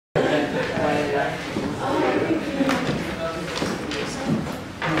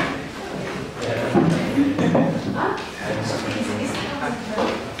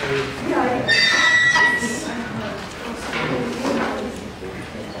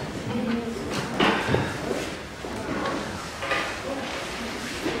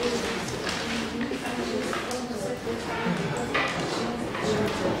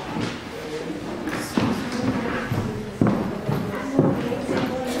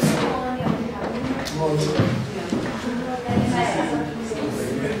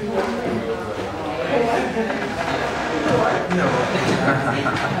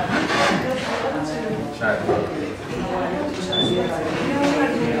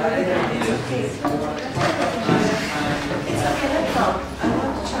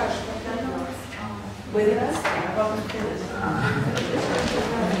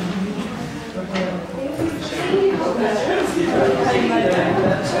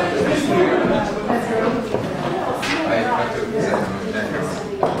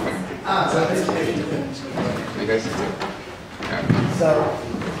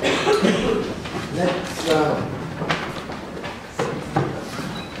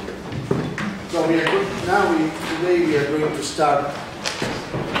Today we are going to start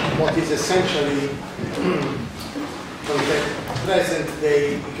what is essentially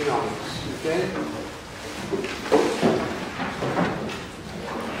present-day economics. Okay.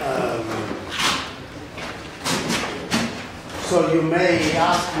 So you may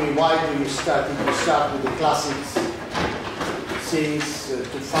ask me, why do you start? You start with the classics things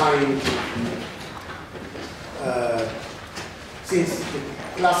to find, since the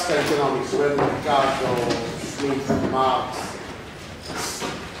classical economics, whether Ricardo, Smith, Marx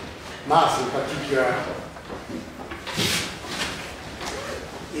in particular,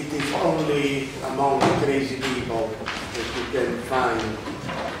 it is only among the crazy people that you can find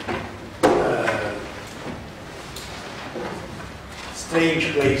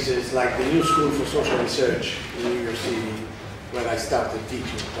strange places like the New School for Social Research in New York City, where I started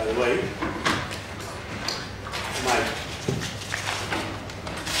teaching, by the way. My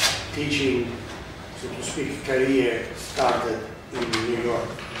teaching, so to speak, career started in New York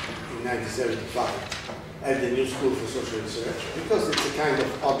in 1975 at the New School for Social Research, because it's a kind of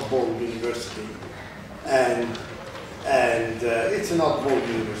oddball university, and it's an oddball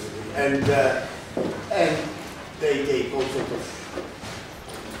university, and they take all sorts of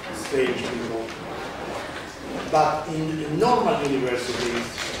strange people. But in normal universities,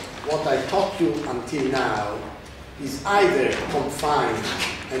 what I taught you until now is either confined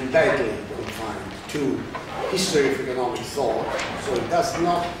and badly confined to history of economic thought, so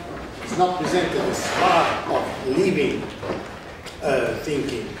it's not presented as part of living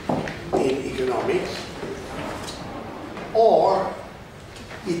thinking in economics, or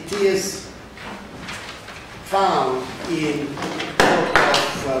it is found in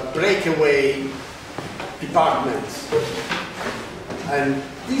sort of breakaway departments. And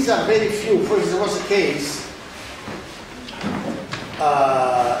these are very few. For instance, there was a case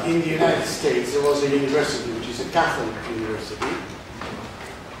in the United States. There was a university, which is a Catholic university,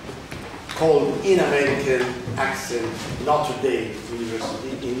 called, in American accent, Notre Dame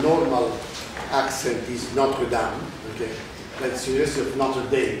University. In normal accent is Notre Dame. Okay, that's the University of Notre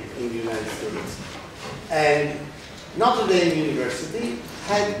Dame in the United States. And Notre Dame University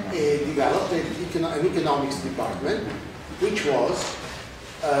had developed an economics department, which was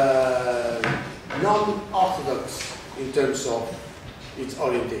non-orthodox in terms of its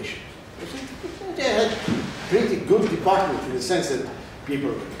orientation. They had pretty good department in the sense that people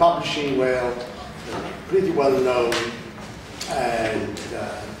were publishing well, pretty well known, and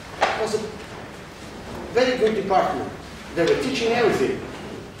it was a very good department. They were teaching everything,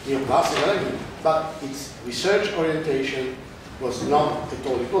 neoclassical, everything, but its research orientation was not at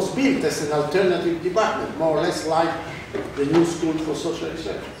all. It was built as an alternative department, more or less like the New School for Social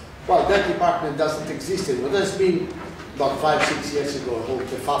Research. Well, that department doesn't exist anymore. There's been about 5-6 years ago a whole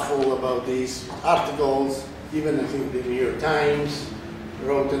kerfuffle about these articles. Even I think the New York Times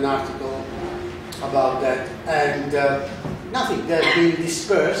wrote an article about that, and nothing. They've been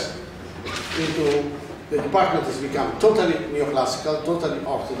dispersed into, the department has become totally neoclassical, totally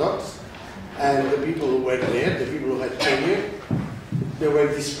orthodox, and the people who were there, the people who had tenure, they were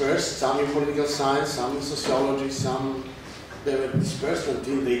dispersed, some in political science, some in sociology, some they were dispersed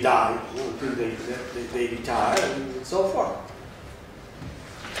until they died, until they retired, and so forth.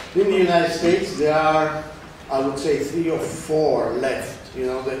 In the United States, there are, I would say, 3 or 4 left.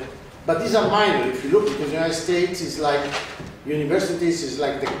 But these are minor. If you look, because the United States is like universities is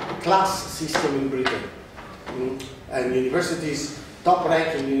like the class system in Britain, and universities,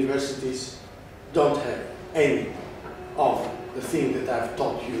 top-ranking universities, don't have any of the things that I've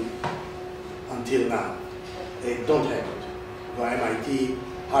taught you until now. They don't have it. Go MIT,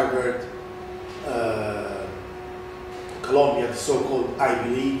 Harvard, Columbia, the so-called Ivy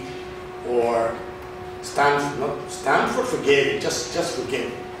League, or Stanford. Not Stanford, forget it. Just forget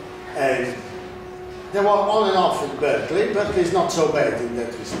it. And they were on and off in Berkeley. Berkeley is not so bad in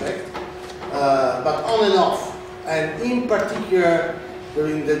that respect, but on and off. And in particular,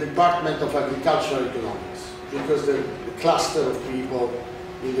 in the Department of Agricultural Economics, because the cluster of people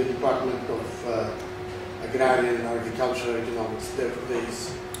in the Department of Agrarian and Agricultural Economics, there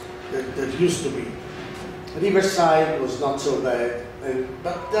used to be. Riverside was not so bad,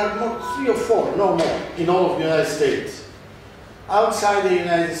 but there are more, 3 or 4, no more, in all of the United States. Outside the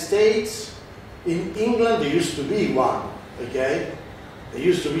United States, in England, there used to be one, okay? There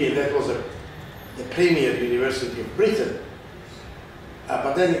used to be, and that was the premier university of Britain.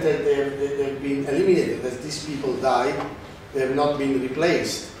 But then they've been eliminated. As these people died, they have not been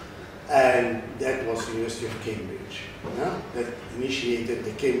replaced. And that was the University of Cambridge, that initiated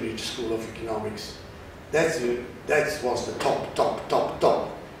the Cambridge School of Economics. That was the top,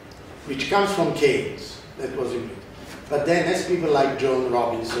 which comes from Keynes. That was it. But then as people like John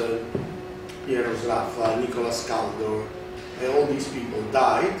Robinson, Piero Sraffa, Nicolas Caldor, all these people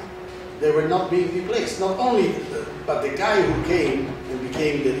died, they were not being replaced. Not only, but the guy who came and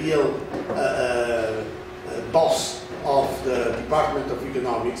became the real boss of the Department of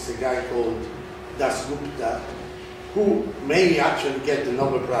Economics, a guy called Das Gupta, who may actually get the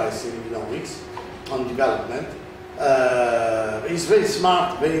Nobel Prize in economics on development. He's very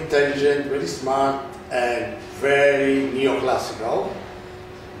smart, very intelligent, very smart, and very neoclassical.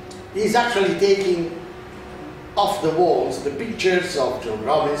 He's actually taking off the walls the pictures of John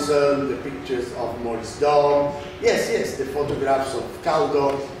Robinson, the pictures of Maurice Dawe, yes, the photographs of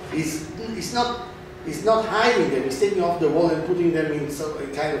Caldor. He's not hiding them, he's taking off the wall and putting them in some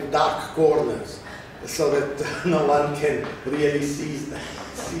kind of dark corners so that no one can really see them.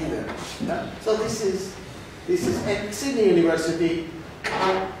 So this is at Sydney University,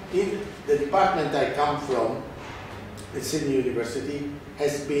 in the department I come from, at Sydney University,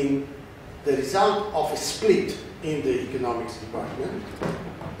 has been the result of a split in the economics department,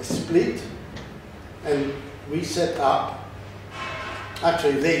 a split, and we set up,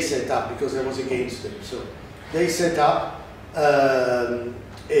 actually they set up because I was against them, so they set up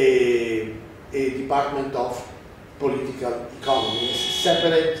a department of political economy,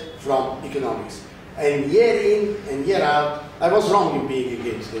 separate from economics. And year in and year out, I was wrong in being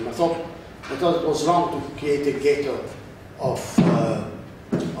against them. I thought it was wrong to create a ghetto of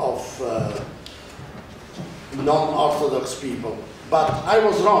non-orthodox people. But I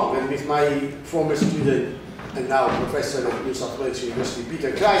was wrong, and with my former student and now professor at New South Wales University,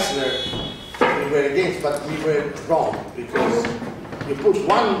 Peter Kreisler, we were against, but we were wrong, because you put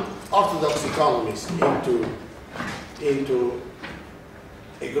one orthodox economist into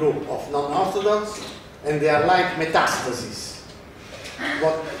a group of non-orthodox, and they are like metastases.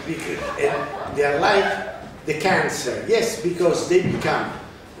 They are like the cancer. Yes, because they become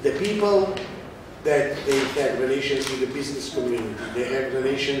the people that they have relations with the business community, they have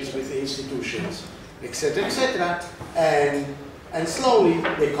relations with the institutions, etc., and slowly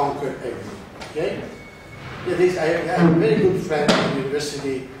they conquer everything. Okay? I have a very good friend at the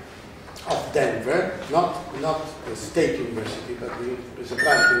University of Denver, not a state university, but it's a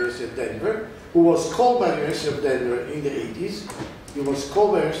private university of Denver, who was called by the University of Denver in the 80s. He was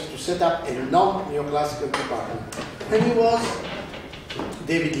called by the university to set up a non-neoclassical department. And he was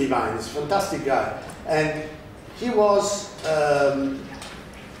David Levine, this fantastic guy. And he was,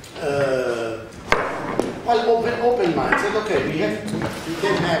 open-minded. Said, okay, we have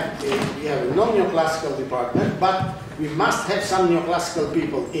a non-neoclassical department, but we must have some neoclassical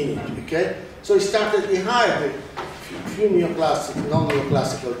people in it, okay? So he hired a few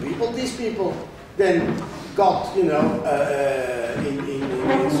non-neoclassical people. These people then got, in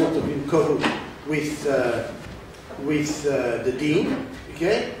sort of in cahoots with the dean,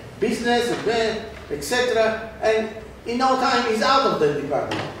 okay? Business, etc. And in no time he's out of the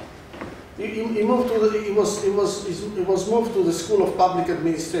department. He was moved to the School of Public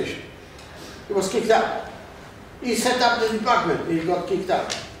Administration. He was kicked out. He set up the department. He got kicked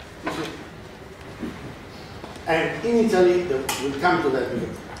out. And in Italy, we'll come to that.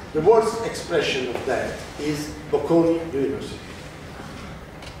 The worst expression of that is Bocconi University.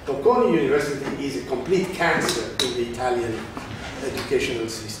 Bocconi University is a complete cancer in the Italian educational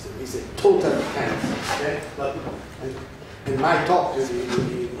system. It's a total cancer. Okay? And my talk in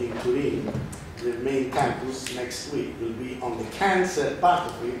Turin, the main campus next week, will be on the cancer part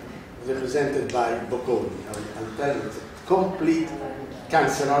of it, represented by Bocconi. I'll tell you, it's a complete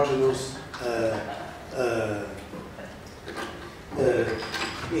cancerogenous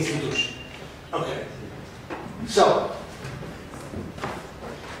institution. Okay. So,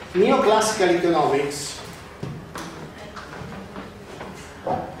 neoclassical economics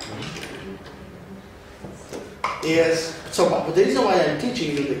is, so but the reason why I'm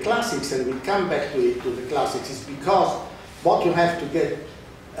teaching you the classics, and we'll come back to it, to the classics, is because what you have to get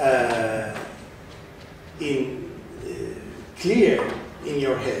clear in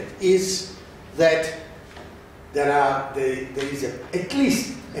your head is that there is at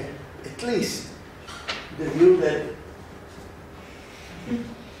least the view that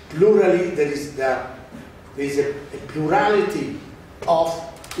plurally there is a plurality of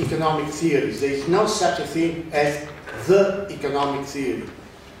economic theories. There is no such a thing as the economic theory.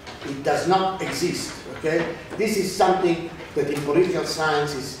 It does not exist. Okay, this is something that in political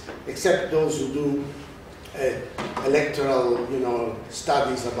science is, except those who do electoral,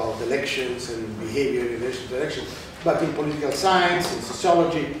 studies about elections and behavior in relation to elections. But in political science, in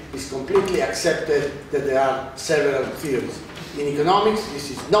sociology, it's completely accepted that there are several theories. In economics, this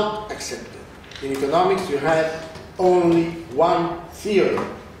is not accepted. In economics, you have only one theory.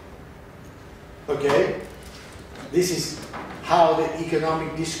 Okay? This is how the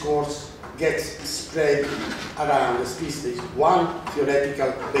economic discourse gets spread around, at least there is one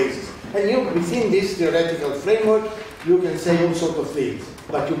theoretical basis. And within this theoretical framework, you can say all sorts of things.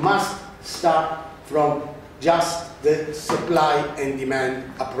 But you must start from just the supply and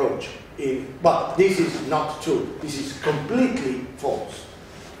demand approach. But this is not true. This is completely false.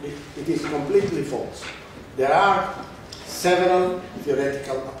 It is completely false. There are several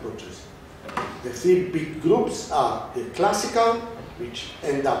theoretical approaches. The three big groups are the classical, which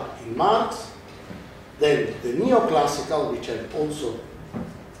end up in Marx, then the neoclassical, which have also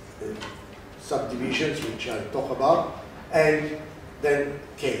subdivisions, which I'll talk about, and then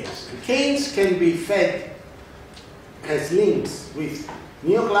Keynes. And Keynes can be fed, has links with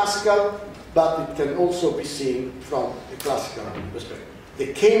neoclassical, but it can also be seen from a classical perspective.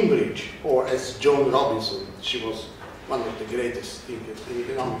 The Cambridge, or as Joan Robinson, she was one of the greatest thinkers in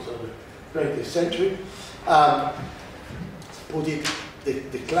economics of the 20th century, put it,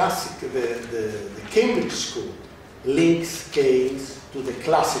 the Cambridge school links Keynes to the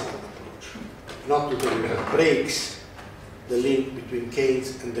classical approach, not to the breaks the link between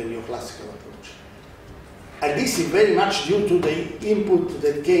Keynes and the neoclassical approach. And this is very much due to the input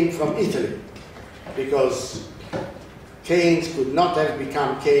that came from Italy, because Keynes could not have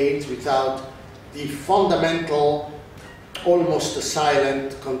become Keynes without the fundamental, almost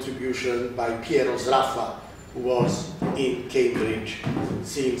silent contribution by Piero Sraffa, who was in Cambridge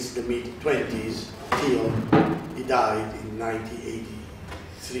since the mid-20s till he died in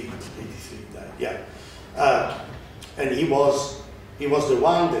 1983. 83 died, yeah. And he was the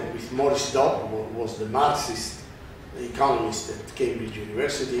one that, with Maurice Dobb, who was the Marxist economist at Cambridge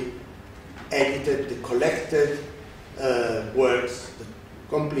University, edited the collected works, the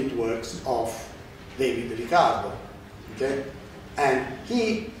complete works of David Ricardo. Okay? And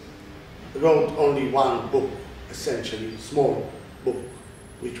he wrote only one book, essentially, small book,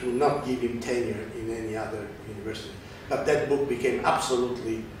 which would not give him tenure in any other university. But that book became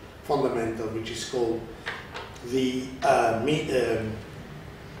absolutely fundamental, which is called The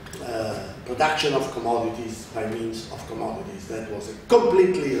Production of Commodities by Means of Commodities. That was a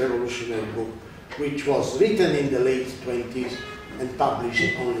completely revolutionary book, which was written in the late 20s and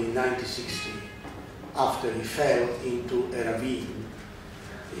published only in 1960, after he fell into a ravine.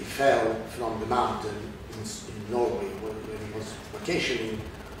 He fell from the mountain in Norway when he was vacationing,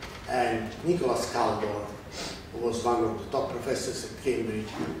 and Nicholas Kaldor, who was one of the top professors at Cambridge,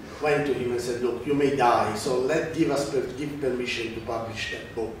 went to him and said, "Look, you may die, so give permission to publish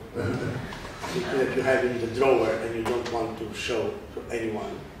that book that you have in the drawer and you don't want to show to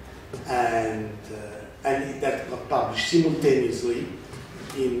anyone." And that got published simultaneously.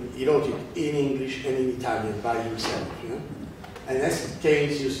 He wrote it in English and in Italian by himself. And as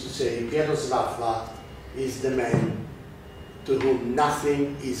Keynes used to say, Piero Sraffa is the man to whom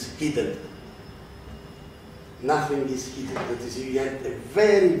nothing is hidden. Nothing is hidden. That is, he had a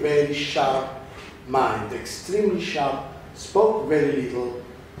very, very sharp mind, extremely sharp, spoke very little,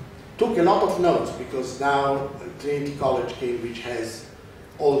 took a lot of notes, because now Trinity College, Cambridge, has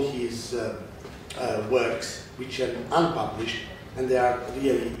all his works, which are unpublished, and they are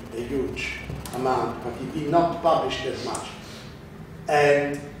really a huge amount, but he did not publish that much.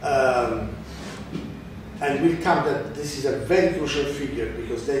 And we'll come that this is a very crucial figure,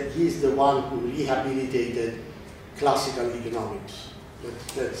 because he is the one who rehabilitated classical economics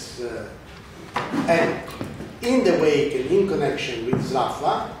And in the wake and in connection with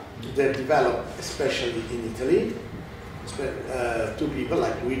Zlaffa, they developed, especially in Italy, two people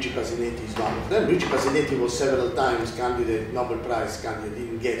like Luigi Pasinetti is one of them. Luigi Pasinetti was several times candidate, Nobel Prize candidate,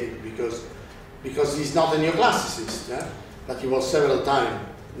 didn't get it because he's not a neoclassicist, yeah? But he was several times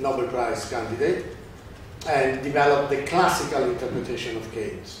Nobel Prize candidate and developed the classical interpretation of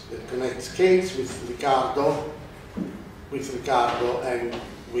Keynes that connects Keynes with Ricardo and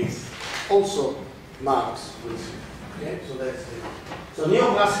with also Marx. Okay, so that's it. So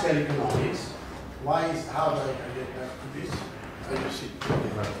neoclassical economics. How do I get back to this? How you see?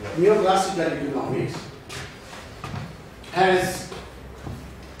 Neoclassical economics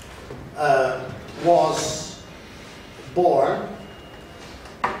was born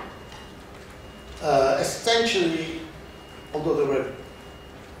essentially, although there were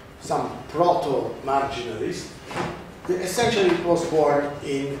some proto-marginalists, essentially it was born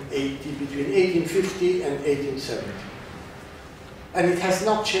in between 1850 and 1870. And it has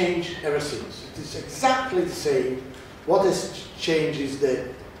not changed ever since. It is exactly the same. What has changed is the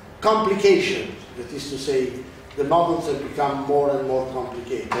complication, that is to say, the models have become more and more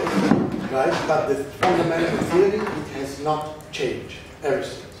complicated, right? But the fundamental theory, it has not changed ever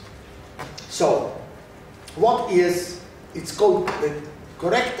since. So, it's called the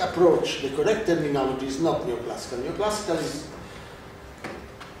correct approach, the correct terminology is not neoclassical. Neoclassical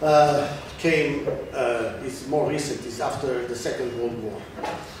is more recent, is after the Second World War.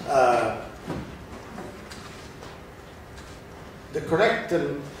 The correct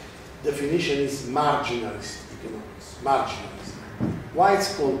definition is marginalist economics, marginalist. Why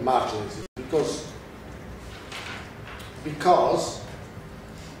it's called marginalist? Because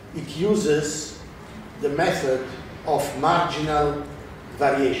it uses the method of marginal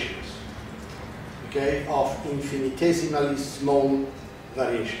variations, okay, of infinitesimally small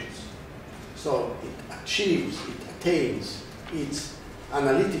variations. So it attains its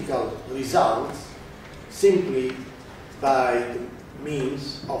analytical results simply by the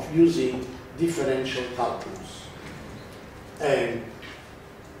means of using differential calculus. And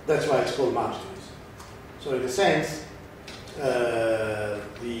that's why it's called marginalism. So in a sense,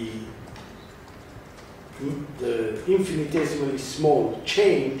 the infinitesimally small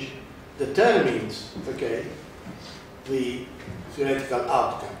change determines, okay, the theoretical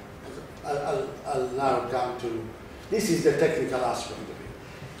outcome. I'll now come to, this is the technical aspect of it.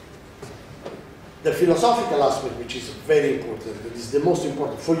 The philosophical aspect, which is very important, that is the most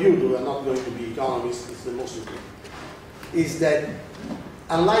important, for you who are not going to be economists, it's the most important, is that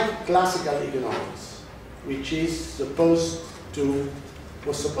unlike classical economics, which is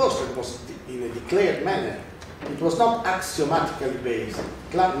was in a declared manner, it was not axiomatically based.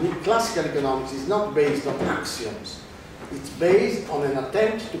 Classical economics is not based on axioms. It's based on an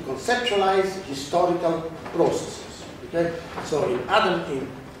attempt to conceptualize historical processes. Okay? So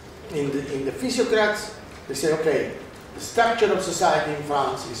in the physiocrats, they say, okay, the structure of society in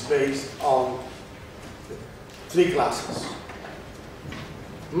France is based on three classes.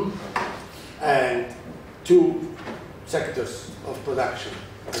 And two sectors of production: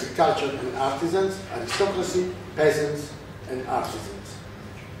 agriculture and artisans, aristocracy, peasants, and artisans.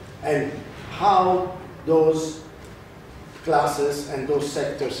 And how those classes and those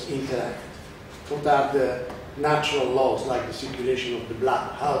sectors interact. What are the natural laws, like the circulation of the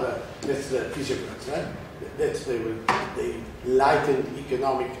blood? That's the physiocrats, right? That's the lightened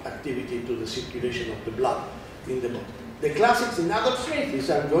economic activity to the circulation of the blood in the body. The classics in Adam Smith is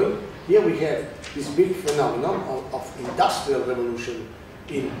here we have this big phenomenon of industrial revolution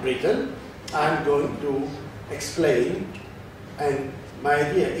in Britain. I'm going to explain, and my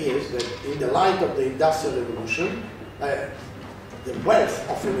idea is that in the light of the industrial revolution, the wealth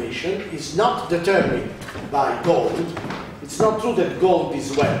of a nation is not determined by gold. It's not true that gold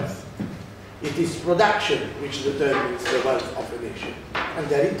is wealth. It is production which determines the wealth of a nation. And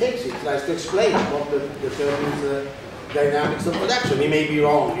there he takes it, tries to explain what determines the dynamics of production. He may be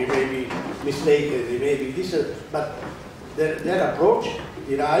wrong, he may be mistaken, he may be this, but their approach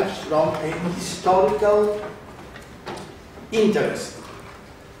derives from a historical interest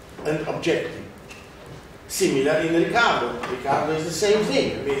and objective. Similar in Ricardo. Ricardo is the same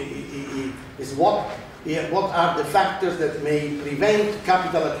thing. I mean, what are the factors that may prevent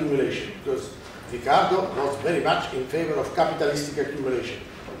capital accumulation? Because Ricardo was very much in favor of capitalistic accumulation.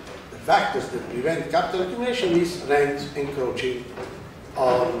 The factors that prevent capital accumulation is rent encroaching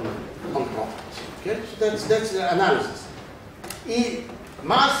on profits. Okay, so that's the analysis.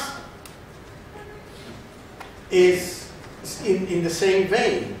 Mass is in the same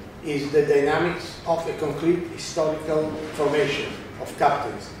vein. Is the dynamics of a concrete historical formation. of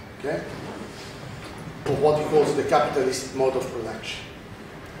capitalism, okay? Or what he calls the capitalist mode of production.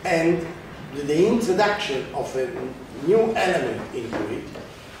 And the introduction of a new element into it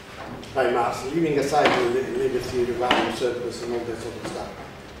by Marx, leaving aside the labor theory, value, surplus, and all that sort of stuff.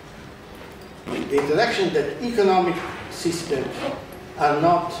 The introduction that economic systems are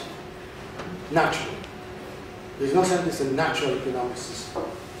not natural. There's no such as a natural economic system.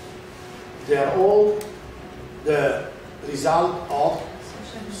 They are all the result of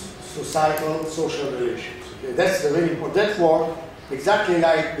societal, social relations. Okay? That's the very important. Therefore, exactly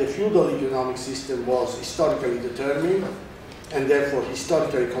like the feudal economic system was historically determined and therefore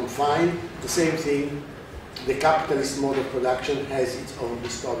historically confined, the same thing, the capitalist mode of production has its own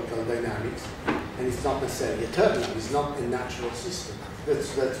historical dynamics, and it's not necessarily eternal. It's not a natural system.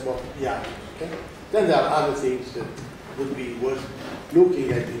 That's what we are. Okay? Then there are other things that would be worth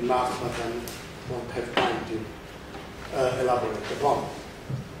looking at in Marx, but I won't have time to elaborate upon.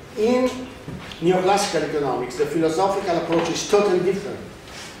 In neoclassical economics, the philosophical approach is totally different.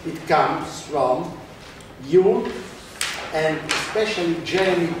 It comes from Hume and especially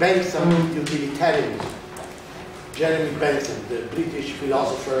Jeremy Bentham utilitarianism. Jeremy Bentham, the British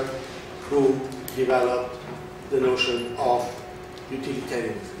philosopher who developed the notion of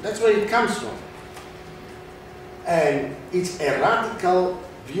utilitarianism. That's where it comes from. And it's a radical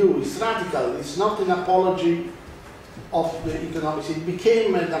view. It's radical. It's not an apology of the economics. It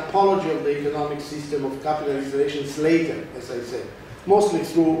became an apology of the economic system of capitalist relations later, as I said, mostly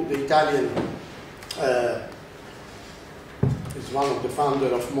through the Italian, is one of the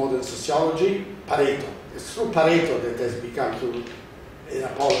founders of modern sociology, Pareto. It's through Pareto that has become an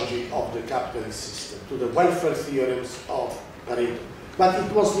apology of the capitalist system, to the welfare theorems of Pareto. But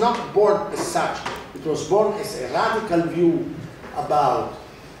it was not born as such. It was born as a radical view about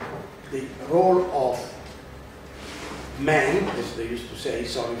the role of man, as they used to say,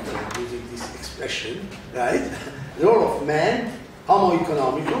 sorry for using this expression, right? The role of man, homo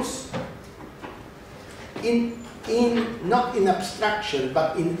economicus, not in abstraction,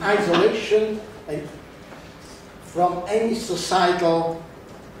 but in isolation and from any societal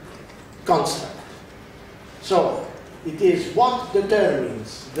construct. So, it is what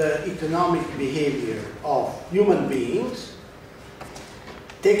determines the economic behavior of human beings,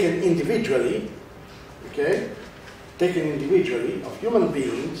 taken individually, okay? Taken individually, of human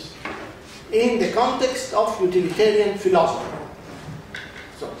beings, in the context of utilitarian philosophy.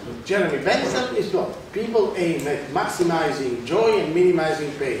 So, Jeremy Bentham is what? People aim at maximizing joy and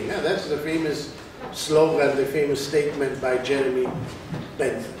minimizing pain. Now, that's the famous slogan, the famous statement by Jeremy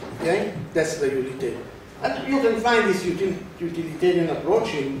Bentham. Okay? That's the utilitarian. And you can find this utilitarian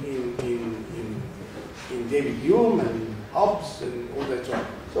approach in David Hume and Hobbes and all that sort.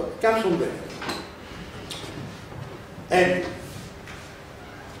 So it comes from there. And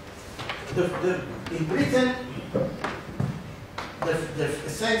in Britain,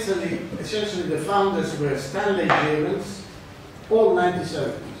 essentially the founders were Stanley Jevons, all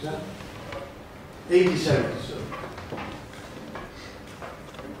 1970s, 80s, so.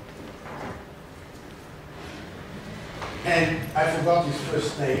 And I forgot his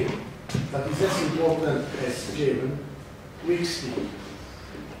first name, but it's as important as Jevons, Wicksteed.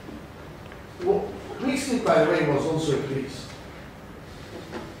 Well, Wicksteed, by the way, was also a priest.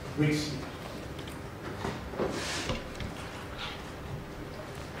 Wicksteed.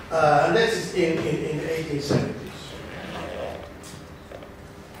 And that's in the 1870s.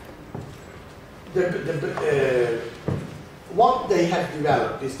 What they have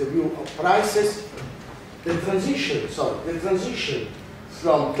developed is the view of prices. The transition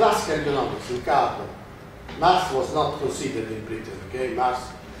from classical economics, Ricardo. Marx was not considered in Britain. Okay, Marx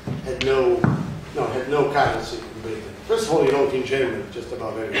had no currency in Britain. First of all, he wrote in German, just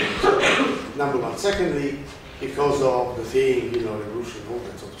about everything. So, number one. Secondly, because of the thing, revolution, all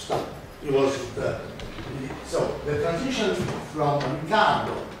that sort of stuff. It was so the transition from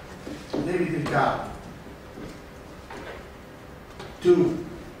Ricardo, David Ricardo, to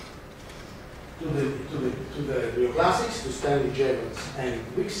the neoclassics, to Stanley Jevons and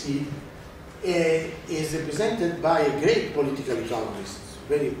Wicksteed, is represented by a great political economist,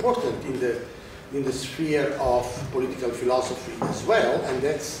 very important in the sphere of political philosophy as well, and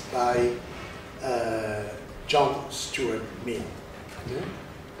that's by John Stuart Mill. Okay?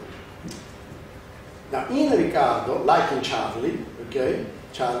 Now, in Ricardo, like in Charlie, okay,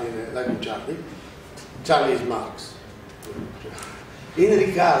 like in Charlie is Marx. In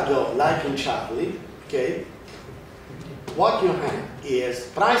Ricardo, like in Charlie, okay, what you have is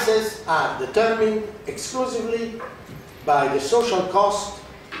prices are determined exclusively by the social cost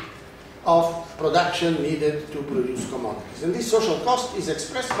of production needed to produce commodities. And this social cost is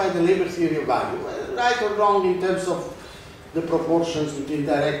expressed by the labor theory of value, right or wrong in terms of the proportions between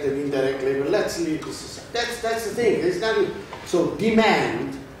direct and indirect labor. Let's leave this aside. That's the thing. There's nothing. So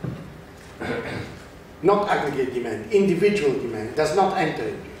demand, not aggregate demand, individual demand, does not enter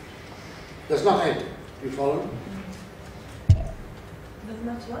into it. Does not enter. You follow? Does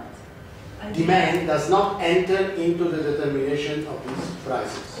not what? Demand does not enter into the determination of these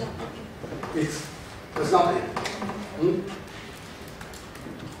prices. Yeah, okay. It does not enter.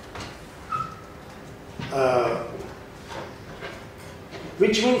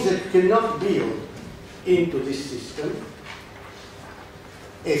 Which means that you cannot build into this system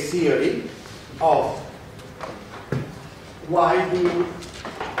a theory of why do you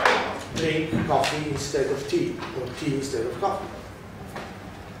drink coffee instead of tea or tea instead of coffee.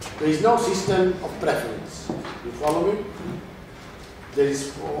 There is no system of preference. You follow me?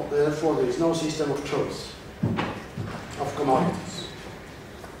 Therefore, there is no system of choice of commodities.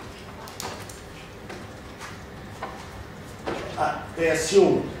 They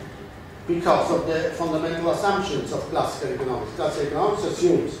assume, because of the fundamental assumptions of classical economics. Classical economics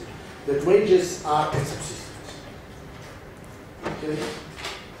assumes that wages are a subsistence. Okay?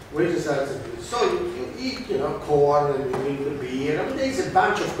 Wages are a subsistence. So you eat, corn and you drink the beer. I mean, there is a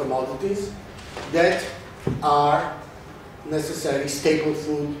bunch of commodities that are necessarily staple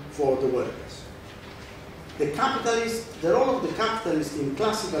food for the workers. The role of the capitalist in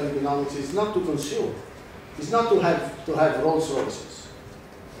classical economics is not to consume. It's not to have Rolls Royces.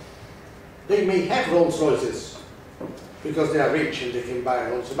 They may have Rolls Royces because they are rich and they can buy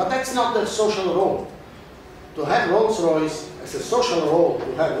Rolls Royces, but that's not their social role. To have Rolls Royce as a social role,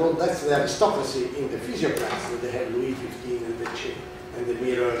 that's the aristocracy in the physiocrats, that they have Louis XV and the chain and the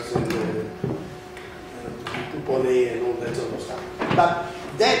mirrors and the couponnet and all that sort of stuff. But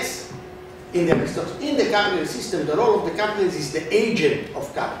that's in the aristocracy. In the capitalist system, the role of the capitalist is the agent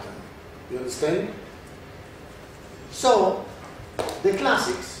of capital. You understand? So, the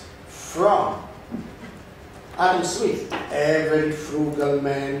classics, from Adam Smith, a very frugal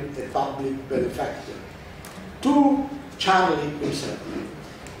man, a public benefactor, to Charlie himself,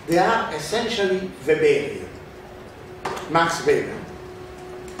 they are essentially Weberian. Max Weber.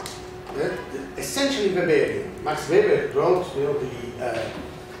 Essentially Weberian. Max Weber wrote,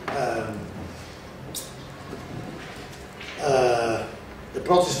 the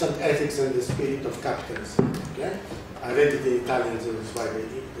Protestant Ethics and the Spirit of Capitalism. Okay? I read it in Italian, so that's why the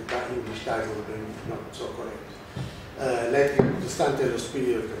English title is not so correct. L'etica protestante dello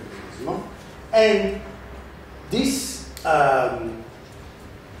spirito del capitalismo. And this,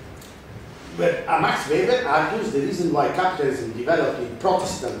 Max Weber argues the reason why capitalism developed in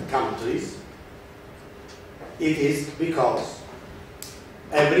Protestant countries, it is because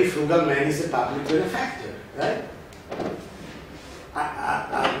every frugal man is a public benefactor, right?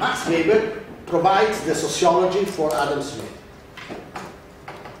 Max Weber provides the sociology for Adam Smith.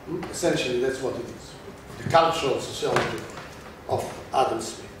 Essentially, that's what it is. The cultural sociology of Adam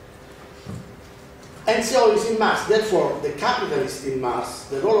Smith. And so is in Marx. Therefore, the capitalist in Marx,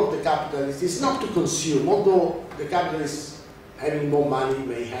 the role of the capitalist is not to consume, although the capitalist having more money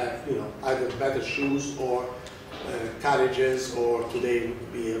may have, either better shoes or carriages, or today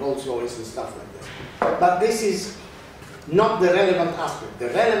would be Rolls Royce and stuff like that. But this is not the relevant aspect. The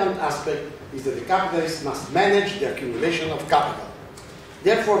relevant aspect is that the capitalist must manage the accumulation of capital.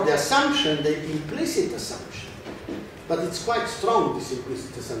 Therefore, the assumption, the implicit assumption, but it's quite strong, this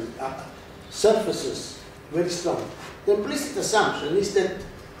implicit assumption, surfaces very strong. The implicit assumption is that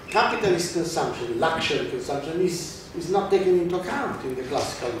capitalist consumption, luxury consumption, is not taken into account in the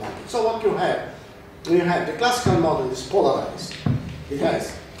classical model. So what you have, the classical model is polarized. It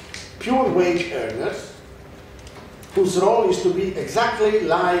has pure wage earners, whose role is to be exactly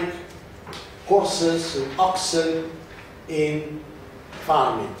like horses and oxen in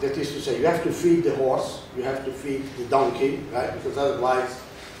farming. That is to say, you have to feed the horse, you have to feed the donkey, right? Because otherwise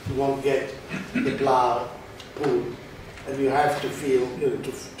you won't get the plow pulled, and you have to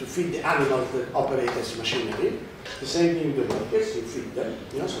to feed the animals that operate as machinery. The same thing with the workers, you feed them,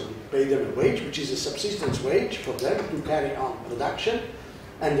 so you pay them a wage, which is a subsistence wage for them to carry on production.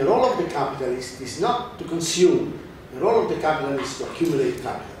 And the role of the capitalist is not to consume. The role of the capitalist is to accumulate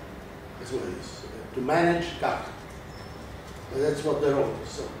capital. That's what it is. To manage capital. And that's what the role is.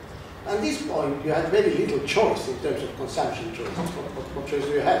 So, at this point, you have very little choice in terms of consumption choice. What choice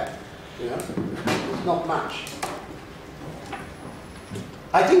do you have? There's not much.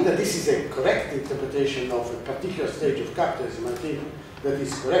 I think that this is a correct interpretation of a particular stage of capitalism. I think that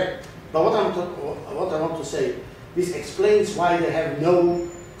is correct. But what I want to say, this explains why they have no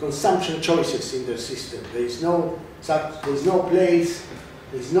consumption choices in their system. There is no place,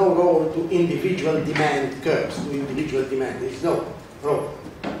 there is no role to individual demand curves, to individual demand. There is no role.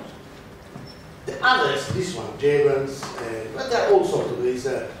 The others, this one, Jevons, but there are all sorts of. There is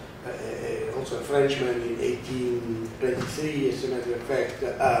also a Frenchman in 1823, as a matter of fact,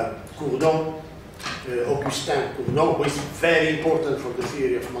 Cournot, Augustin Cournot, who is very important for the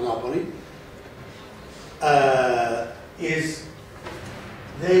theory of monopoly,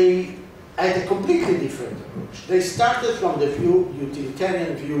 they had a completely different approach. They started from the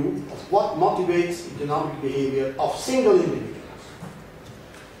utilitarian view of what motivates economic behavior of single individuals.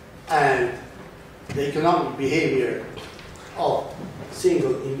 And the economic behavior of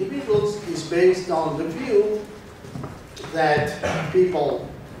single individuals is based on the view that people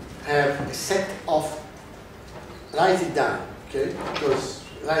have a set of, write it down, okay? Because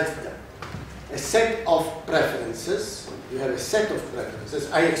write it down. A set of preferences. You have a set of preferences.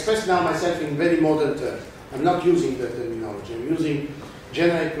 I express now myself in very modern terms. I'm not using the terminology. I'm using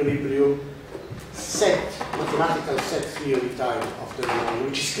general equilibrium set, mathematical set theory type of terminology,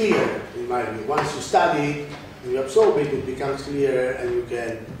 which is clear in my view. Once you study it, and you absorb it, it becomes clearer, and you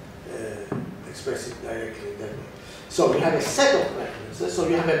can express it directly that way. So you have a set of preferences. So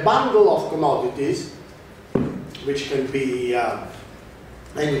you have a bundle of commodities, which can be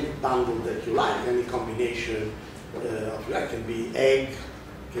any bundle that you like, any combination of that. Can be egg,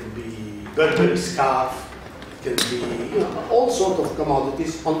 can be Burberry scarf, can be all sorts of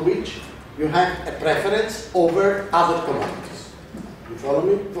commodities on which you have a preference over other commodities. You follow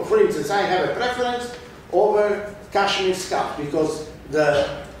me? For instance, I have a preference over cashmere scarf because the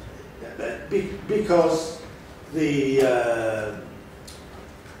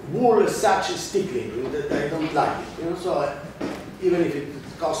wool as such is tickling, that I don't like it. So even if it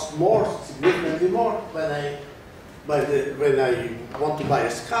costs more, significantly more, when I want to buy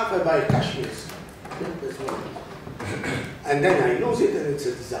a scarf, I buy a cashmere scarf. And then I lose it, and it's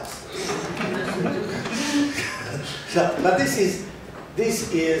a disaster. But this is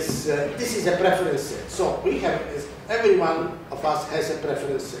a preference set. So we have, every one of us has a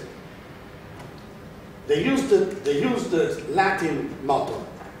preference set. They use the Latin motto,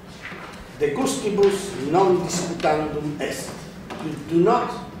 de gustibus non disputandum est. You do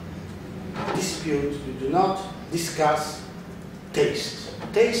not dispute, you do not discuss taste.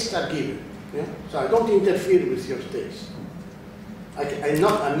 Tastes are given. Yeah? So I don't interfere with your taste.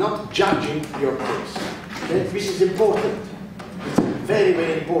 I'm not judging your taste. Okay? This is important. It's a very,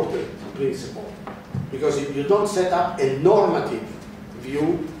 very important principle. Because if you don't set up a normative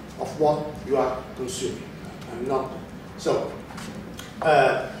view of what you are consuming. I'm not. So,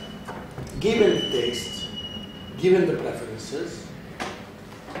 given the taste, given the preferences,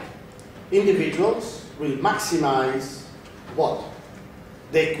 individuals will maximize what?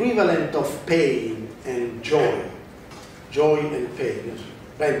 The equivalent of pain and joy. Joy and pain.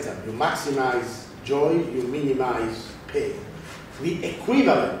 Bentham, you maximize joy, you minimize pain. The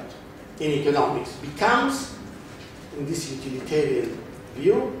equivalent in economics becomes, in this utilitarian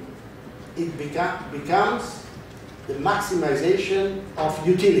view, it becomes the maximization of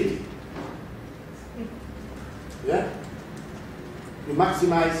utility. Yeah? You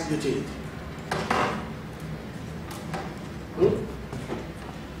maximize utility.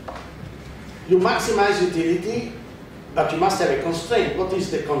 You maximize utility, but you must have a constraint. What is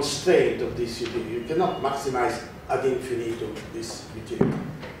the constraint of this utility? You cannot maximize ad infinitum this utility.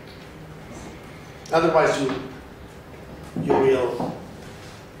 Otherwise, you will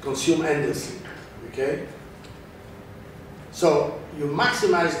consume endlessly. Okay? So you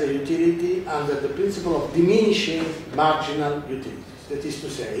maximize the utility under the principle of diminishing marginal utilities. That is to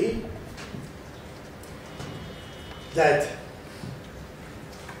say that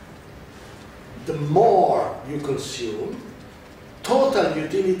the more you consume, total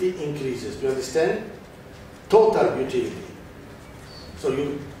utility increases. Do you understand? Total utility. So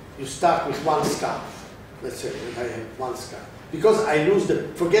you start with one scarf. Let's say that I have one scarf. Because I lose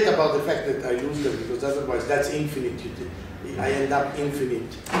them, forget about the fact that I lose them, because otherwise that's infinite utility. I end up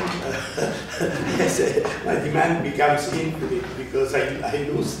infinite. My demand becomes infinite because I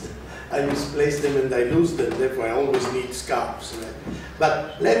lose them. I misplace them and I lose them, therefore I always need scarves. Right?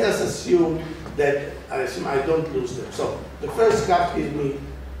 But let us assume that I don't lose them. So the first scarf gives me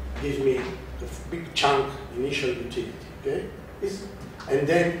a big chunk initial utility. Okay? And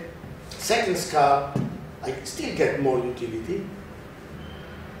then second scarf, I still get more utility.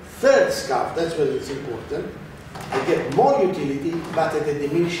 Third scarf, that's where it's important. I get more utility, but at a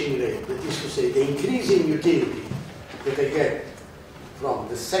diminishing rate. That is to say, the increasing utility that I get from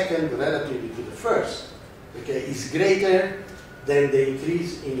the second relatively to the first, okay, is greater then the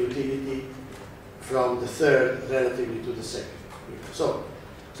increase in utility from the third relatively to the second. So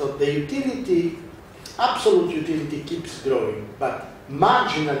the utility, absolute utility keeps growing, but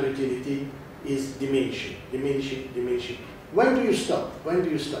marginal utility is diminishing. When do you stop? When do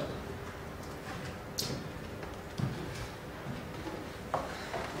you stop?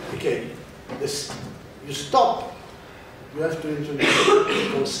 Okay, you stop. You have to introduce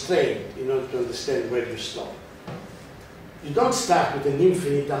a constraint in order to understand where you stop. You don't start with an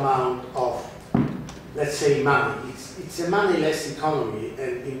infinite amount of, let's say, money. It's a moneyless economy,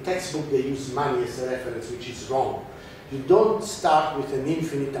 and in textbook they use money as a reference, which is wrong. You don't start with an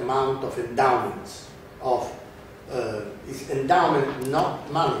infinite amount of endowments. It's endowment, not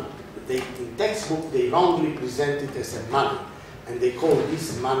money. In textbook they wrongly present it as a money, and they call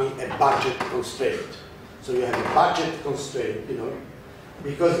this money a budget constraint. So you have a budget constraint,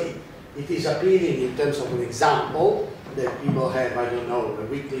 because it is appealing in terms of an example that people have, I don't know, a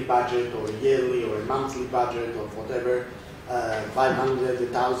weekly budget or a yearly or a monthly budget or whatever, 500,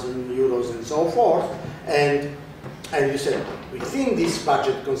 1,000 euros and so forth. And you said, within this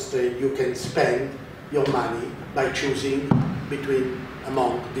budget constraint, you can spend your money by choosing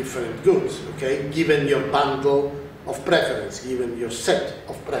among different goods, okay? Given your bundle of preference, given your set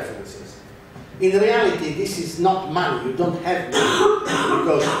of preferences. In reality, this is not money. You don't have money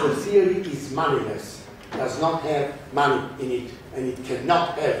because the theory is moneyless. Does not have money in it, and it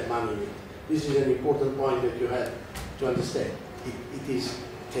cannot have money in it. This is an important point that you have to understand.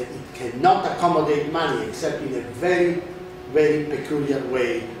 It cannot accommodate money except in a very, very peculiar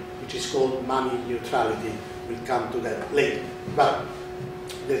way, which is called money neutrality. We'll come to that later. But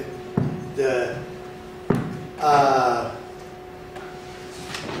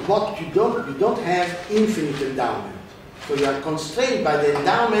what you don't have infinite endowment. So you are constrained by the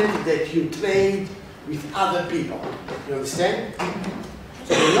endowment that you trade with other people. You understand?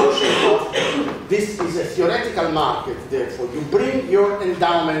 So the notion of this is a theoretical market, therefore. You bring your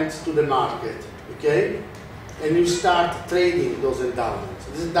endowments to the market, okay? And you start trading those endowments.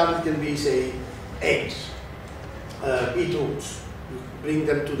 This endowment can be, say, eggs, beetroots. You bring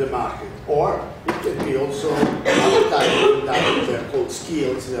them to the market. Or it can be also other types of endowments. They're called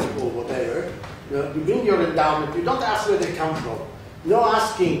skills, they're called whatever. You bring your endowment. You don't ask where they come from. No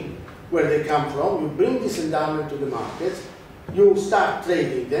asking where they come from. You bring this endowment to the market. You start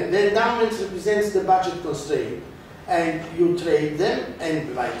trading them. The endowment represents the budget constraint, and you trade them,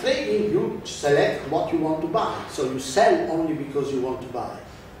 and by trading you select what you want to buy. So you sell only because you want to buy.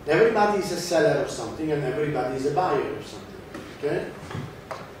 Everybody is a seller of something, and everybody is a buyer of something. Okay?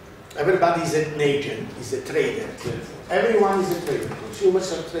 Everybody is an agent, is a trader. Everyone is a trader.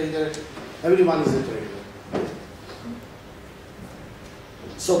 Consumers are traders. Everyone is a trader.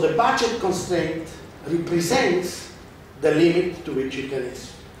 So the budget constraint represents the limit to which you can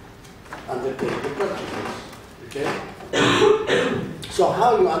undertake the purchases. Okay? So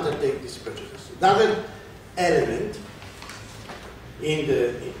how you undertake these purchases? Another element in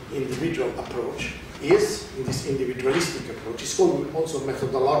the individual approach is, in this individualistic approach, it's called also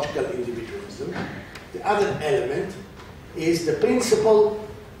methodological individualism. The other element is the principle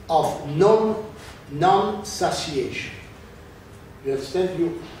of non-satiation. You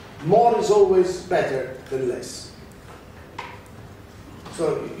understand? More is always better than less.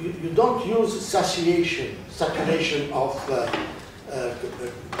 So you don't use saturation of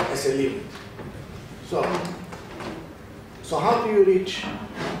as a limit. So how do you reach,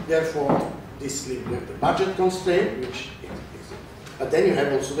 therefore, this limit? You have the budget constraint, which is, but then you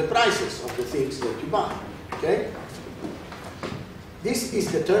have also the prices of the things that you buy. Okay? This is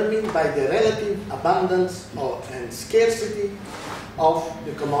determined by the relative abundance and scarcity of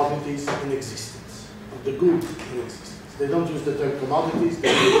the commodities in existence, of the goods in existence. They don't use the term commodities,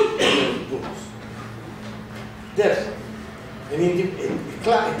 they use the term goods. Therefore, a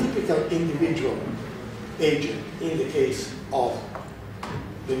typical individual agent in the case of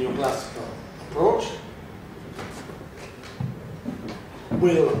the neoclassical approach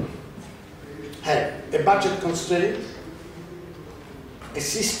will have a budget constraint, a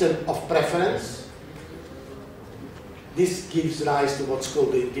system of preference. This gives rise to what's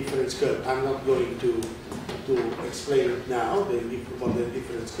called the indifference curve. I'm not going to explain it now, what the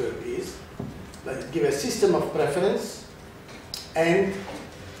indifference curve is. But give a system of preference and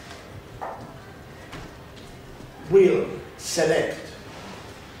will select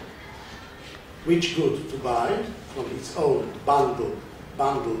which good to buy from its own bundle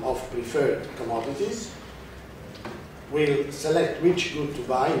of preferred commodities, will select which good to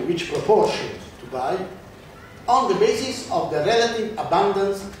buy, in which proportion to buy, on the basis of the relative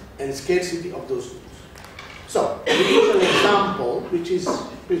abundance and scarcity of those goods. So the usual example, which is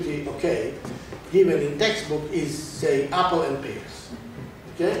pretty okay, given in textbook is, say, apple and pears.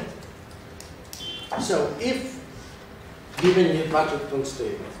 Okay? So if given your budget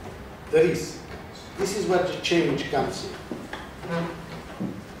constraint, there is, this is where the change comes in.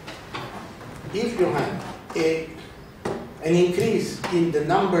 If you have an increase in the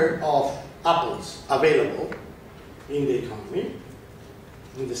number of apples available in the economy,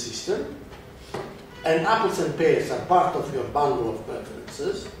 in the system, and apples and pears are part of your bundle of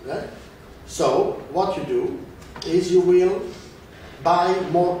preferences, right? So what you do is you will buy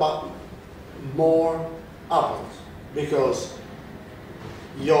more apples because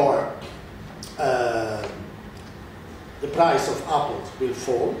your the price of apples will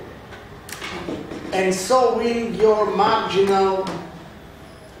fall, and so will your marginal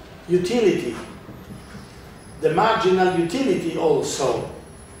utility. The marginal utility also,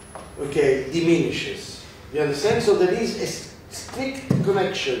 okay, diminishes. You understand? So there is a strict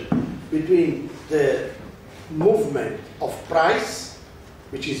connection between the movement of price,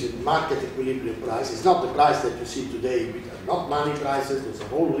 which is a market equilibrium price. It's not the price that you see today, which are not money prices, those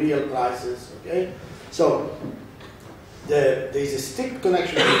are all real prices, okay? So there is a strict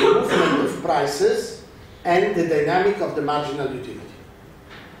connection between the movement of prices and the dynamic of the marginal utility.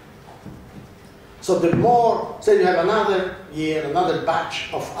 So the more, say you have another year, another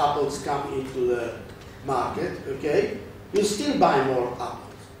batch of apples come into the market, okay, you still buy more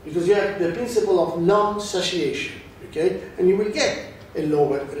apples because you have the principle of non-satiation, okay, and you will get a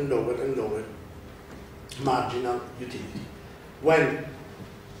lower and lower and lower marginal utility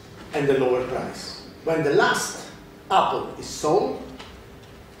and the lower price. When the last apple is sold,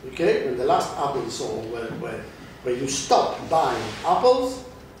 okay, when the last apple is sold, where you stop buying apples,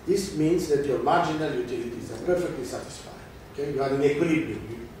 this means that your marginal utilities are perfectly satisfied. Okay? You are in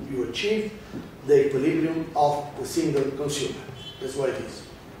equilibrium. You achieve the equilibrium of the single consumer. That's what it is.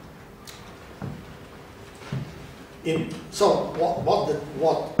 So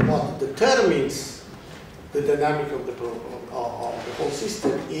what determines the dynamic of the whole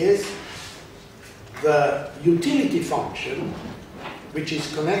system is the utility function, which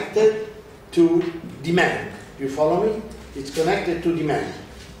is connected to demand. You follow me? It's connected to demand.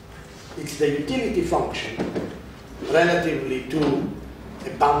 It's the utility function relatively to a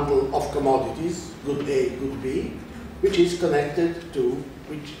bundle of commodities, good A, good B, which is connected to,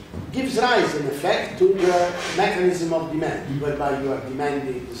 which gives rise in effect to the mechanism of demand, whereby you are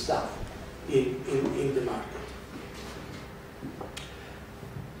demanding the stuff in the market.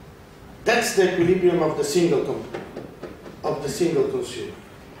 That's the equilibrium of the single consumer.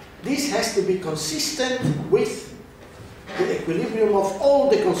 This has to be consistent with the equilibrium of all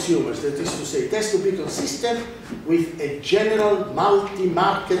the consumers. That is to say, it has to be consistent with a general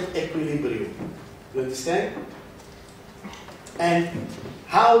multi-market equilibrium. You understand? And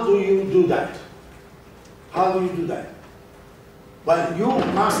how do you do that? How do you do that? Well, you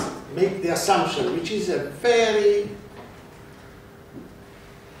must make the assumption, which is a very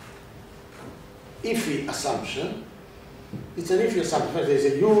iffy assumption. It's an iffy assumption. There's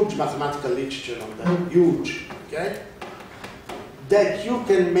a huge mathematical literature on that. Huge, okay? That you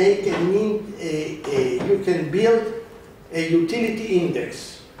can make you can build a utility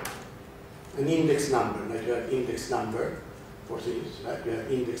index, an index number, like you have index number for things, right? You have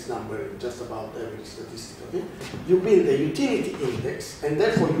index number in just about every statistic, okay? You build a utility index, and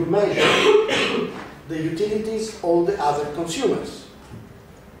therefore you measure the utilities of all the other consumers.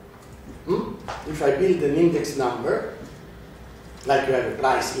 If I build an index number, like you have a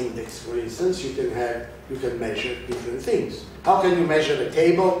price index, for instance, you can measure different things. How can you measure a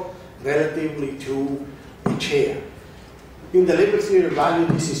table relatively to a chair? In the labor theory of value,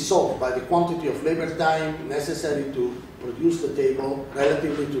 this is solved by the quantity of labor time necessary to produce the table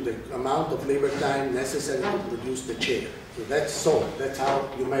relatively to the amount of labor time necessary to produce the chair. So that's solved. That's how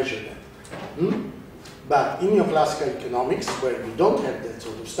you measure that. But in your classical economics, where you don't have that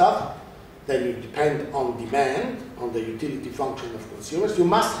sort of stuff, then you depend on demand, on the utility function of consumers. You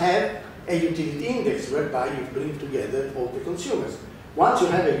must have a utility index whereby you bring together all the consumers. Once you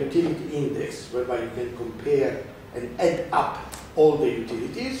have a utility index whereby you can compare and add up all the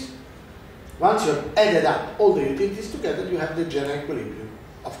utilities, once you have added up all the utilities together, you have the general equilibrium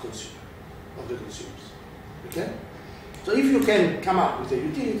of the consumers. Okay? So if you can come up with a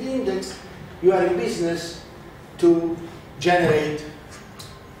utility index, you are in business to generate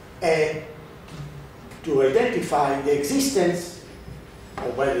to identify the existence,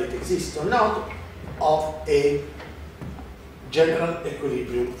 or whether it exists or not, of a general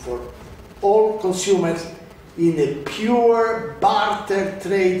equilibrium for all consumers in a pure barter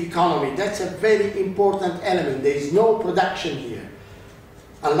trade economy. That's a very important element. There is no production here.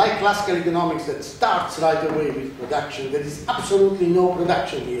 Unlike classical economics that starts right away with production, there is absolutely no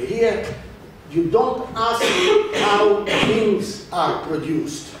production here. Here, you don't ask how things are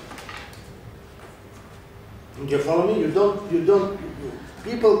produced. You follow me?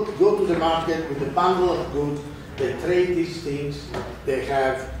 People go to the market with a bundle of goods, they trade these things, they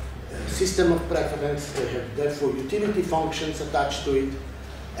have a system of preference, they have therefore utility functions attached to it,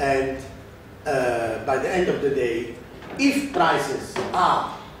 and by the end of the day, if prices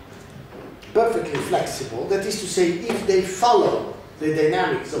are perfectly flexible, that is to say, if they follow the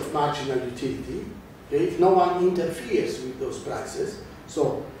dynamics of marginal utility, okay, if no one interferes with those prices,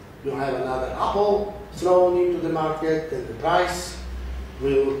 so you have another apple thrown into the market, then the price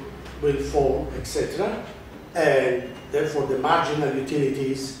will fall, etc. And therefore the marginal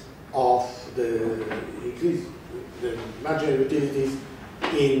utilities of the marginal utilities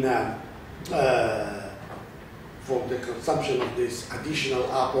in for the consumption of this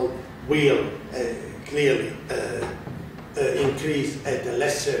additional apple will clearly increase at a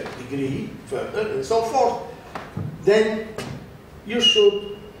lesser degree further and so forth, then you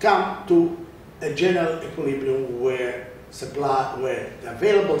should come to a general equilibrium where where the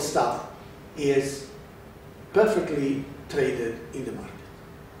available stuff is perfectly traded in the market.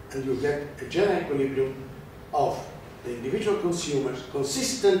 And you get a general equilibrium of the individual consumers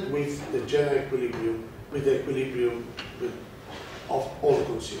consistent with the general equilibrium, with the equilibrium of all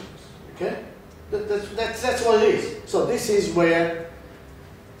consumers. Okay? That's what it is. So this is where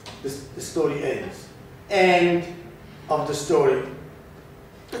the story ends. End of the story.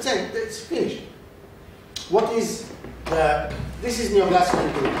 That's it. It's finished. What is this is neoclassical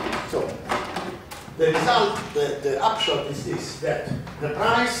economics. So the result, the upshot is this: that the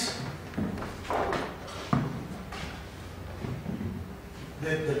price,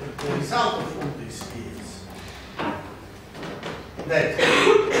 the result of all this is that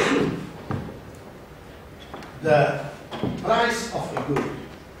the price of a good,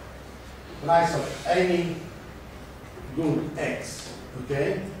 price of any good X,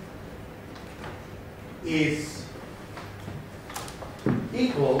 okay, is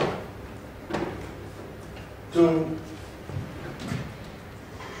equal to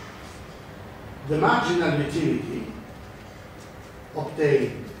the marginal utility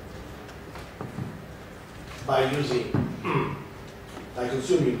obtained by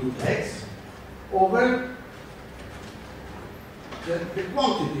consuming good X over the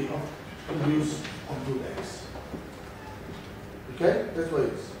quantity of produce of good X. Okay? That's what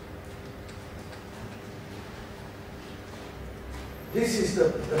it is. This is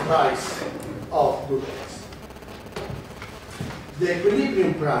the price of good X. The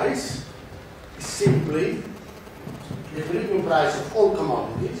equilibrium price is simply the equilibrium price of all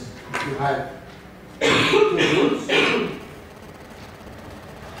commodities. You have two goods,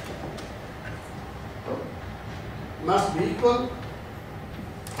 must be equal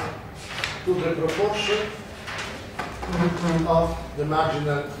to the proportion of the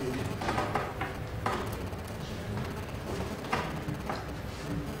marginal utility.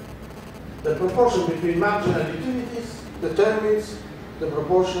 The proportion between marginal utilities determines the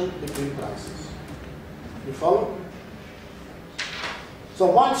proportion between prices. You follow? So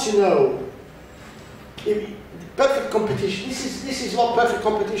once you know, perfect competition, this is what perfect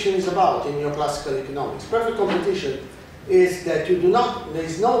competition is about in your classical economics. Perfect competition is that there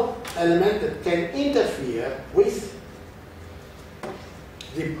is no element that can interfere with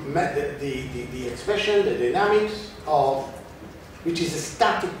the expression, the dynamics of, which is a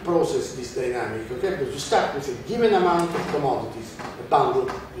static process, this dynamic, okay? Because you start with a given amount of commodities, a bundle.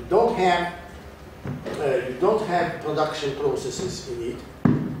 You don't have production processes in it,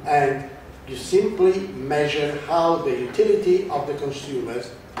 and you simply measure how the utility of the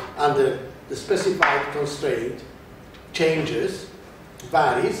consumers under the specified constraint changes,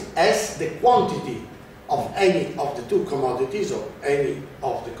 varies, as the quantity of any of the two commodities or any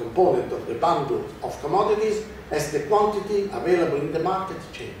of the component of the bundle of commodities, as the quantity available in the market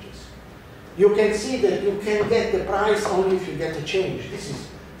changes. You can see that you can get the price only if you get a change. This is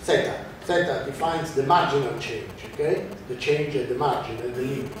theta. Theta defines the marginal change, okay? The change at the margin, at the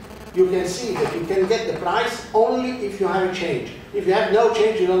limit. You can see that you can get the price only if you have a change. If you have no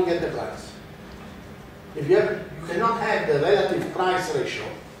change, you don't get the price. You cannot have the relative price ratio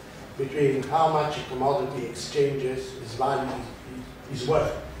between how much a commodity exchanges, its value is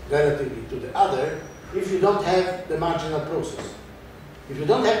worth relatively to the other, if you don't have the marginal process. If you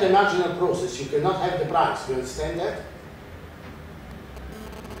don't have the marginal process, you cannot have the price. Do you understand that?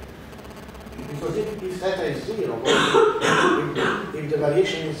 Because if theta is 0, if the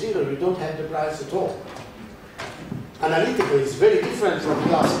variation is 0, you don't have the price at all. Analytically, it's very different from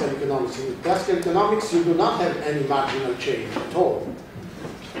classical economics. In classical economics, you do not have any marginal change at all.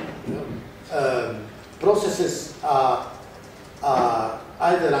 You know? Processes are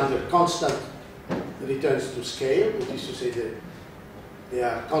either under constant returns to scale, which is to say that they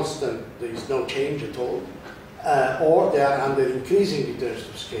are constant, there is no change at all, or they are under increasing returns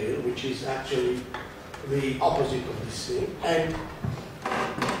to scale, which is actually the opposite of this thing.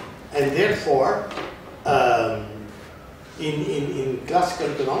 And therefore, in classical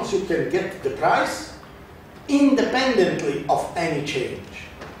economics, you can get the price independently of any change.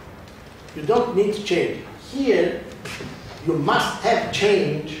 You don't need change. Here, you must have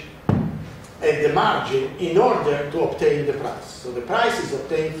change at the margin in order to obtain the price. So the price is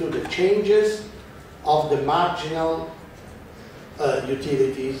obtained through the changes of the marginal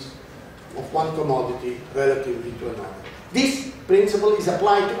utilities of one commodity relatively to another. This principle is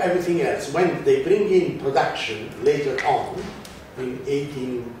applied to everything else. When they bring in production later on,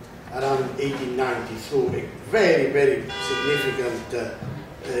 around 1890, through a very, very significant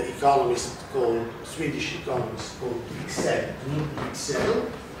economist called, Swedish economist called Excel.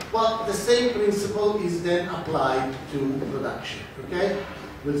 Well, the same principle is then applied to production. Okay,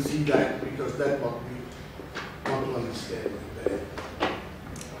 we'll see that because that's what we want to understand.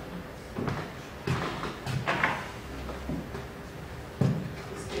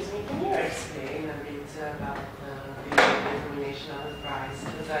 Excuse me, can you explain a bit about the determination of the price?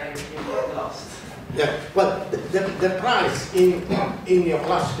 Because I get lost. Yeah, well, the price in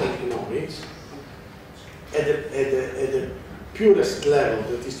neoclassical economics, at the purest level,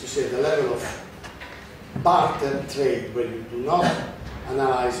 that is to say, the level of barter trade, where you do not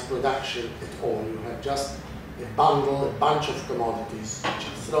analyze production at all, you have just a bunch of commodities which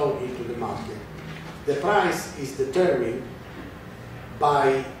are thrown into the market. The price is determined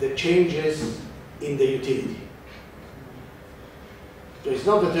by the changes in the utility. So it's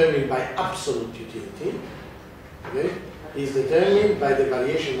not determined by absolute utility, okay? It's determined by the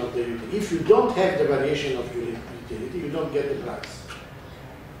variation of the utility. If you don't have the variation of utility, you don't get the price.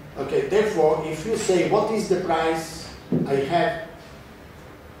 Okay, therefore, if you say, what is the price? I have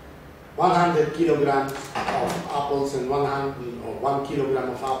 100 kilograms of apples and 1 kilogram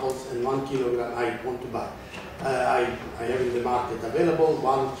of apples and 1 kilogram I want to buy. I have in the market available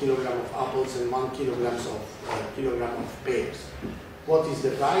 1 kilogram of apples and 1 kilogram of pears. What is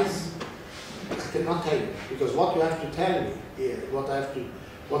the price? I cannot tell you, because what you have to tell me here, what I have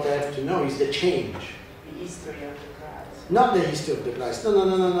to know is the change. The history of the price. Not the history of the price. No.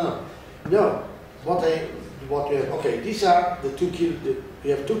 No. What you have? Okay, these are the we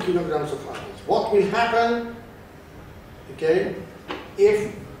have 2 kilograms of apples. What will happen? Okay,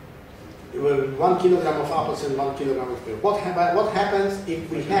 if 1 kilogram of apples and 1 kilogram of pears. What happens if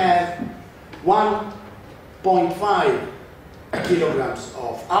we have 1.5 kilograms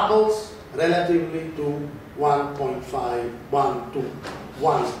of apples relatively to 1.5 to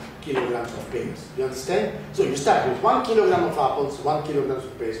 1 kilograms of pears? You understand? So you start with 1 kilogram of apples, 1 kilogram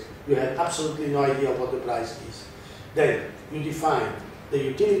of pears. You have absolutely no idea what the price is. Then you define the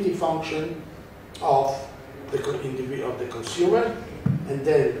utility function of the consumer, and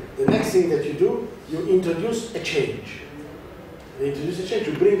then the next thing that you do, you introduce a change.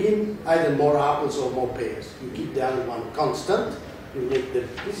 You bring in either more apples or more pears. You keep the other one constant. You make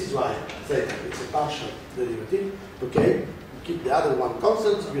this is why theta, it's a partial derivative. Okay, you keep the other one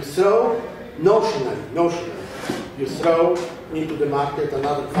constant. You throw notionally, you throw into the market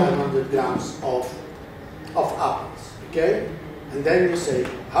another 500 grams of apples. Okay, and then you say,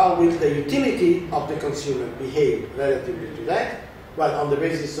 how will the utility of the consumer behave relatively to that? Well, on the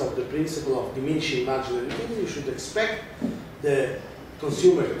basis of the principle of diminishing marginal utility, you should expect the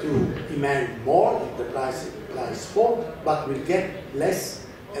consumer to demand more if the price falls, but will get less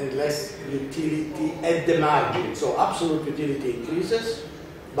and less utility at the margin. So absolute utility increases,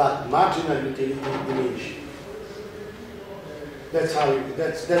 but marginal utility diminishes. That's how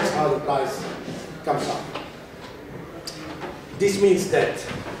the price comes up. This means that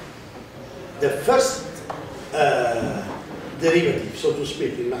the first derivative, so to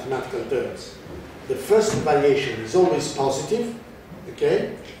speak, in mathematical terms, the first variation is always positive,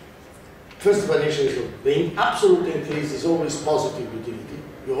 okay? First variation is the absolute increase is always positive utility.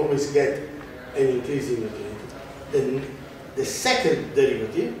 You always get an increase in utility. Then the second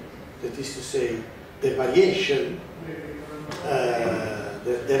derivative, that is to say, the variation,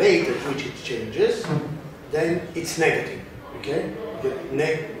 the rate at which it changes, then it's negative, okay?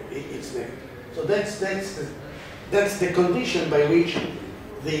 It's negative. So that's the condition by which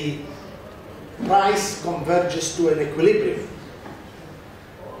the price converges to an equilibrium.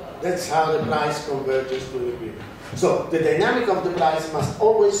 That's how the price converges to an equilibrium. So the dynamic of the price must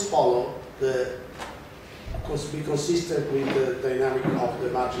always follow be consistent with the dynamic of the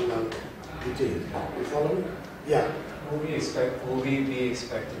marginal utility. You follow me? Yeah. Will we be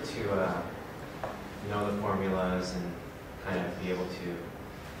expected to know the formulas and kind of be able to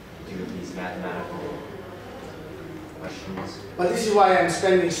do these mathematical questions? But this is why I'm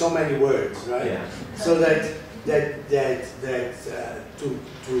spending so many words, right? Yeah. So that to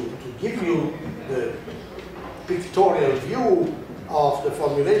give you the pictorial view of the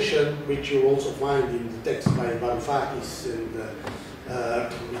formulation, which you also find in the text by Varoufakis, and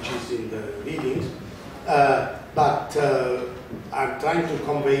which is in the readings. But I'm trying to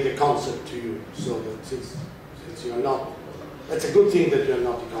convey the concept to you, so that since you're not, that's a good thing that you're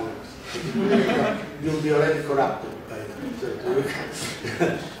not economists. You'll be already corrupted by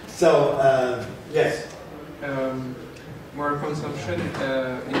that. So yes. More consumption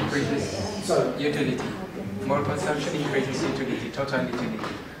increases utility. More consumption increases utility, total utility.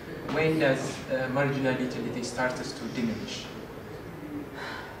 When does marginal utility start to diminish?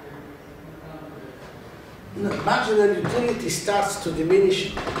 No, marginal utility starts to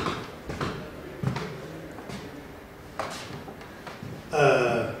diminish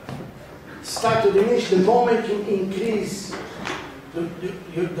the moment you increase,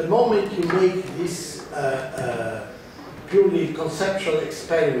 the moment you make this purely conceptual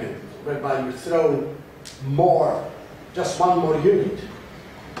experiment whereby you throw just one more unit.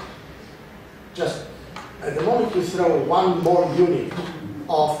 Just at the moment you throw one more unit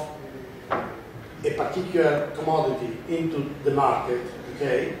of a particular commodity into the market,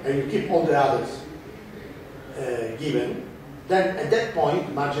 okay, and you keep all the others given, then at that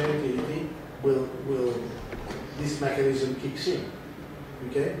point marginal utility will this mechanism kicks in.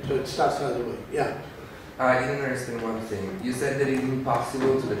 Okay, so it starts right away. Yeah. I didn't understand one thing. You said that it's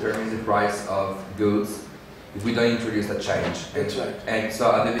impossible to determine the price of goods if we don't introduce a change. That's right. And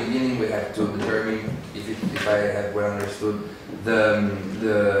so at the beginning we have to determine, if I have well understood, the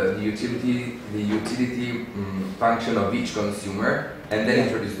utility function of each consumer, and then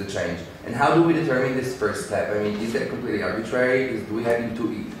introduce the change. And how do we determine this first step? I mean, is that completely arbitrary? Do we have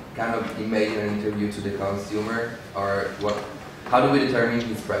to kind of imagine an interview to the consumer, or what? How do we determine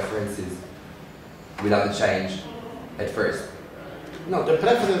his preferences without the change at first? No, the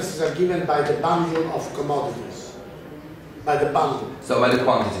preferences are given by the bundle of commodities. By the bundle. So by the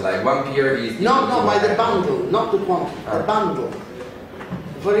quantity, like one peer is... No, by the bundle, not the quantity, the bundle.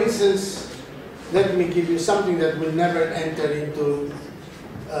 For instance, let me give you something that will never enter into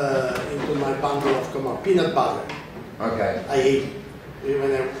my bundle of commodities. Peanut butter. Okay. I hate it.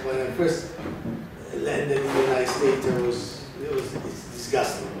 When I first landed in the United States, it's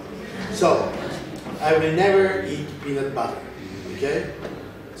disgusting. So, I will never eat peanut butter. Okay?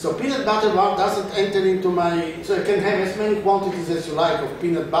 So peanut butter doesn't enter into my, so I can have as many quantities as you like of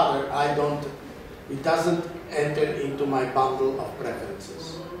peanut butter, it doesn't enter into my bundle of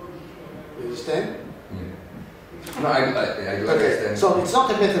preferences. You understand? No, I do understand. So it's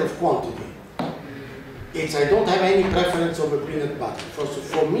not a matter of quantity. It's I don't have any preference over peanut butter.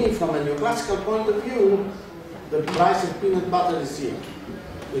 For me, from a neoclassical point of view, the price of peanut butter is zero.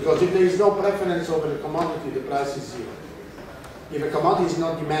 Because if there is no preference over the commodity, the price is zero. If a commodity is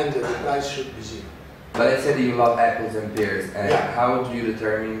not demanded, the price should be zero. But let's say that you love apples and pears, and how do you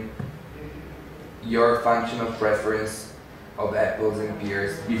determine your function of preference of apples and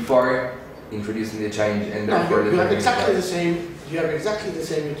pears before introducing the change, and therefore you have exactly the same. You have exactly the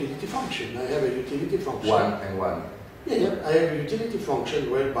same utility function. I have a utility function. One and one. Yeah. I have a utility function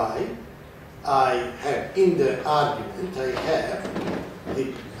whereby I have in the argument I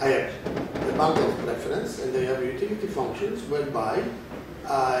have the bundle of preference, and I have utility functions whereby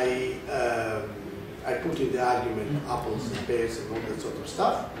I put in the argument apples and pears and all that sort of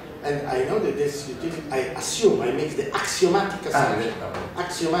stuff, and I know that this utility, I make the axiomatic assumption.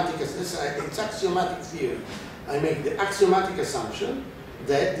 It's axiomatic theory. I make the axiomatic assumption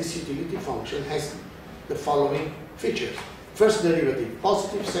that this utility function has the following features. First derivative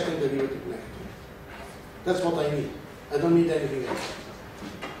positive, second derivative negative. That's what I need. I don't need anything else.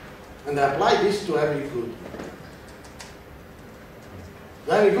 And I apply this to every good.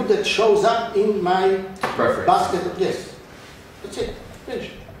 Every good that shows up in my basket of, yes. That's it.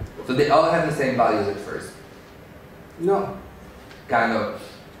 Finish. So they all have the same values at first? No. Kind of.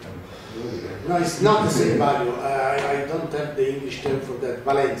 No, it's not the same value. I don't have the English term for that.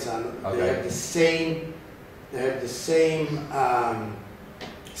 Valenza. Okay. They have the same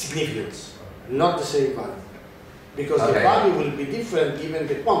significance, not the same value. Because the value will be different given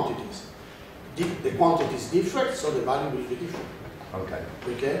the quantities. the quantities differ, so the value will be different. Okay.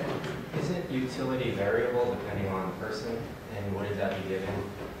 Okay? Isn't utility variable depending on the person, and what is that be given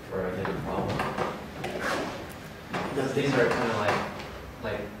for a given problem? Because these are kind of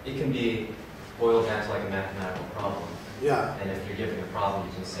like it can be boiled down to like a mathematical problem. Yeah. And if you're given a problem,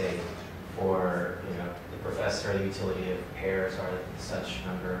 you can say for the professor, the utility of pairs are such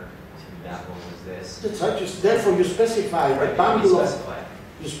number, two apples is this. That's right. Therefore, you specify the bundle of.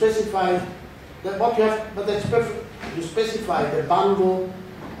 You specify that what you have, but that's perfect. You specify the bundle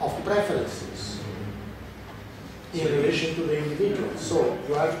of preferences in relation to the individual. So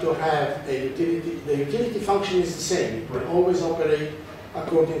you have to have a utility. The utility function is the same. It will always operate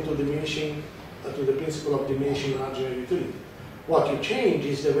according to to the principle of diminishing marginal utility. What you change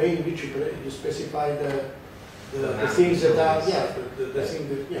is the way in which you specify the things that are the thing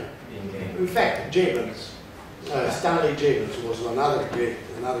that In fact, Jevons, Stanley Jevons was another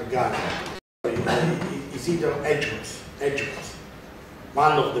guy. It's either Edgeworth,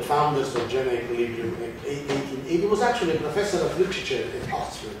 one of the founders of general equilibrium in 1880. He was actually a professor of literature at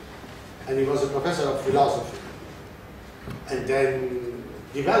Oxford, and he was a professor of philosophy, and then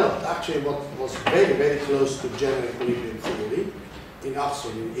developed actually what was very, very close to general equilibrium theory in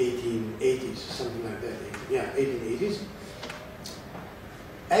Oxford in 1880s, something like that. 1880s.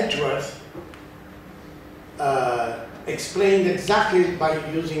 Edgeworth explained exactly by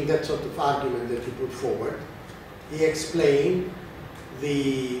using that sort of argument that you put forward. He explained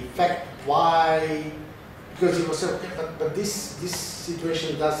the fact why, because he was so, but this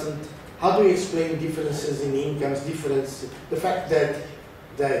situation doesn't. How do you explain differences in incomes? The fact that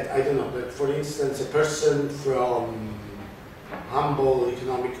I don't know, that for instance a person from humble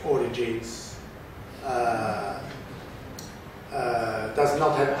economic origins does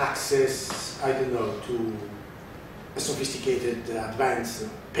not have access, I don't know, to a sophisticated advanced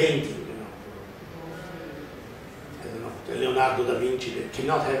painting, I don't know, Leonardo da Vinci that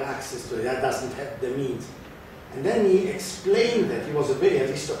cannot have access to it, that doesn't have the means. And then he explained that he was a very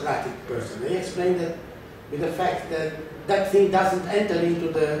aristocratic person. He explained that with the fact that that thing doesn't enter into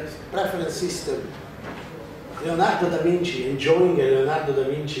the preference system. Leonardo da Vinci, enjoying a Leonardo da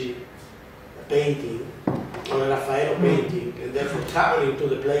Vinci painting or a Raffaello painting, and therefore traveling to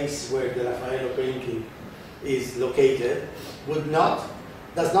the place where the Raffaello painting is located,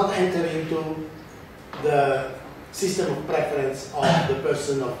 does not enter into the system of preference of the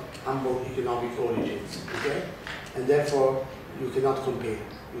person of humble economic origins. Okay? And therefore you cannot compare.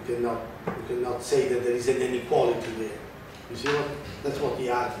 You cannot say that there is an inequality there. You see what? That's what he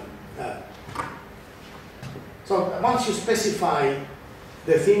argued. So once you specify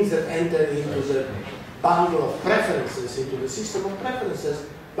the things that enter into the bundle of preferences, into the system of preferences,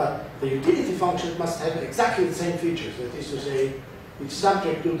 but the utility function must have exactly the same features. That is to say, it's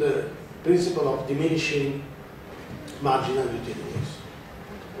subject to the principle of diminishing marginal utilities.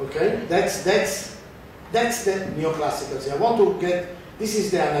 Okay? That's the neoclassical system. I want to get, this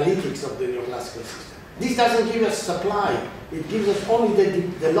is the analytics of the neoclassical system. This doesn't give us supply, it gives us only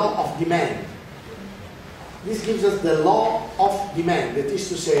the law of demand. This gives us the law of demand, that is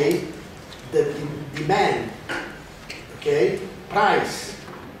to say, the demand, okay, price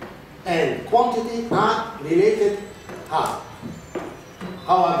and quantity are related. How?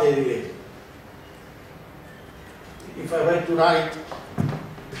 How are they related? If I were to write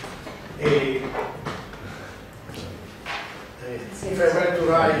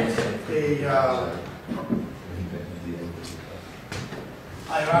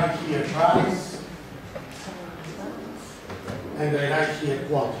I write here price and I write here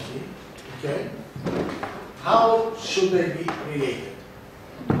quantity, okay? How should they be related?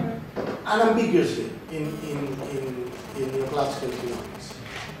 Unambiguously in neoclassical economics.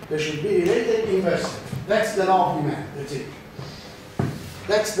 They should be related inversely. That's the law of demand, that's it.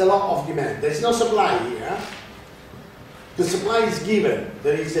 That's the law of demand. There's no supply here. The supply is given.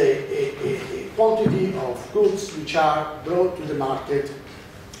 There is a quantity of goods which are brought to the market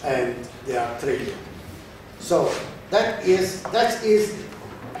and they are traded. So this is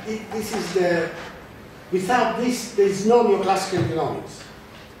the, without this there is no neoclassical economics.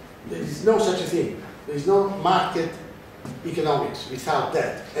 There is no such a thing. There is no market economics without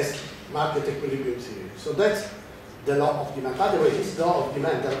that as market equilibrium theory. So that's the law of demand. By the way, this law of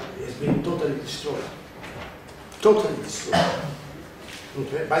demand has been totally destroyed. Totally destroyed.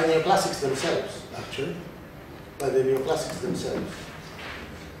 Okay? By neoclassics themselves, actually. By the neoclassics themselves.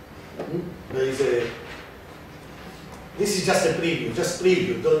 There is a. This is just a preview. Just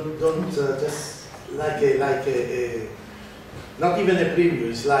preview. Don't just like a not even a preview.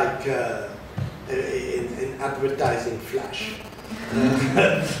 It's like an advertising flash.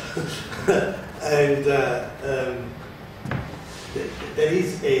 And there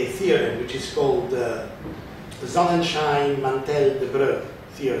is a theorem which is called the Sonnenschein-Mantel-Debreu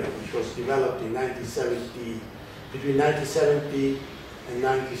theorem, which was developed in between 1970 and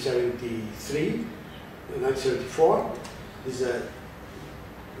 1974. This is a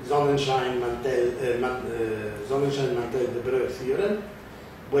Sonnenschein-Mantel-Debreu theorem,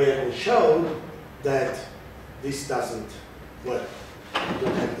 where we showed that this doesn't work. You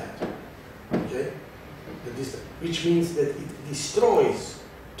don't have that. Okay? Which means that it destroys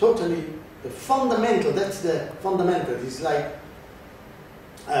totally the fundamental, that's the fundamental, it's like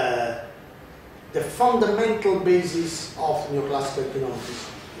the fundamental basis of neoclassical economics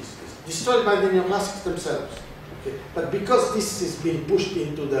is destroyed by the neoclassics themselves. Okay? But because this has been put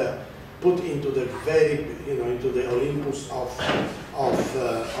into the very, into the Olympus of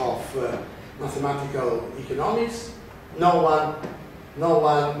mathematical economics, no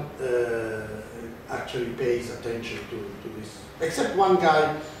one actually pays attention to this, except one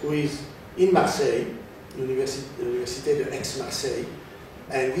guy who is in Marseille, Université d'Aix-Marseille,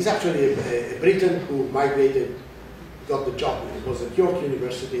 and he's actually a Briton who migrated, got the job. He was at York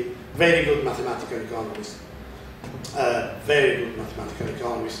University, very good mathematical economist. Very good mathematical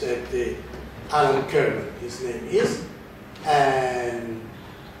economist, Alan Kerman, his name is, and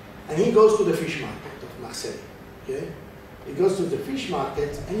he goes to the fish market of Marseille. Okay? He goes to the fish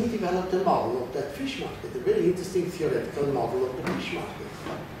market and he developed a model of that fish market, a very interesting theoretical model of the fish market,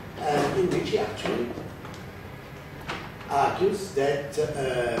 in which he actually argues that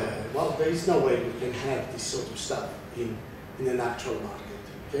well, there is no way we can have this sort of stuff in a natural market.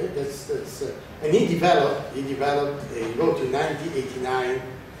 Okay, and he wrote in 1989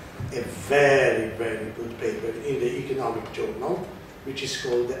 a very, very good paper in the Economic Journal, which is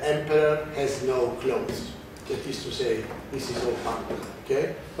called "The Emperor Has No Clothes." That is to say, this is all punk,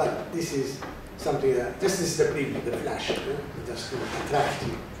 okay? But this is something that this is the preview, the flash, just to attract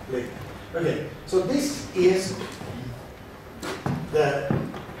you later. Okay, so this is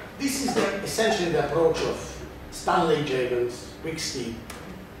essentially the approach of Stanley Jevons,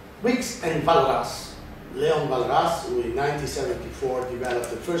 Wicks and Walras, Léon Walras, who in 1974 developed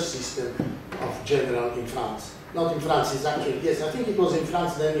the first system of general in France. Not in France, it's actually, yes, I think it was in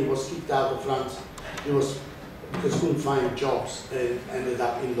France, then he was kicked out of France. He was, because he couldn't find jobs, and ended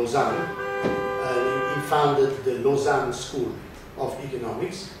up in Lausanne. And he founded the Lausanne School of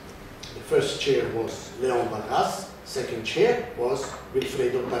Economics. The first chair was Léon Walras, second chair was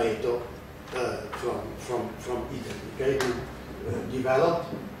Wilfredo Pareto from Italy, okay, who developed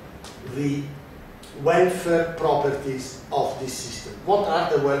the welfare properties of this system. What are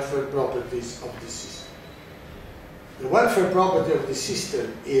the welfare properties of this system? The welfare property of the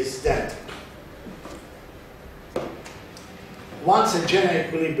system is that once a general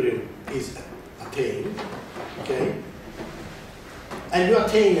equilibrium is attained, okay, and you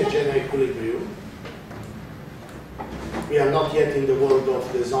attain a general equilibrium, we are not yet in the world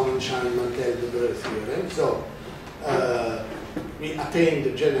of the Sonnenschein-Mantel-Debreu theorem, so we attain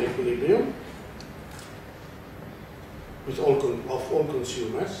the general equilibrium with all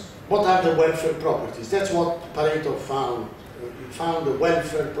consumers. What are the welfare properties? That's what Pareto found. He found the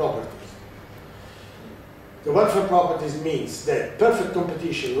welfare properties. The welfare properties means that perfect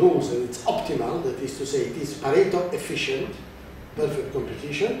competition rules and it's optimal, that is to say it is Pareto efficient, perfect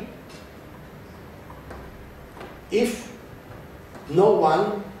competition, if no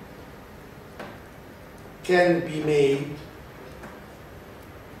one can be made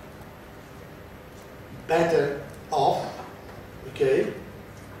better off, okay,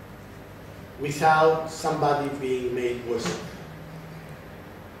 without somebody being made worse off.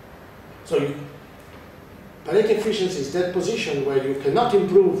 So Pareto efficiency is that position where you cannot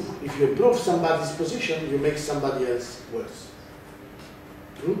improve. If you improve somebody's position, you make somebody else worse.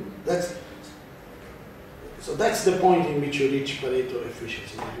 So that's the point in which you reach Pareto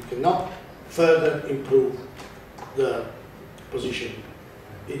efficiency. You cannot further improve the position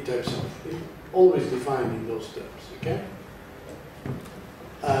in terms of, always defined in those terms, okay?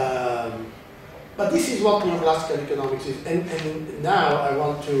 But this is what neoclassical economics is. And now I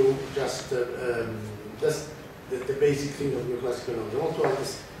want to just the basic thing of neoclassical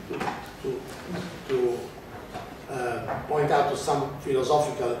economics. I want to point out to some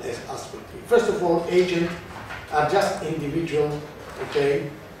philosophical aspect. First of all, agents are just individual, okay?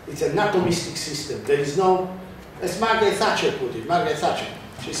 It's an atomistic system. There is no, as Margaret Thatcher put it, Margaret Thatcher,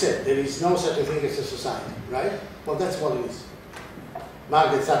 she said, there is no such a thing as a society, right? Well, that's what it is.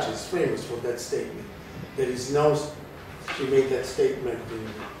 Margaret Thatcher is famous for that statement. There is no, she made that statement,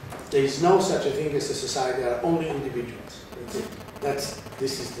 there is no such a thing as a society, there are only individuals. That's it. This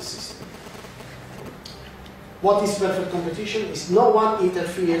is the system. What is perfect competition? Is no one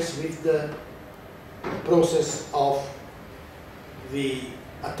interferes with the process of the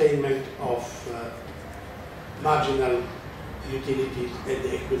attainment of marginal utilities at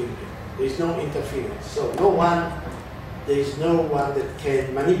the equilibrium. There is no interference. So there is no one that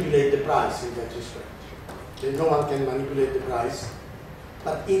can manipulate the price in that respect. No one can manipulate the price,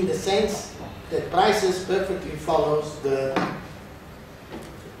 but in the sense that prices perfectly follows the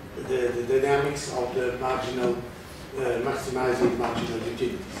dynamics of the marginal, maximizing marginal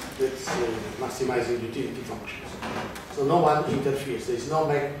utilities. That's maximizing utility functions. So no one interferes. There is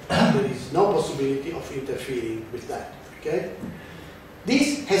no possibility of interfering with that. Okay.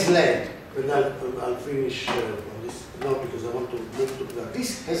 This has led, and I'll finish on this note because I want to move to that.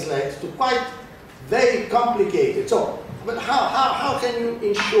 This has led to quite very complicated. So, but how can you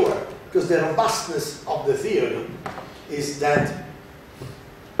ensure? Because the robustness of the theory is that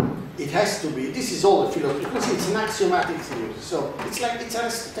it has to be. This is all the philosophy. Because it's an axiomatic theory. So it's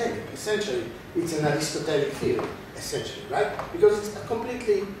Aristotelic. Essentially, it's an Aristotelic theory. Essentially, right? Because it's a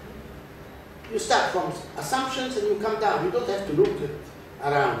completely. You start from assumptions and you come down. You don't have to look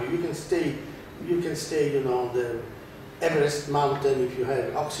around you. You can stay. You know, the Everest mountain if you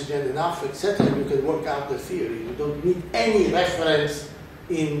have oxygen enough, etc. You can work out the theory. You don't need any reference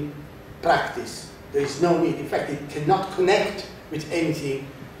in practice. There is no need. In fact, it cannot connect with anything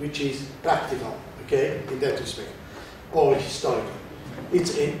which is practical. Okay, in that respect, or historical.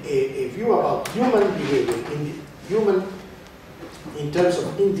 It's a view about human behavior, in terms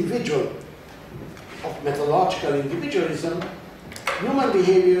of individual. Of methodological individualism, human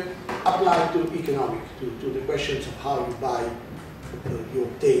behavior applied to economic, to the questions of how you buy, you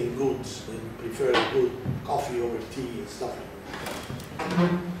obtain goods, and you prefer good coffee over tea and stuff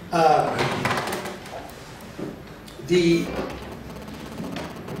like that.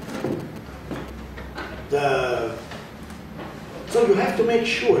 So you have to make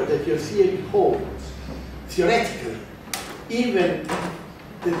sure that your theory holds, theoretically, even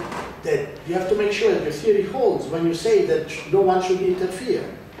that you have to make sure that your theory holds when you say that no one should interfere.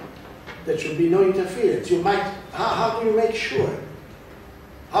 There should be no interference. You might, how do you make sure?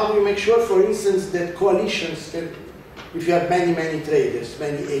 How do you make sure, for instance, that coalitions can, if you have many traders,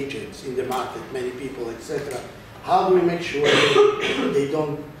 many agents in the market, many people, etc., how do you make sure that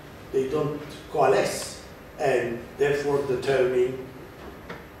they don't coalesce and therefore determine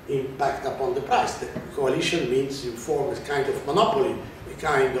impact upon the price? The coalition means you form a kind of monopoly, a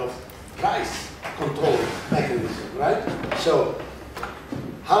kind of price control mechanism, right? So,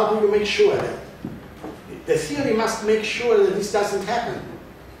 how do you make sure that? The theory must make sure that this doesn't happen.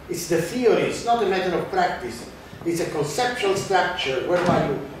 It's the theory, it's not a matter of practice. It's a conceptual structure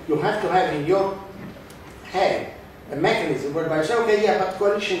whereby you have to have in your head a mechanism whereby you say, okay, yeah, but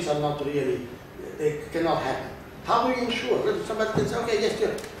coalitions are not really, they cannot happen. How do you ensure? Well, somebody can say, okay, yes,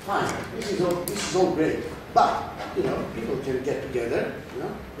 yeah, fine, this is all great. But, you know, people can get together, you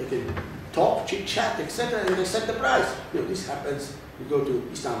know, they can talk, chit-chat, etc., and they set the price. You know, this happens, you go to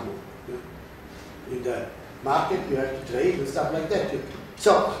Istanbul, you know. In the market, you have to trade and stuff like that.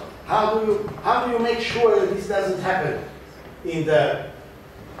 So, how do you make sure that this doesn't happen in the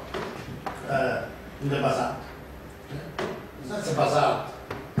bazaar? That's a bazaar.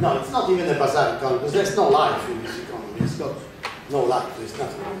 No, it's not even a bazaar economy, because there's no life in this economy. It's got no life, there's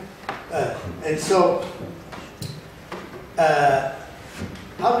nothing. And so,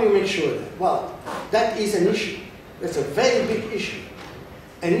 how do you make sure that? Well, that is an issue. That's a very big issue.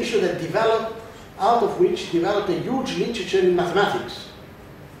 An issue that developed, out of which developed a huge literature in mathematics.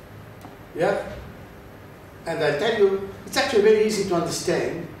 Yeah? And I tell you, it's actually very easy to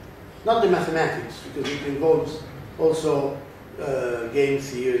understand. Not the mathematics, because it involves also game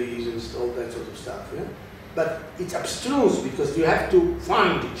theories and all that sort of stuff. Yeah? But it's abstruse because you have to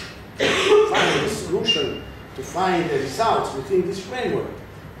find it, find the solution, to find the results within this framework.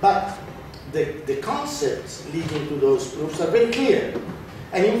 But the concepts leading to those proofs are very clear.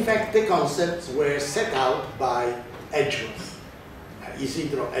 And in fact, the concepts were set out by Edgeworth.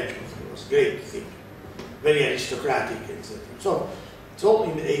 Isidro Edgeworth was a great thinker, very aristocratic, etc. So it's all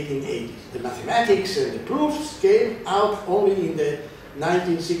in the 1880s. The mathematics and the proofs came out only in the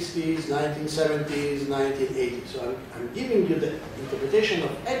 1960s, 1970s, 1980s. So I'm giving you the interpretation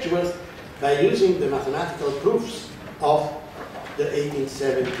of Edgeworth by using the mathematical proofs of the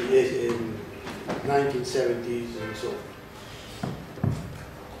 1870s, 1970s, and so on.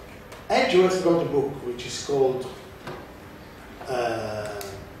 Edgeworth wrote a book which is called, I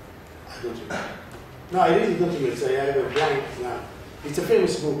don't remember. No, I really don't remember. I have a blank now. It's a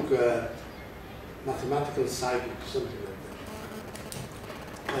famous book, Mathematical Psychic, something like that.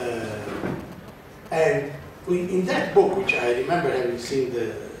 And in that book, which I remember having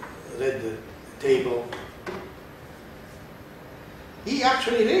read the table, he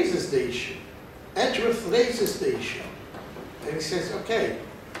actually raises the issue. Edgeworth raises the issue. And he says, okay,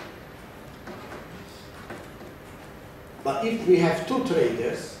 but if we have two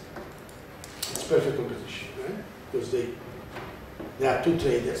traders, it's perfect competition, right? Because there are two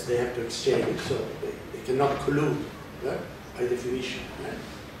traders, they have to exchange, so they cannot collude, right? By definition, right?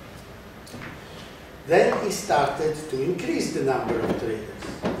 Then he started to increase the number of traders.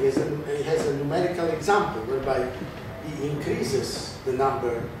 He has a numerical example whereby he increases the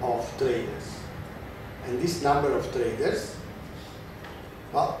number of traders. And this number of traders,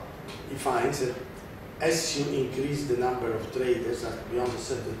 well, he finds that as you increase the number of traders beyond a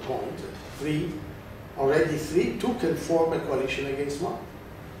certain point, two can form a coalition against one.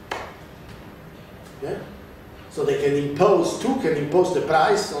 Yeah? So they can impose, two can impose the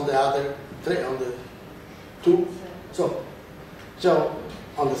price on the other, on the two, so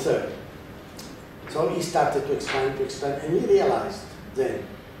on the third. So he started to expand, and he realized then,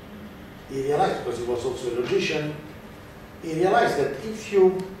 because he was also a logician, he realized that if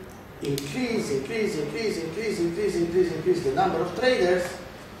you increase the number of traders,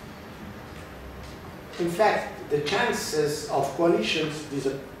 in fact, the chances of coalitions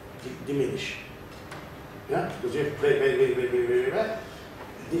diminish. Yeah? Because you have very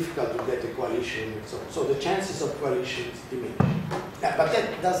difficult to get a coalition, and so the chances of coalitions diminish. Yeah, but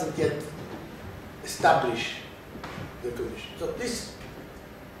that doesn't yet establish the condition. So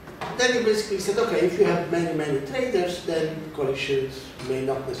then he basically said, okay, if you have many traders, then coalitions may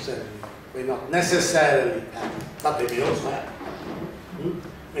not necessarily happen, but they may also happen.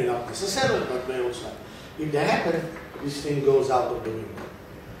 May not necessarily, but may also happen. If they happen, this thing goes out of the window.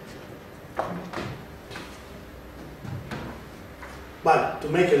 But to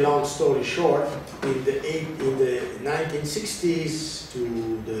make a long story short, in the 1960s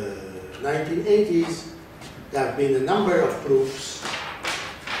to the 1980s, there have been a number of proofs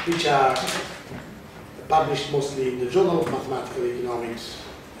which are published mostly in the Journal of Mathematical Economics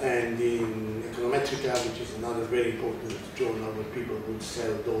and in Econometrica, which is another very important journal where people would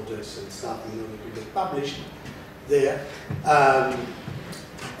sell daughters and stuff in order to get published there.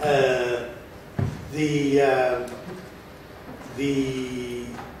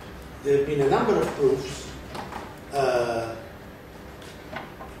 There have been a number of proofs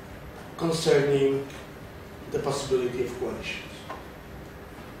concerning the possibility of coalitions.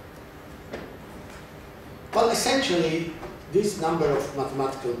 Well, essentially, this number of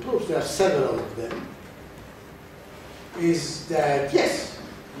mathematical proofs, there are several of them, is that yes,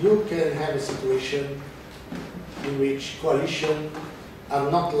 you can have a situation in which coalitions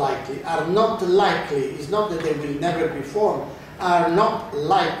are not likely, it's not that they will never be formed, are not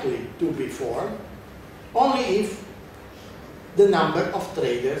likely to be formed, only if the number of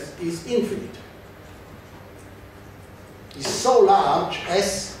traders is infinite. Is so large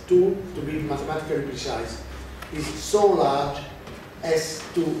as to be mathematically precise, is so large as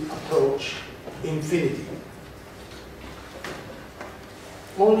to approach infinity.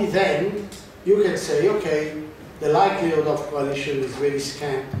 Only then you can say, okay, the likelihood of coalition is very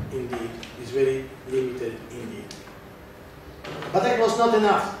scant indeed, is very limited indeed. But that was not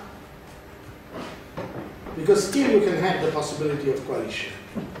enough, because still you can have the possibility of coalition.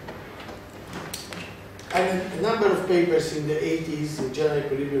 And a number of papers in the 80s in General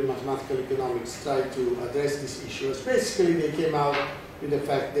Equilibrium Mathematical Economics tried to address this issue. Basically, they came out with the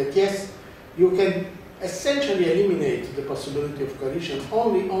fact that yes, you can essentially eliminate the possibility of coalition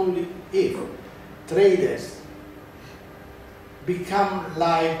only if traders become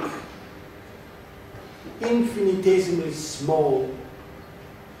like infinitesimally small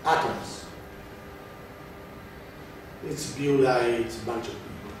atoms. It's Bewley, it's a bunch of people.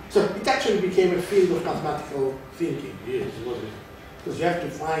 So it actually became a field of mathematical thinking, yes, wasn't it? Because you have to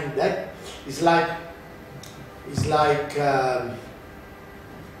find that. It's like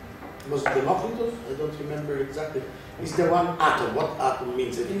was it Democritus? I don't remember exactly. It's the one atom. What atom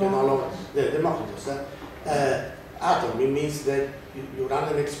means? That you can no longer, the Democritus. Atom, it means that you run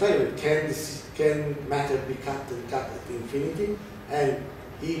an experiment. Can matter be cut and cut at infinity? And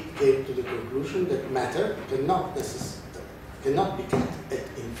he came to the conclusion that matter cannot be cut at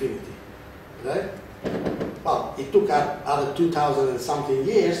infinity, right? Well, it took other 2,000 and something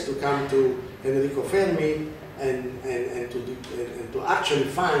years to come to Enrico Fermi and to actually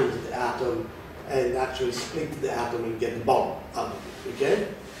find the atom and actually split the atom and get the bomb out of it, okay?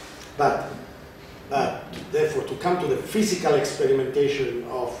 But therefore, to come to the physical experimentation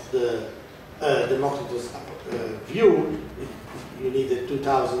of the Democritus view, you needed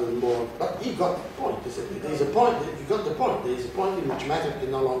 2,000 and more. But he got the point. He said, there is a point, you got the point. There is a point in which matter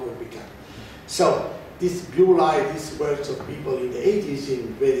can no longer be cut. So this blue light, these works of people in the 80s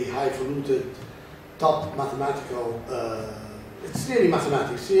in very highfalutin, top mathematical, it's really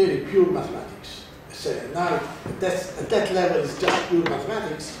mathematics, really pure mathematics. So now at that level it's just pure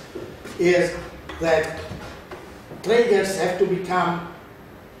mathematics, is that traders have to become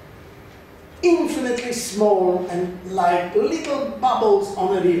infinitely small and like little bubbles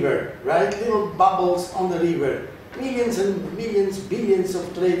on a river, right? Little bubbles on the river. Millions and millions, billions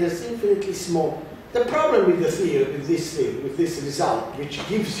of traders, infinitely small. The problem with the theory, with this result, which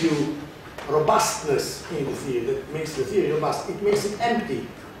gives you robustness in the theory, that makes the theory robust, it makes it empty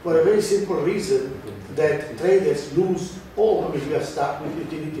for a very simple reason that traders lose all. I mean, we are stuck with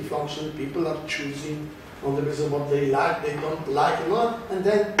utility function, people are choosing on the basis of what they like, they don't like or not, and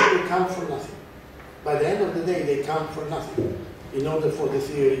then they count for nothing. By the end of the day, they count for nothing in order for the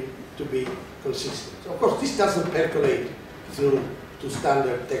theory to be consistent. So of course, this doesn't percolate through to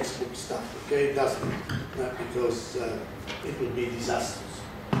standard textbook stuff, okay? It doesn't, because it would be disastrous.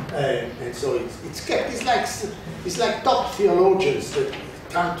 And so it's kept, it's like top theologians that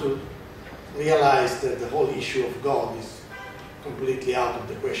come to realize that the whole issue of God is completely out of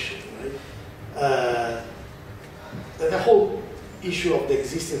the question, right? The whole issue of the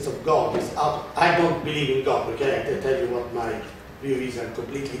existence of God is out. I don't believe in God, okay? I can tell you what my view is. I'm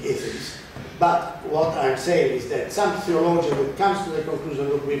completely atheist. But what I'm saying is that some theologian that comes to the conclusion,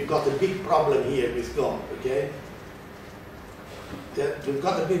 look, we've got a big problem here with God, okay? That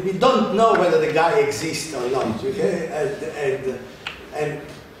we don't know whether the guy exists or not, okay? And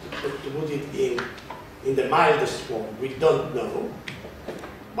to put it in the mildest form, we don't know.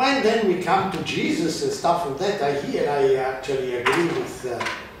 When then we come to Jesus and stuff like that, I actually agree with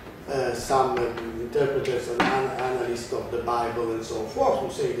some interpreters and analysts of the Bible and so forth who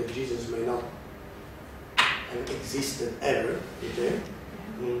say that Jesus may not have existed ever. Okay?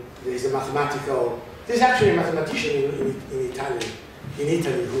 There's there's actually a mathematician in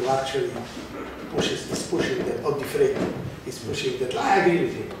Italy who actually is pushing that, or Di Freddi is pushing that. I agree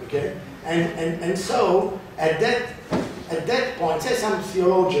with him. Okay? And so at that point, say some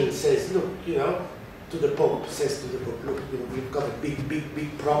theologian says, look, to the Pope, says to the Pope, look, we've got a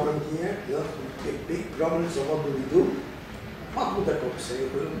big problem here, big problem, so what do we do? What would the Pope say?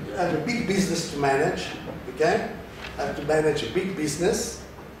 We have a big business to manage, okay? Have to manage a big business,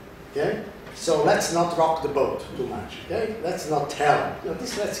 okay? So let's not rock the boat too much, okay? Let's not tell.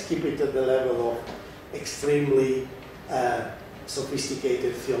 Let's keep it at the level of extremely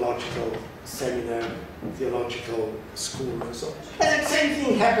sophisticated theological seminar, theological school, and so on. And the same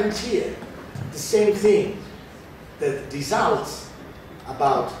thing happens here. The same thing. The results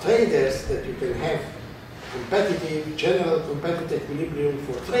about traders that you can have general competitive equilibrium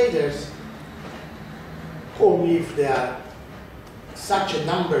for traders, only if there are such a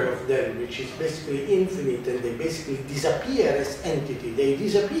number of them, which is basically infinite, and they basically disappear as entity. They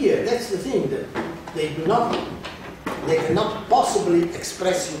disappear. That's the thing, that they cannot possibly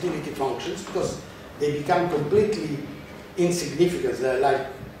express utility functions because they become completely insignificant. They're like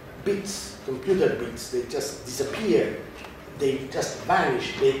bits, computer bits. They just disappear. They just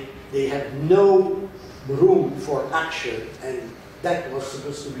vanish. They have no room for action, and that was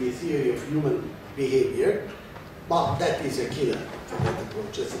supposed to be a theory of human behavior, but that is a killer for that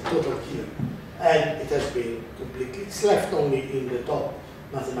approach. It's a total killer. And it has been completely, it's left only in the top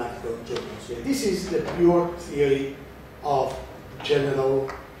mathematical journals. So this is the pure theory of general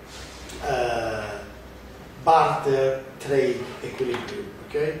barter trade equilibrium,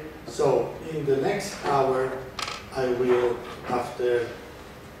 okay? So in the next hour, I will, after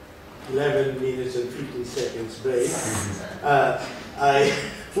 11 minutes and 15 seconds break, I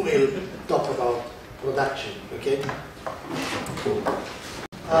will talk about production, okay?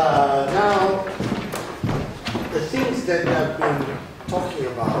 Now, the things that I've been talking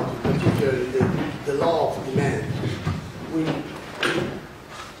about, particularly the law of demand, we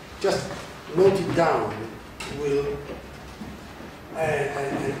just note it down.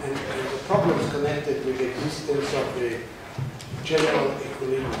 And the problems connected with the existence of the general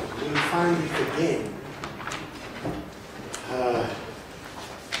equilibrium, we'll find it again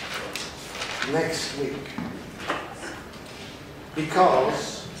next week,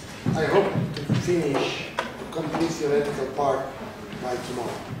 because I hope to finish the complete theoretical part by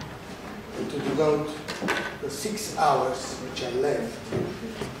tomorrow, and to devote the 6 hours which are left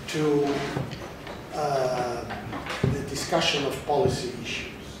to the discussion of policy issues.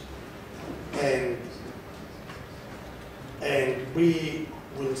 And we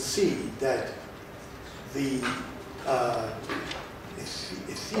will see that the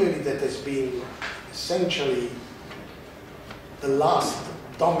theory that has been essentially the last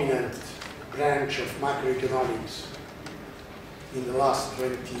dominant branch of macroeconomics in the last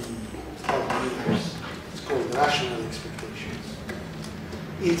 20 years. It's called rational expectations.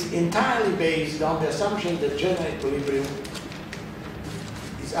 It's entirely based on the assumption that general equilibrium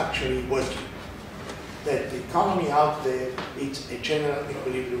is actually working. That the economy out there is a general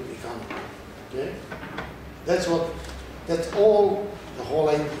equilibrium economy. Okay? That's all. The whole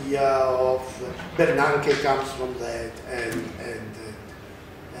idea of Bernanke comes from that, and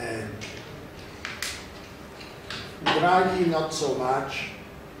Draghi not so much.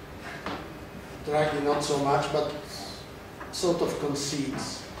 But sort of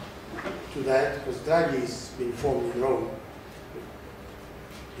concedes to that, because Draghi has been formed in Rome.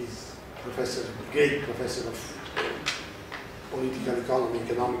 He's great professor of political economy,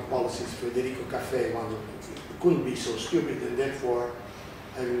 economic policies, Federico Caffè, one who couldn't be so stupid, and therefore,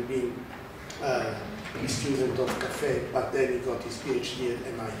 having been a student of Caffè, but then he got his PhD at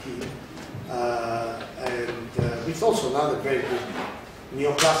MIT, and with also another very good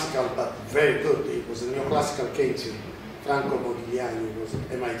neoclassical, but very good. It was a neoclassical Keynesian, Franco Modigliani, who was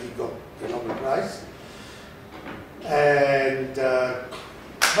at MIT, got the Nobel Prize. And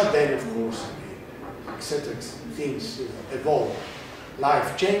but then, of course, etc. Things evolve,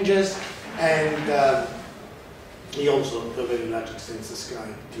 life changes, and he also, to a very large extent,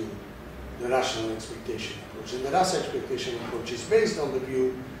 subscribed to the rational expectation approach. And the rational expectation approach is based on the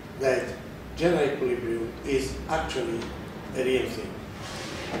view that general equilibrium is actually a real thing.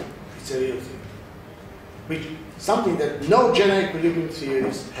 It's a real thing. Which something that no general equilibrium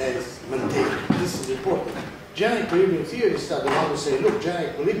theorist has maintained. This is important. General equilibrium theorists are the ones who say, look, general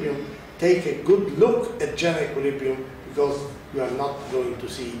equilibrium, take a good look at general equilibrium, because you are not going to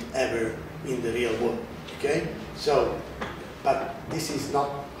see it ever in the real world. Okay? So, but this is not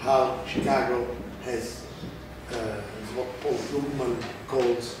how Chicago has what Paul Krugman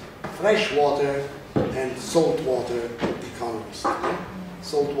calls freshwater and saltwater economists. Okay?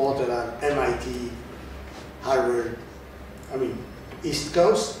 Saltwater are MIT, Harvard, East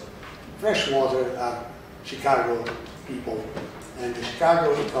Coast. Freshwater are Chicago people. And the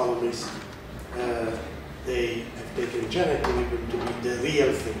Chicago economists, they have taken general equilibrium to be the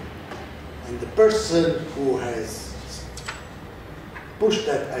real thing. And the person who has pushed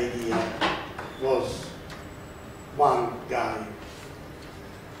that idea was one guy,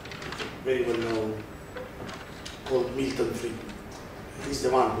 very well known, called Milton Friedman. He's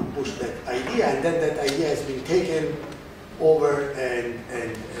the one who pushed that idea, and then that idea has been taken over and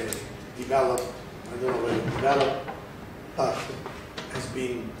developed. I don't know where it developed, but has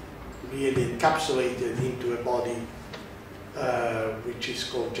been really encapsulated into a body which is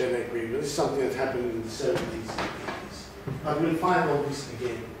called general equilibrium. This is something that happened in the 70s and 80s. But we'll find all this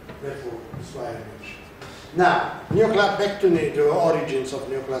again. Therefore, that's why I mentioned. Now, back to the origins of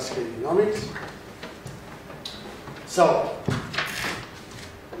neoclassical economics. So,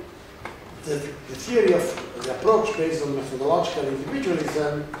 the theory of the approach based on methodological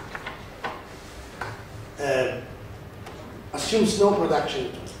individualism assumes no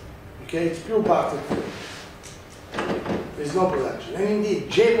production. Okay, it's pure barter theory. There's no production. And indeed,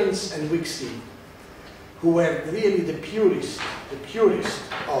 Jevons and Wixty, who were really the purest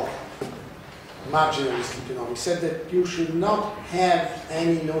of marginalist economics, said that you should not have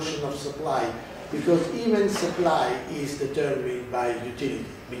any notion of supply, because even supply is determined by utility.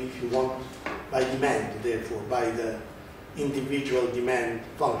 I mean, if you want, by demand, therefore, by the individual demand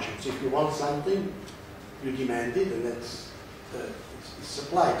functions. If you want something, you demand it, and that's it's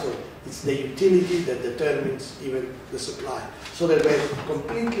supply. So it's the utility that determines even the supply. So they were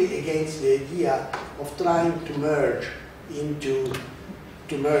completely against the idea of trying to merge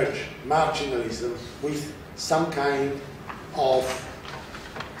marginalism with some kind of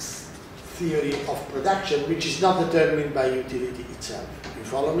theory of production which is not determined by utility itself. You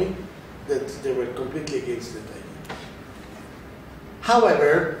follow me? That they were completely against that idea.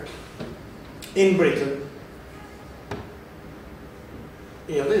 However, in Britain,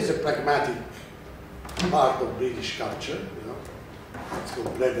 there is a pragmatic part of British culture, it's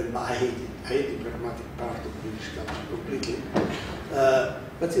called bread and butter. I hate the pragmatic part of British culture completely.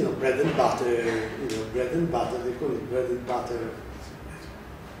 But bread and butter, they call it bread and butter.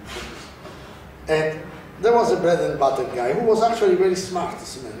 And there was a bread and butter guy who was actually very smart,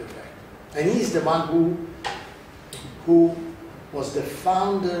 as a matter of fact. And he's the one who was the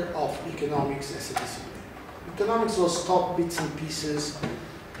founder of economics as a discipline. Economics was taught bits and pieces,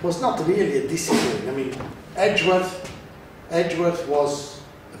 was not really a discipline. I mean, Edgeworth was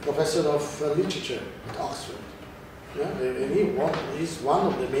a professor of literature at Oxford. Yeah? And he's one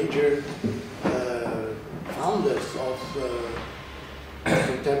of the major founders of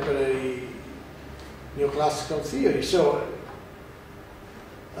contemporary neoclassical theory. So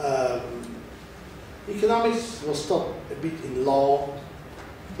economics was taught a bit in law,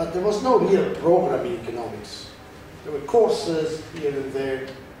 but there was no real program in economics. There were courses here and there.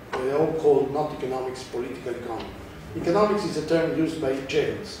 They all called not economics, political economy. Economics is a term used by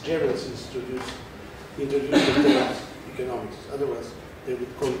Jevons. Jevons introduced the term economics. Otherwise, they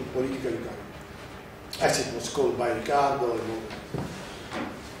would call it political economy, as it was called by Ricardo and all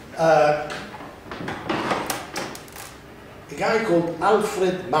that. A guy called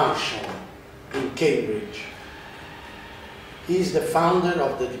Alfred Marshall in Cambridge. He's the founder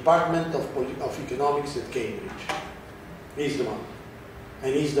of the Department of Economics at Cambridge. He's the one.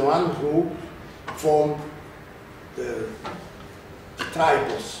 And he's the one who formed the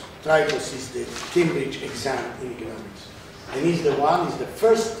Tripos. Tripos is the Cambridge exam in economics. And he's the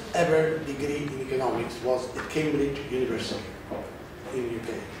first ever degree in economics was at Cambridge University in the UK.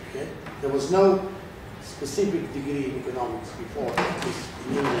 Okay? There was no specific degree in economics before, at least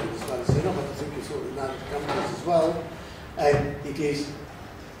in England as well as but I think it's all in other countries as well. And it is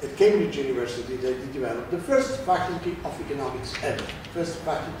at Cambridge University that they developed the first faculty of economics ever. First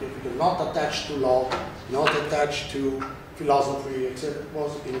faculty of economics, not attached to law, not attached to philosophy, etc.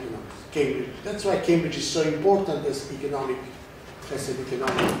 was in economics. Cambridge. That's why Cambridge is so important as an economic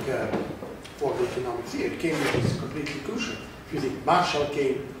for the economic theory. Cambridge is completely crucial. If you think Marshall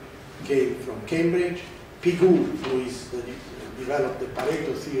came from Cambridge, Pigou, who developed the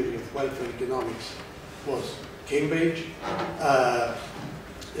Pareto theory of welfare economics, was Cambridge.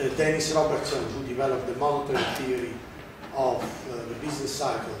 Dennis Robertson, who developed the monetary theory of the business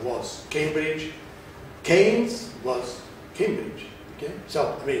cycle, was Cambridge. Keynes was Cambridge. Okay?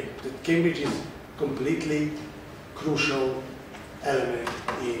 So, I mean, Cambridge is completely crucial element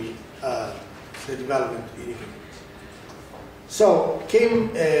in the development in economics. So,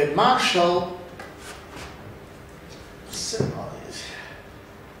 Marshall,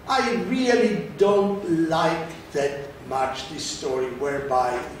 I really don't like that much this story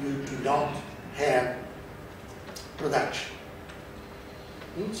whereby you do not have production.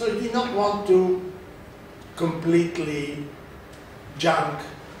 So he did not want to completely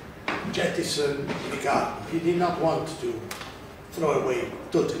jettison Ricardo. He did not want to throw away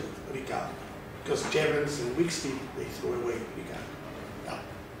totally Ricardo, because Jevons and Wicksteed, they threw away Ricardo. No.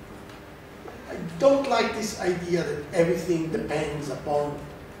 I don't like this idea that everything depends upon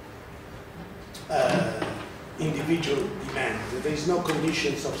individual demand, that there is no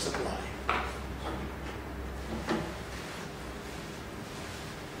conditions of supply.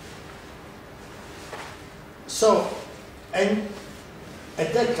 So, and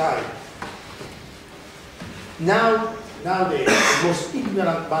at that time, nowadays, the most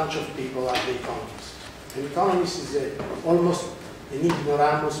ignorant bunch of people are the economists. An economist is almost an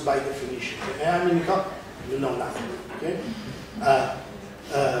ignoramus by definition. I'm an economist, you know nothing, okay?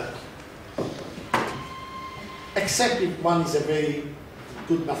 Except if one is a very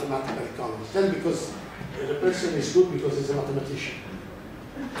good mathematical economist. Then because the person is good because he's a mathematician,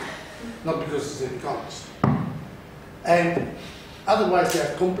 not because he's an economist. And otherwise they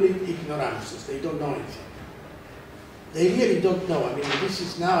are complete ignorances. They don't know anything. They really don't know. I mean, this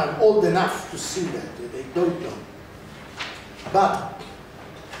is now, I'm old enough to see that. They don't know. But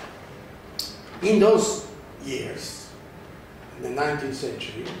in those years, in the 19th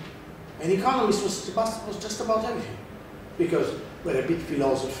century, an economist was just about everything, because we're a bit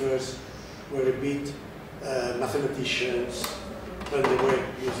philosophers, we're a bit mathematicians. When they were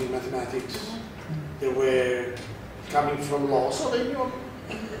using mathematics, they were coming from law, so they knew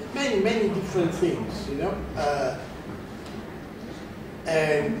many different things, you know.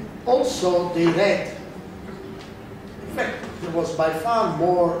 And also they read. In fact, there was by far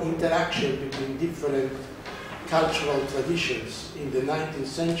more interaction between different cultural traditions in the 19th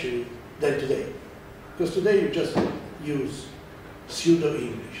century than today. Because today you just use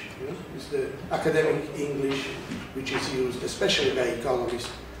pseudo-English. You know? It's the academic English which is used, especially by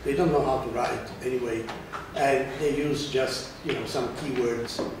economists. They don't know how to write anyway, and they use just some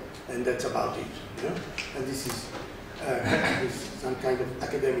keywords, and that's about it. You know? And this is some kind of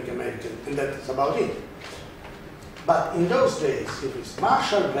academic American, and that's about it. But in those days, it was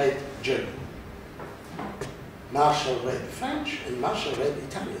Marshall read German, Marshall read French, and Marshall read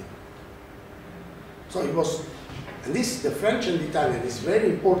Italian. So it was, and this, the French and Italian is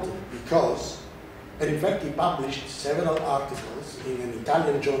very important because, and in fact he published several articles in an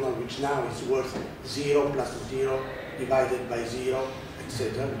Italian journal which now is worth 0 plus 0 divided by 0,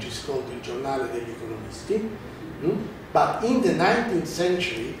 etc., which is called Il Giornale degli Economisti. But in the 19th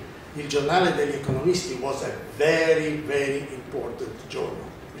century, Il Giornale degli Economisti was a very, very important journal,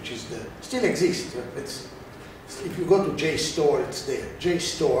 which is still exists. If you go to JSTOR, it's there.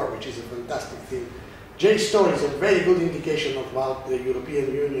 JSTOR, which is a fantastic thing. JSTOR is a very good indication of how the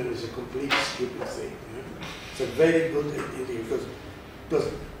European Union is a complete stupid thing. It's a very good indication because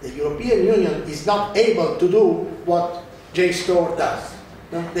the European Union is not able to do what JSTOR does.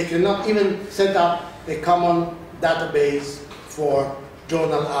 They cannot even set up a common database for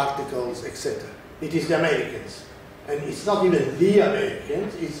journal articles, etc. It is the Americans. And it's not even the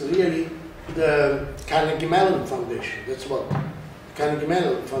Americans, it's really the Carnegie Mellon Foundation. That's what Carnegie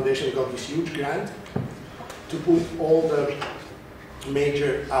Mellon Foundation got this huge grant to put all the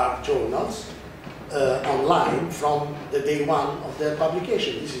major art journals online from the day one of their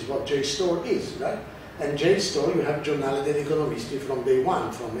publication. This is what JSTOR is, right? And JSTOR, you have Giornale degli Economisti from day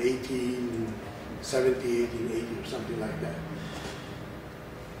one, from 1870, 1880, or something like that.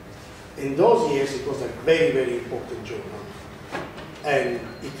 In those years, it was a very, very important journal. And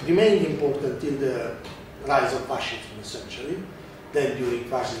it remained important till the rise of fascism, essentially. Then during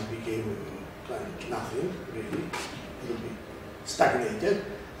fascism it became kind of nothing, really. A little bit stagnated.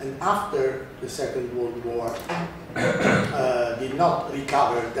 And after the Second World War, did not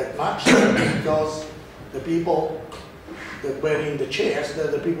recover that much because the people that were in the chairs,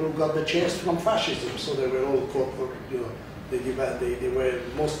 the people who got the chairs from fascism, so they were all corporate, they were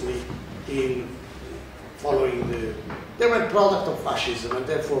mostly in following they were product of fascism and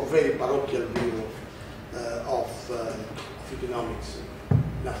therefore very parochial view of economics.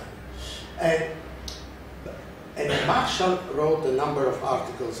 Nothing. And Marshall wrote a number of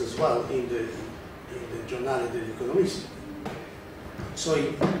articles as well in the Giornale degli Economisti. So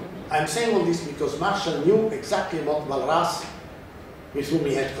I'm saying all this because Marshall knew exactly what Walras, with whom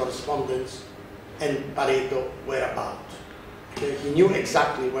he had correspondence, and Pareto were about. Okay? He knew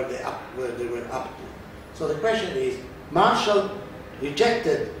exactly where they were up to. So the question is, Marshall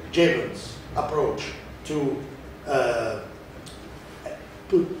rejected Jevons' approach to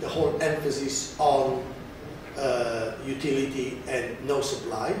put the whole emphasis on utility and no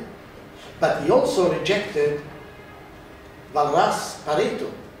supply, but he also rejected Walras'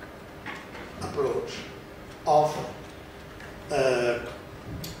 Pareto approach of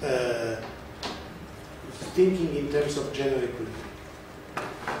thinking in terms of general equilibrium.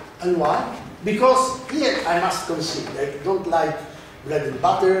 And why? Because here I must concede, I don't like bread and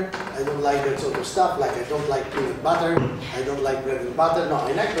butter, I don't like that sort of stuff, like I don't like peanut butter, I don't like bread and butter. No,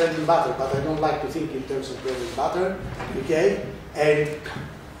 I like bread and butter, but I don't like to think in terms of bread and butter, okay? And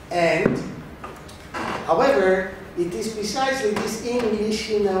however, it is precisely this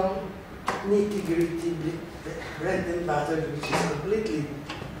English, nitty-gritty bread and butter, which is completely,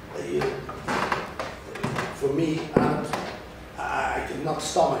 for me, I cannot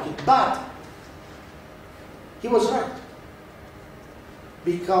stomach it. But he was right,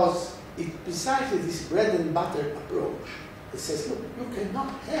 because it's precisely this bread and butter approach that says, look, you cannot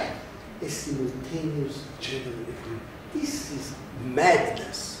have a simultaneous general equilibrium. This is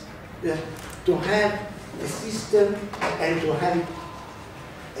madness. To have a system and to have it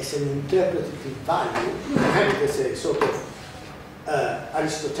as an interpretative value, you can have it as a sort of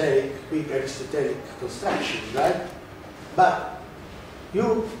quick Aristotelic construction, right? But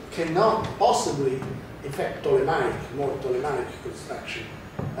you cannot possibly, in fact, more Ptolemaic construction,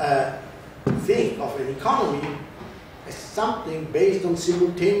 think of an economy as something based on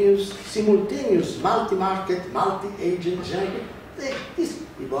simultaneous multi-market, multi-agent general. These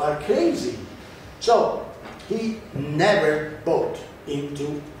people are crazy. So he never bought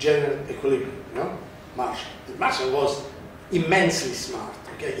into general equilibrium, Marshall. Marshall was immensely smart,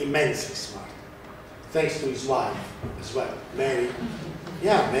 okay, immensely smart. Thanks to his wife as well, Mary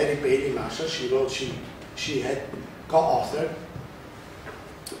Paley Marshall. She had co-authored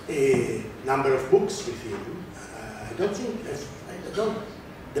a number of books with him.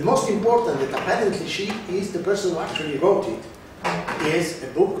 The most important, that apparently she is the person who actually wrote it, is a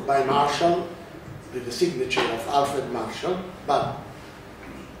book by Marshall with the signature of Alfred Marshall, but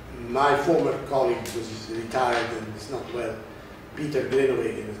my former colleague, because he's retired and is not well, Peter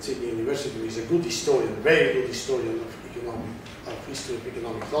Grenowagen at Sydney University, who is a good historian, very good historian of history of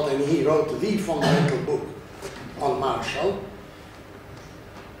economic thought, and he wrote the fundamental book on Marshall.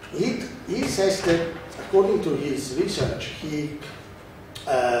 He says that, according to his research, he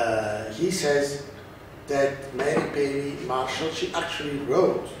says that Mary Paley Marshall, she actually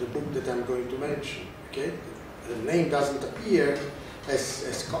wrote the book that I'm going to mention. Okay, the name doesn't appear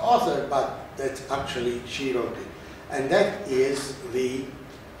as co-author, but that actually she wrote it, and that is the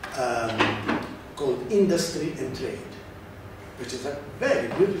called Industry and Trade, which is a very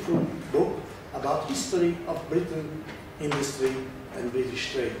beautiful book about history of Britain industry and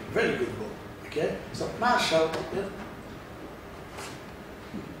British trade. Very good book. Okay, so Marshall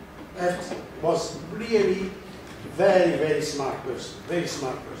was really very, very smart person, very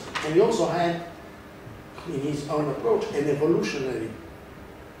smart person. And he also had, in his own approach, an evolutionary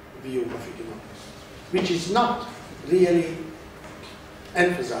view of economics, which is not really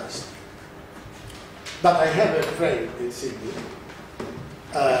emphasized. But I have a friend in Sydney,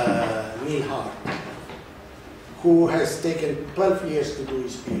 Neil Hart, who has taken 12 years to do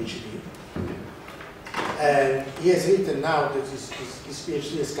his PhD. And he has written now that his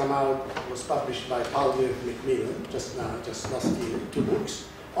PhD has come out, was published by Palmer Macmillan just last year, 2 books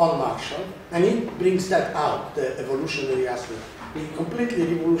on Marshall, and he brings that out, the evolutionary aspect. He completely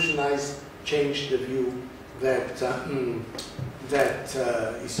revolutionized, changed the view that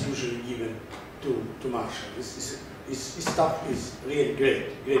is usually given to Marshall. His stuff is really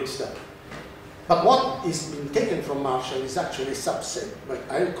great stuff. But what is being taken from Marshall is actually a subset, but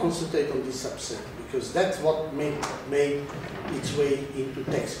I'll concentrate on this subset because that's what made its way into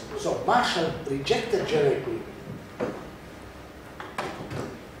textbooks. So Marshall rejected generically,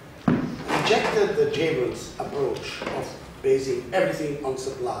 rejected the Jevons approach of basing everything on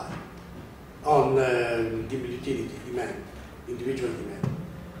supply, on utility, demand, individual demand,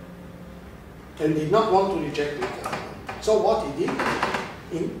 and did not want to reject Ricardo. So what he did,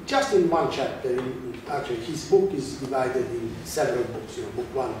 just in one chapter, actually his book is divided in several books,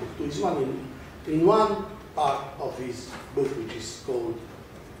 book 1, book 2, is in one part of his book, which is called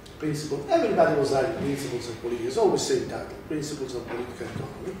Principles. Everybody was writing Principles of Politics, it's always the same title, Principles of Political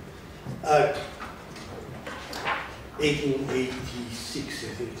Economy. 1886, I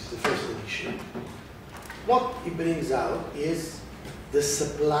think, is the first edition. What he brings out is the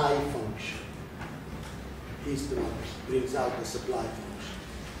supply function. He's the one who brings out the supply function.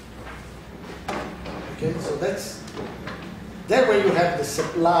 Okay, so that's there where you have the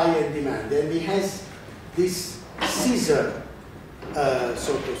supply and demand, and he has this scissor,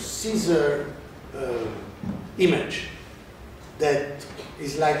 sort of scissor image that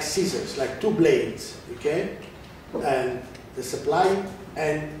is like scissors, like 2 blades, okay, and the supply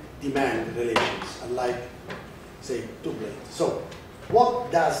and demand relations are like, say, 2 blades. So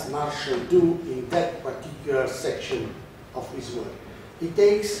what does Marshall do in that particular section of his work? He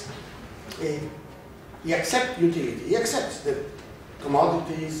takes he accepts utility. He accepts that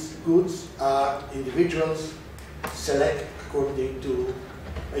commodities, goods are individuals select according to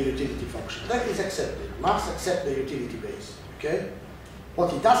a utility function. That is accepted. Marx accepts the utility base. Okay?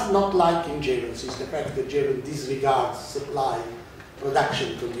 What he does not like in Jevons is the fact that Jevons disregards supply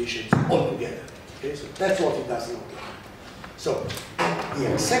production conditions altogether. Okay? So that's what he does not like. So he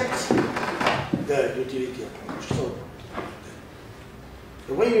accepts the utility approach. So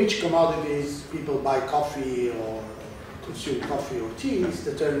the way in which commodities, people buy coffee or consume coffee or tea is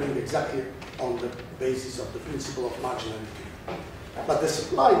determined exactly on the basis of the principle of marginality. But the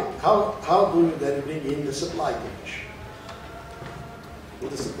supply, how do you then bring in the supply condition?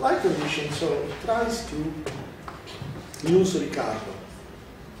 With the supply condition, so it tries to use Ricardo.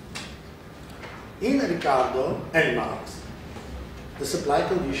 In Ricardo and Marx, the supply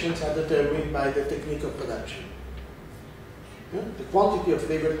conditions are determined by the technique of production. The quantity of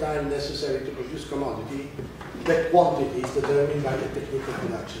labor time necessary to produce commodity, that quantity is determined by the technique of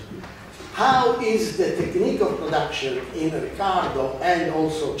production. How is the technique of production in Ricardo and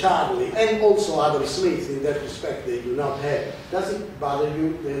also Charlie and also Adam Smith in that respect they do not have? Does it bother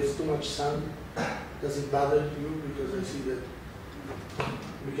you there's too much sun? Does it bother you? Because I see that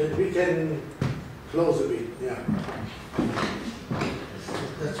we can close a bit, yeah.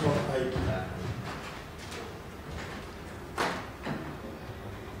 That's what I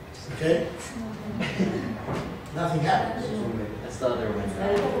okay? Nothing happens. That's the other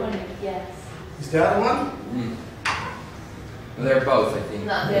one. Yes. Is the other one? They're both, I think.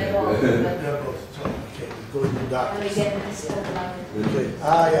 No, they're both. They're both. So, okay, we go into darkness. And again, this is Okay.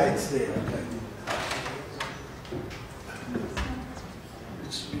 Ah, yeah, it's there. Okay.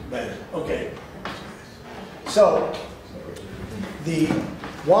 It's better. Okay. So,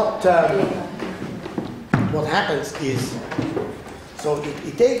 what happens is, so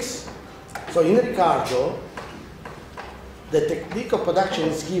it takes, so in Ricardo, the technique of production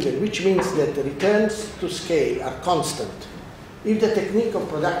is given, which means that the returns to scale are constant. If the technique of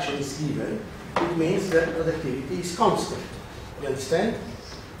production is given, it means that productivity is constant. You understand?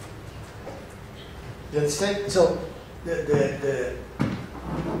 You understand? So the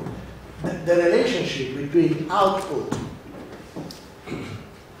relationship between output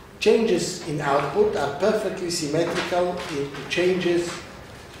changes in output are perfectly symmetrical to changes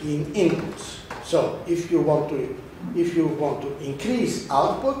in inputs. So if you want to increase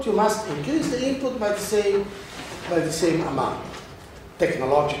output, you must increase the input by the same amount.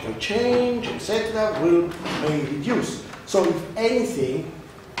 Technological change, etc., may reduce. So if anything,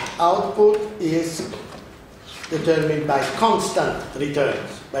 output is determined by constant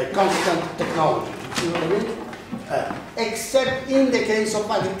returns, by constant technology. You know what I mean? Except in the case of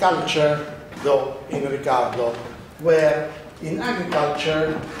agriculture, though, in Ricardo, where in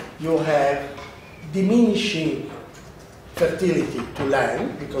agriculture you have diminishing fertility to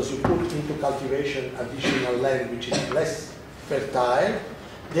land because you put into cultivation additional land which is less fertile.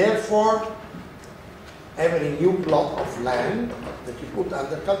 Therefore, every new plot of land that you put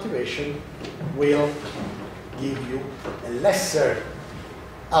under cultivation will give you a lesser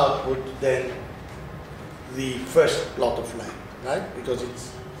output than the first plot of land, right? Because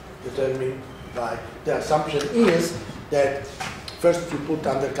it's determined by, the assumption is that first you put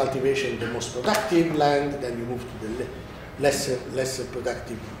under cultivation the most productive land, then you move to the lesser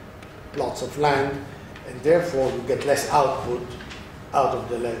productive plots of land, and therefore you get less output out of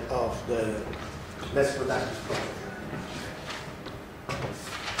the less productive plots.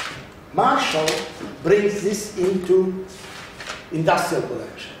 Marshall brings this into industrial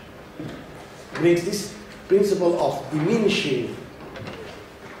production, brings this principle of diminishing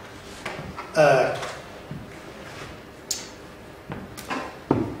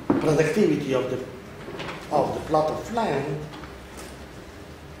productivity of the plot of land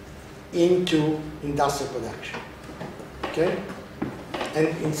into industrial production. Okay? And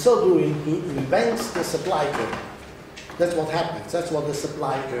in so doing, he invents the supply curve. That's what happens. That's what the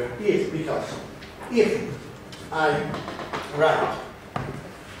supply curve is. Because if I write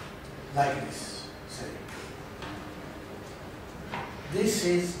like this, say, this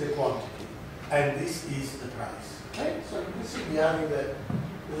is the quantity and this is the price. Okay? So you can see we are in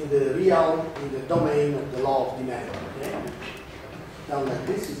the realm, in the domain of the law of demand. Okay? Now like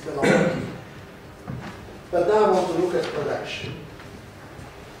this is the law of demand. But now I want to look at production.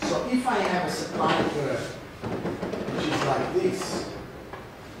 So if I have a supply curve which is like this,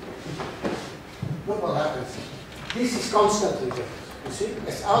 look what happens. This is constant returns. You see,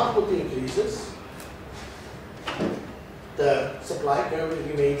 as output increases, the supply curve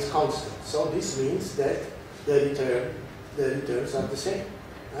remains constant. So this means that the returns are the same.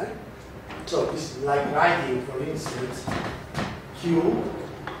 Right? So this is like writing, for instance, Q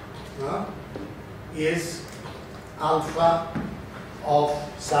is alpha of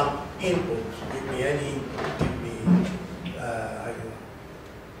some input. Give me any input. Give me, I don't know,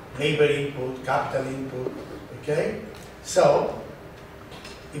 labor input, capital input. Okay? So,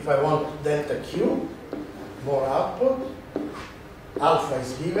 if I want delta Q, more output, alpha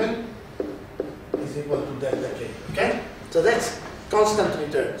is given, is equal to delta K. Okay? So that's constant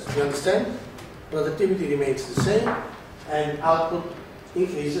returns. You understand? Productivity remains the same, and output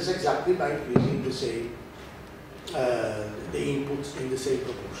increases exactly by increasing the same, the inputs in the same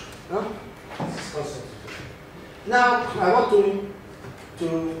proportion. No? This is constant return. Now I want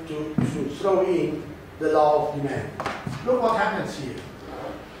to throw in the law of demand. Look what happens here.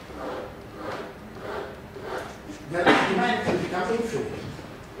 The demand can become infinite,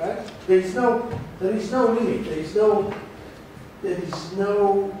 right? There is no limit. There is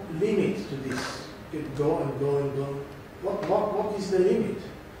no limit to this. It could go and go and go. What is the limit?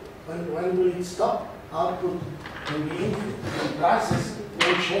 When will it stop? Output will be infinite. The prices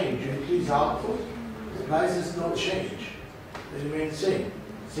won't change. You increase output, the prices don't change. They remain the same.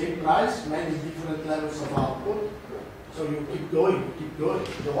 Same price, many different levels of output. So you keep going, keep going.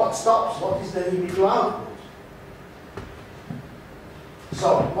 So what stops? What is the limit to output?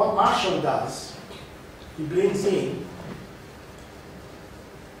 So what Marshall does, he brings in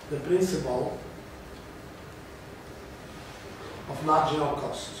the principle of marginal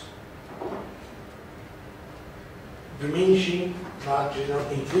cost. Increasing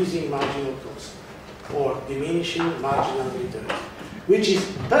marginal cost, or diminishing marginal return, which is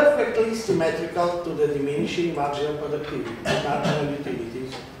perfectly symmetrical to the diminishing marginal productivity, marginal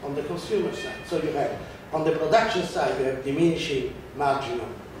utilities on the consumer side. So you have, on the production side, you have diminishing marginal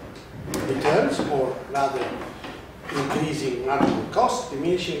returns, or rather increasing marginal cost.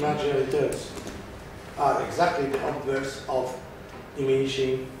 Diminishing marginal returns are exactly the obverse of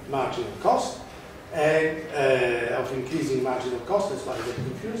diminishing marginal cost, and of increasing marginal cost. That's why I get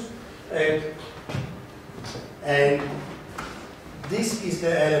confused. And this is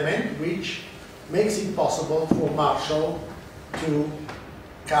the element which makes it possible for Marshall to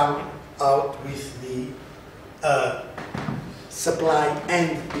come out with the supply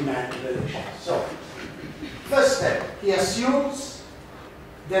and demand relation. So, first step, he assumes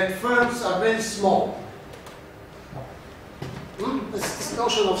that firms are very small. This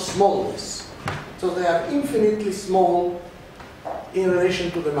notion of smallness. So they are infinitely small in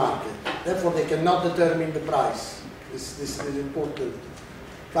relation to the market. Therefore, they cannot determine the price. This is an important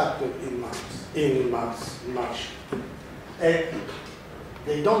factor in Marx. And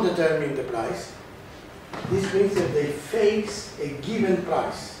they don't determine the price. This means that they face a given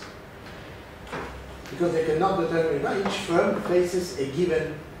price. Because they cannot determine that, each firm faces a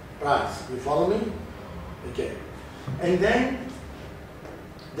given price. You follow me? Okay. And then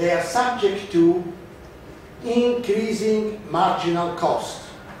they are subject to increasing marginal cost.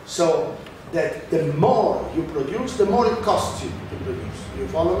 So that the more you produce, the more it costs you to produce. You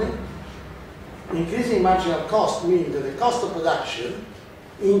follow me? Increasing marginal cost means that the cost of production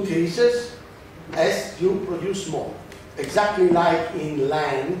increases as you produce more. Exactly like in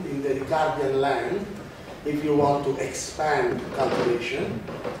land, in the Ricardian land, if you want to expand cultivation,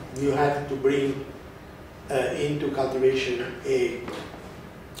 you have to bring into cultivation a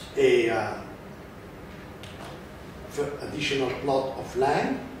additional plot of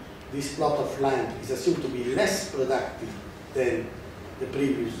land. This plot of land is assumed to be less productive than the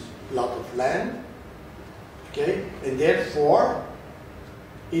previous plot of land, okay? And therefore,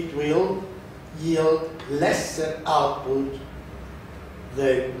 it will yield lesser output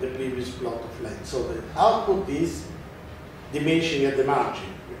than the previous plot of land. So the output is diminishing at the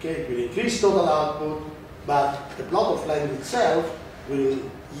margin, okay? It will increase total output, but the plot of land itself will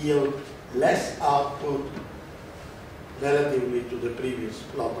yield less output relatively to the previous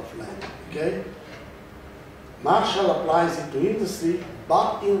plot of land, okay? Marshall applies it to industry,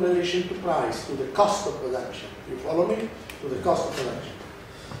 but in relation to price, to the cost of production. You follow me? To the cost of production.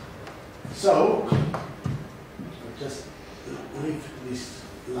 So, I'll just leave this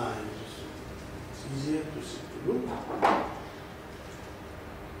line. It's easier to see, to look.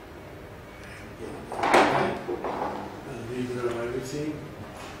 I'll redraw everything.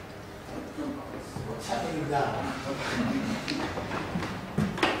 What's happening now?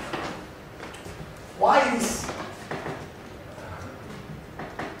 Why is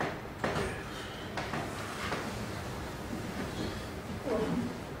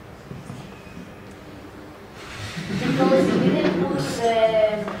because we didn't put the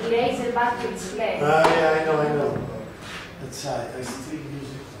eraser back to display. Yeah, I know. That's right. I still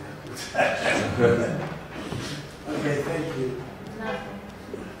use it. Okay, thank you. Nothing.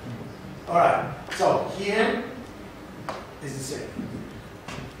 All right. So here is the same.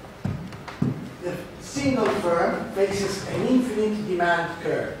 The single firm faces an infinite demand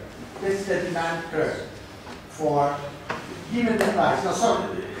curve. This is the demand curve for given the price. No,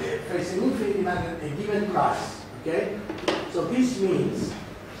 sorry, faces an infinite demand at a given price. Okay? So this means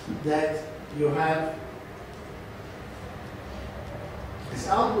that you have, as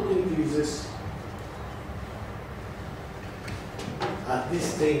output increases,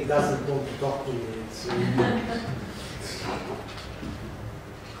 this thing doesn't want to talk to me.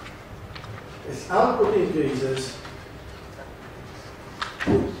 As output increases,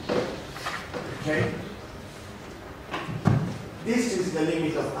 okay, this is the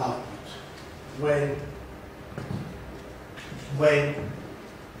limit of output. When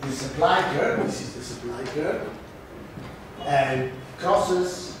the supply curve, this is the supply curve, and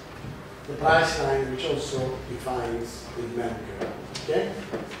crosses the price line, which also defines the demand curve, okay,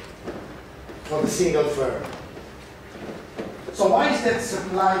 for the single firm. So why is that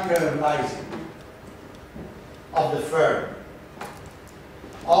supply curve rising? Of the firm.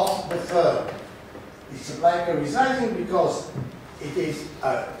 The supply curve is rising because it is,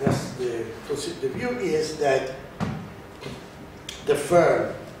 the view is that the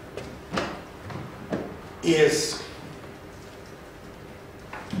firm is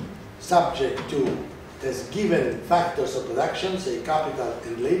subject to as given factors of production, say capital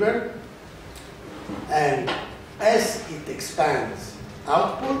and labor, and as it expands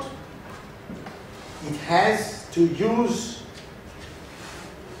output, it has to use,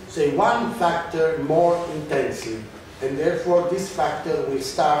 say, one factor more intensely, and therefore this factor will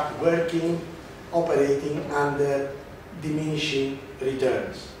start working, operating under diminishing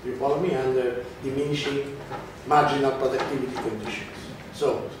returns. You follow me? Under diminishing marginal productivity conditions.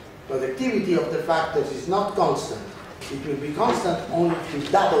 So, productivity of the factors is not constant. It will be constant only if you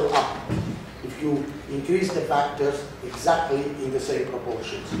double up, if you increase the factors exactly in the same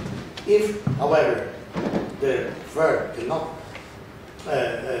proportions. If, however, the firm cannot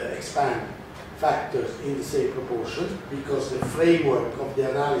expand factors in the same proportion, because the framework of the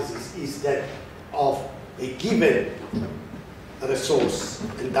analysis is that of a given resource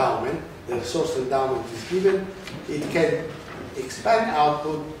endowment. The resource endowment is given. It can expand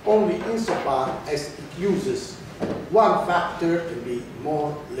output only insofar as it uses one factor and be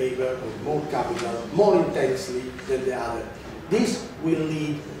more labor or more capital, more intensely than the other. This will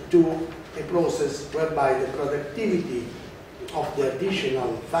lead to a process whereby the productivity of the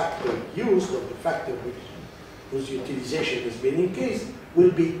additional factor used, or the factor whose utilization has been increased,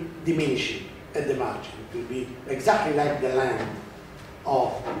 will be diminishing at the margin. It will be exactly like the land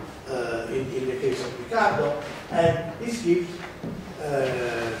of, in the case of Ricardo, and this gives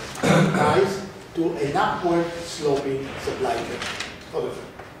rise to an upward sloping supply curve for the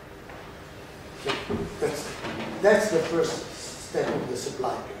firm. So that's the first step of the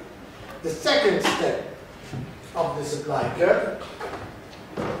supply curve. The second step of the supply curve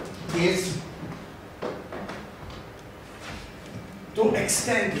is to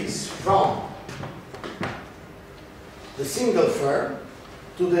extend this from the single firm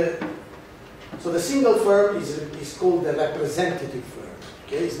to the, so the single firm is called the representative firm.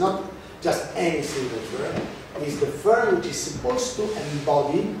 Okay, it's not just any single firm. It's the firm which is supposed to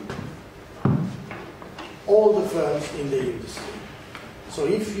embody all the firms in the industry. So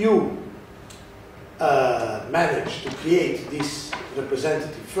if you manage to create this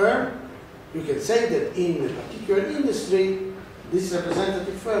representative firm, you can say that in a particular industry, this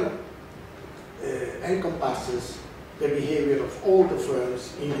representative firm encompasses the behavior of all the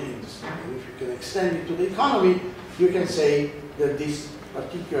firms in the industry. And if you can extend it to the economy, you can say that this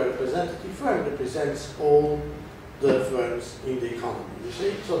particular representative firm represents all the firms in the economy. You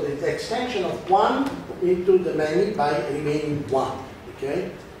see? So the extension of one into the many by remaining one.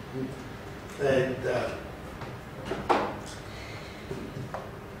 Okay? And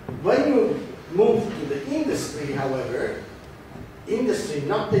when you move to the industry, however, industry,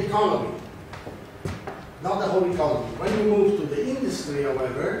 not the economy, not the whole economy. When you move to the industry,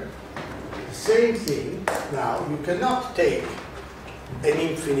 however, the same thing. Now, you cannot take an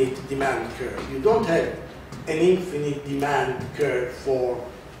infinite demand curve. You don't have an infinite demand curve for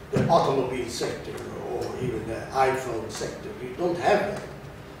the automobile sector or even the iPhone sector. You don't have that.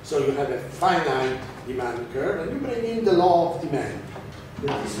 So you have a finite demand curve, and you bring in the law of demand.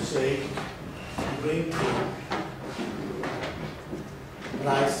 That is to say, you bring in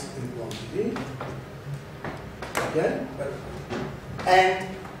price and quantity. Okay? And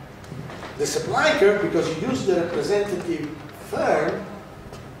the supply curve, because you use the representative firm,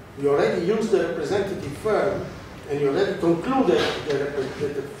 you already used the representative firm, and you already concluded that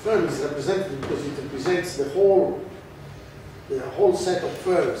the firm is representative because it represents the whole set of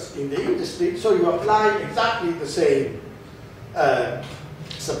firms in the industry, so you apply exactly the same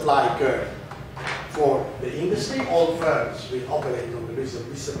supply curve for the industry. All firms will operate on the basis of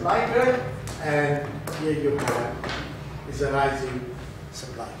this supply curve, and here you have is a rising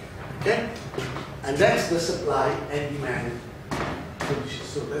supply curve. Okay? And that's the supply and demand condition.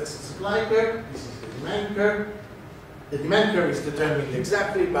 So that's the supply curve, this is the demand curve. The demand curve is determined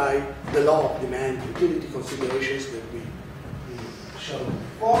exactly by the law of demand utility considerations that we showed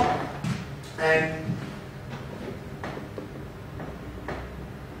before. And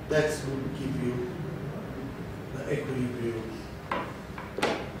that will give you the equilibrium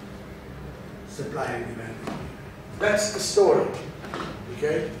supply and demand. That's the story.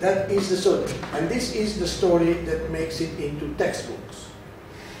 Okay? That is the story. And this is the story that makes it into textbooks.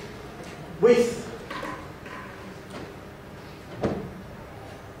 With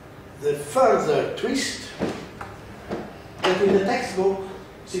the further twist that in the textbook,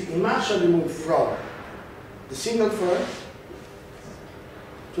 see, in Marshall you move from the single firm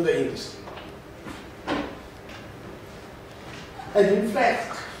to the industry. And in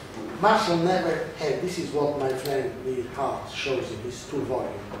fact, Marshall never had, this is what my friend Neil Hart shows in his 2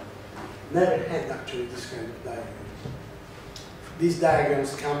 volumes, never had actually this kind of diagrams. These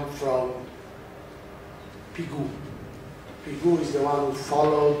diagrams come from Pigou. Pigou is the one who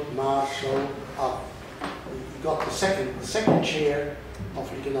followed Marshall up. He got the second chair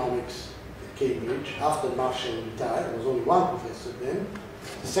of economics at Cambridge after Marshall retired. There was only one professor then.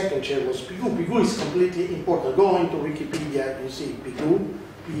 The second chair was Pigou. Pigou is completely important. Go into Wikipedia, you see Pigou,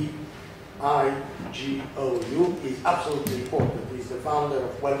 P-I-G-O-U, is absolutely important. He's the founder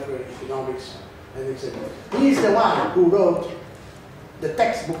of welfare economics and etc. He is the one who wrote the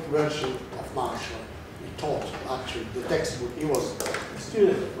textbook version of Marshall. He taught actually the textbook. He was a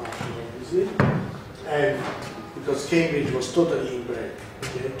student of Marshall, obviously, and because Cambridge was totally inbred,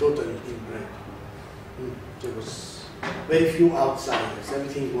 okay, totally inbred. There was very few outsiders.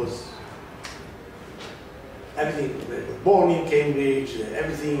 Everything was born in Cambridge,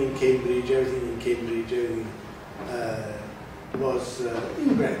 everything in Cambridge, everything in Cambridge, everything. was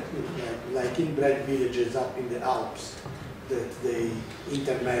inbred, like inbred villages up in the Alps that they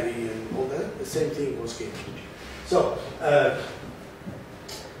intermarry and all that. The same thing was Cambridge. So,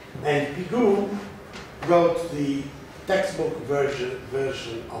 and Pigou wrote the textbook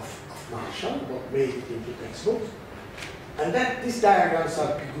version of Marshall, what made it into textbook. And that these diagrams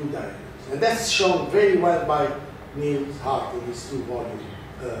are Pigou diagrams. And that's shown very well by Niels Hart in his two-volume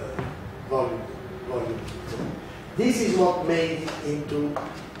volume. This is what made it into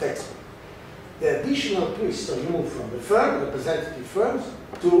textbook. The additional twist, so you move from the firm, representative firms,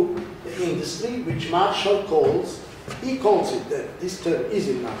 to the industry, which Marshall calls, he calls it, that this term is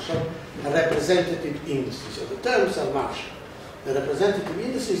in Marshall, a representative industry. So the terms are Marshall. The representative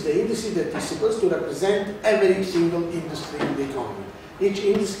industry is the industry that is supposed to represent every single industry in the economy. Each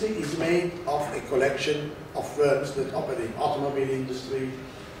industry is made of a collection of firms that operate automobile industry,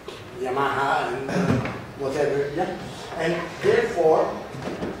 Yamaha, and whatever. Yeah? And therefore,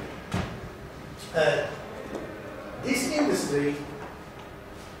 this industry,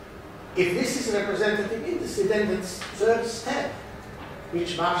 if this is a representative industry, then the third step,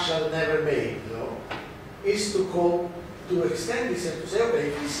 which Marshall never made, is to extend this and to say, okay,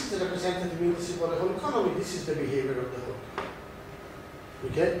 if this is the representative industry for the whole economy, this is the behavior of the whole economy.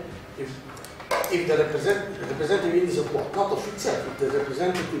 Okay? If the representative industry of what? Not of itself, but the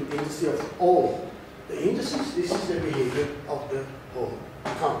representative industry of all the industries, this is the behavior of the whole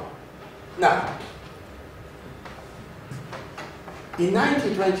economy. Now, in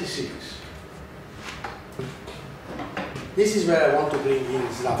 1926, this is where I want to bring in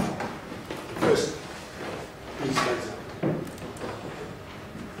Zlatan, the first piece, for example.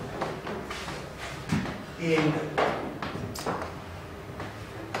 In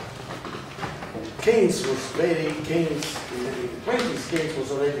Keynes in the 20s, Keynes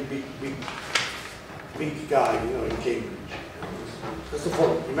was already big guy, in Cambridge. First of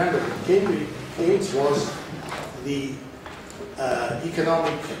all, remember that Keynes was the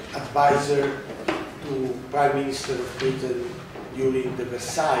economic advisor to Prime Minister of Britain during the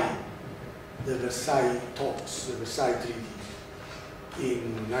Versailles talks, the Versailles Treaty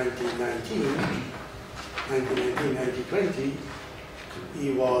in 1919, 1920.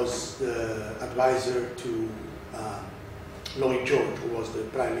 He was the advisor to Lloyd George, who was the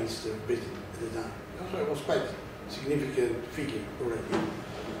Prime Minister of Britain at the time. So it was quite a significant figure already.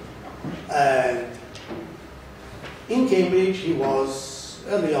 And in Cambridge, he was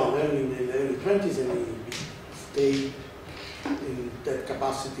early in the early 20s, and he stayed in that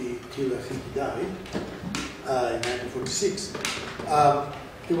capacity till I think he died in 1946.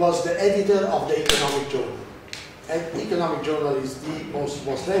 He was the editor of the Economic Journal. And Economic Journal is the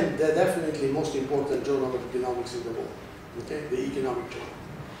definitely most important journal of economics in the world. Okay, the Economic Journal,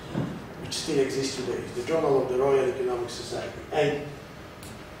 which still exists today, it's the Journal of the Royal Economic Society.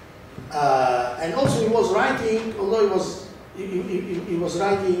 And also he was writing, although he was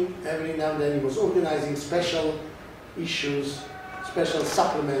writing every now and then, he was organizing special issues, special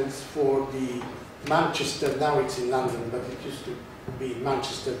supplements for the Manchester, now it's in London, but it used to be in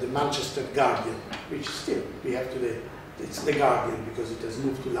Manchester, the Manchester Guardian, which still we have today. It's the Guardian because it has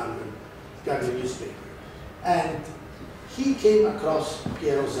moved to London, Guardian newspaper. And he came across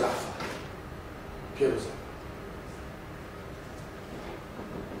Piero Zraffa.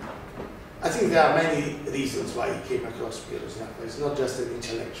 I think there are many reasons why he came across Piero Zraffa. It's not just an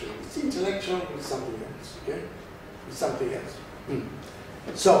intellectual. It's intellectual with something else, okay? With something else.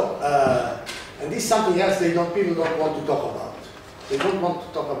 So, and this something else people don't want to talk about. They don't want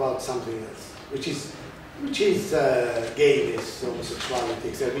to talk about something else, which is gayness, homosexuality,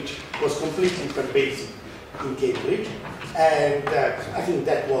 etc., which was completely pervasive in Cambridge. And I think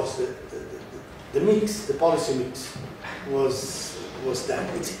that was the mix, the policy mix was that.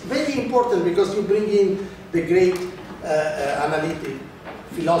 It's very important because you bring in the great analytic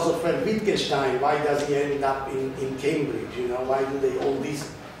philosopher Wittgenstein. Why does he end up in Cambridge? Why do all these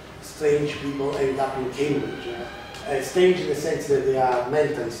strange people end up in Cambridge? Strange in the sense that they are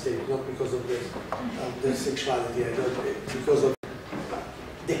mentally strange, not because of their sexuality, because of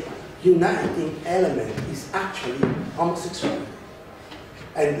the uniting element is actually homosexuality.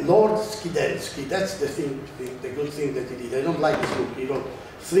 And Lord Skidelsky, that's the good thing that he did. I don't like this book. He wrote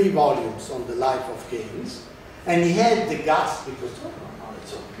 3 volumes on the life of Keynes, and he had the guts because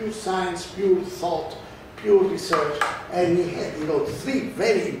it's pure science, pure thought, pure research, and he wrote 3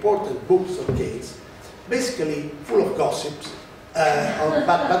 very important books on Keynes, basically full of gossips,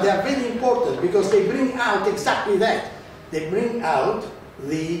 but they are very important because they bring out exactly that. They bring out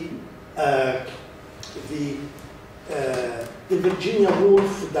the Virginia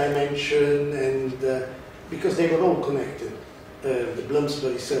Woolf dimension, and because they were all connected. the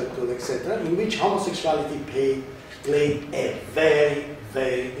Bloomsbury Circle, etc., in which homosexuality played a very,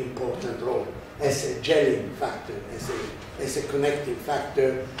 very important role as a gelling factor, as a connecting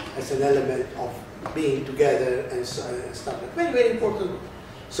factor, as an element of being together and stuff. Very, very important.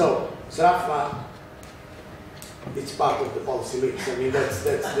 So Zrafa, it's part of the policy mix. I mean, there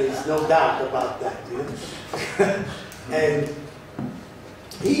is no doubt about that. You know? And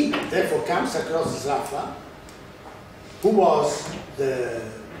he therefore comes across Zrafa, who was the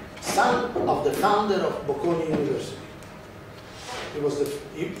son of the founder of Bocconi University. He was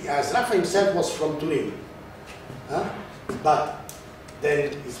Zrafa himself was from Turin, but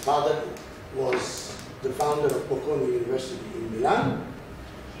then his father was the founder of Bocconi University in Milan.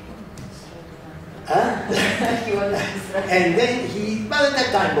 And then but at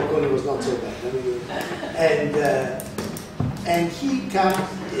that time Bocconi was not so bad. I mean, and he comes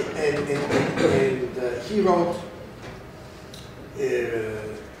and he wrote.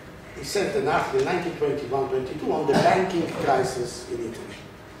 He sent an article in 1921-22 on the banking crisis in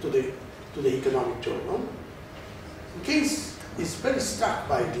Italy to the Economic Journal. Keynes is very struck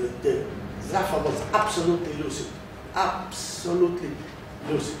by the Zrafa was absolutely lucid,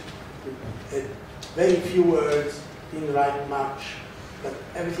 very few words, didn't write much, but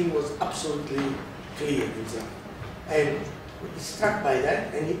everything was absolutely clear in Zrafa. And he's struck by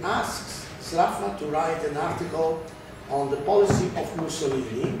that, and he asks Zrafa to write an article on the policy of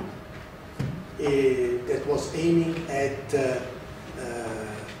Mussolini that was aiming at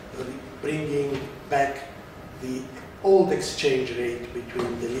bringing back the old exchange rate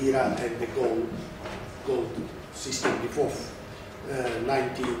between the lira and the gold system before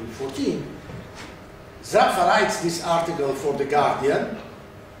 1914. Zrafa writes this article for The Guardian.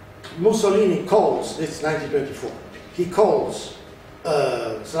 Mussolini calls, it's 1924, he calls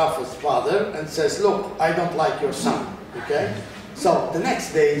Zrafa's father and says, look, I don't like your son, okay? So the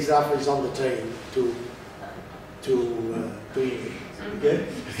next day, Zrafa is on the train to England, okay?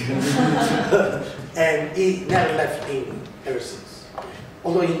 And he never left England ever since.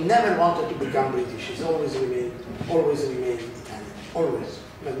 Although he never wanted to become British, he's always remained Italian, always,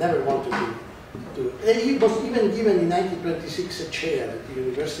 but never wanted to. He was even given in 1926 a chair at the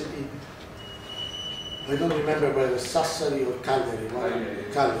university. I don't remember whether Sassari or Cagliari.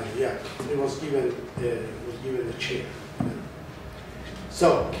 Cagliari, yeah. He was given a chair.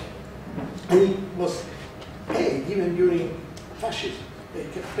 So, and he was paid even during fascism. They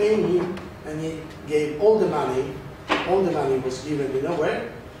kept paying him, and he gave all the money. All the money was given, you know where?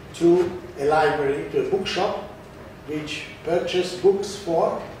 To a library, to a bookshop, which purchased books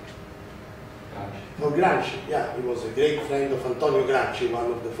for Gramsci. Yeah, he was a great friend of Antonio Gramsci,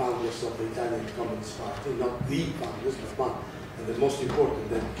 one of the founders of the Italian Communist Party, not the founders, but one, and the most important,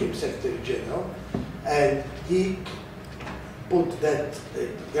 that became Secretary General. And he put that,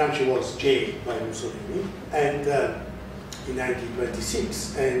 Gramsci was jailed by Mussolini, and in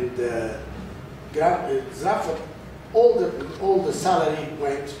 1926, and Zrafa, all the salary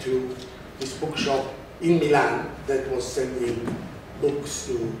went to this bookshop in Milan that was sending books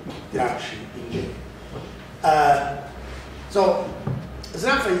to Gramsci in jail. So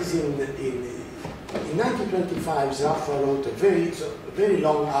Zrafa is in 1925. Zrafa wrote a very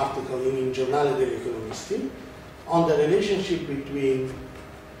long article in Il Giornale degli Economisti on the relationship between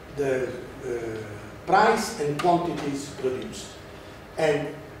the price and quantities produced.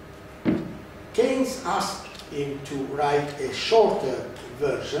 And Keynes asked him to write a shorter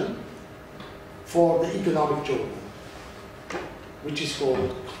version for the Economic Journal, which is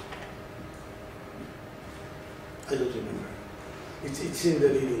called, I don't remember. It's in the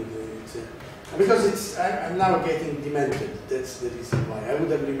reading. Because I'm now getting demented. That's the reason why. I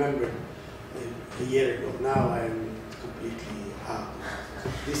would have remembered a year ago. Now I'm completely out.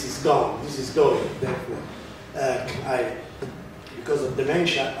 This is gone. This is going. Therefore, because of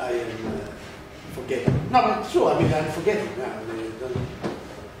dementia, I am forgetting. No, but true. I mean, I'm forgetting now.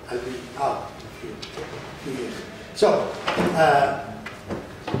 I'll be out in a few years. So.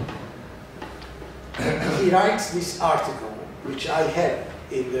 He writes this article, which I have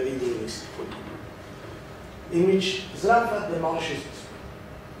in the reading list for you, in which Zrafa demolishes.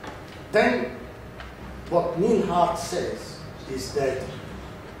 Then, what Nilhart says is that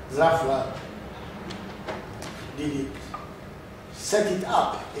Zrafa set it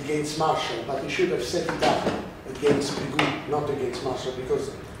up against Marshall, but he should have set it up against Bigot, not against Marshall,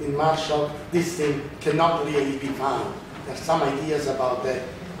 because in Marshall this thing cannot really be found. There are some ideas about that,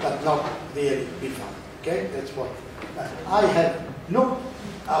 but not really be found. Okay, that's what I have looked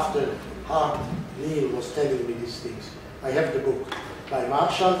after Hart Neil was telling me these things. I have the book by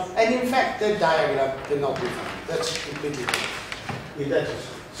Marshall, and in fact that diagram cannot be found. That's completely different. If that is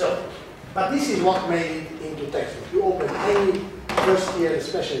so. But this is what made it into textbook. You open any first year,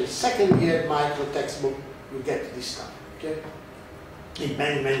 especially second year micro textbook, you get this stuff. Okay? In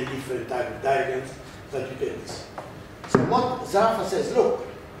many, many different type of diagrams, but you get this. So what Zarafa says, look,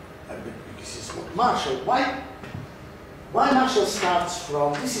 this is what Marshall, why Marshall starts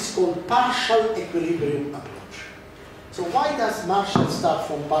from, this is called partial equilibrium approach. So why does Marshall start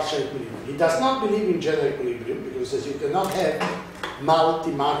from partial equilibrium? He does not believe in general equilibrium, because he says you cannot have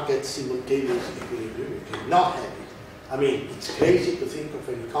multi-market simultaneous equilibrium. You cannot have it. I mean, it's crazy to think of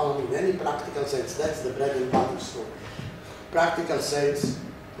an economy in any practical sense. That's the bread and butter story. Practical sense,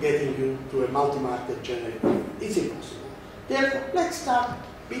 getting you to a multi-market general equilibrium. It's impossible. Therefore, let's start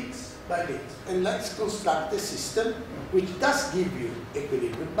bit by bit, and let's construct a system which does give you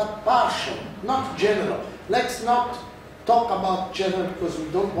equilibrium, but partial, not general. Let's not talk about general because we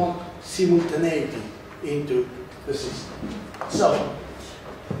don't want simultaneity into the system. So,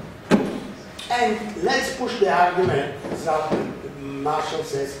 and let's push the argument, as Marshall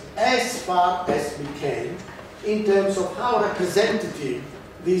says, as far as we can in terms of how representative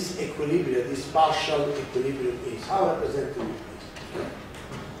this equilibrium, this partial equilibrium is, how representative it is.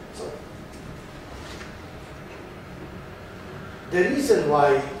 So, the reason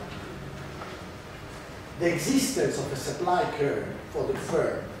why the existence of a supply curve for the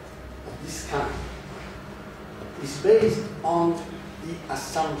firm of this kind is based on the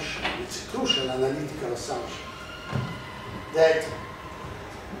assumption, it's a crucial analytical assumption, that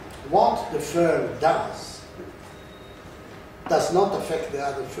what the firm does not affect the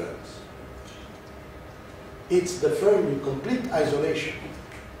other firms. It's the firm in complete isolation.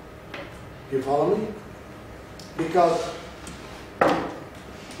 You follow me? Because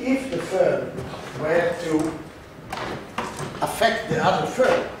if the firm were to affect the other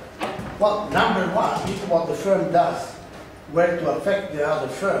firm, well, number one, if what the firm does were to affect the other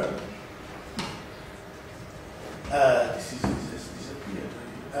firm, this disappeared.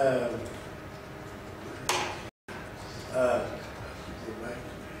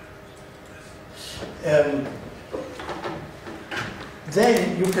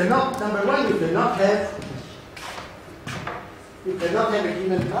 Then you cannot, number one, you cannot have a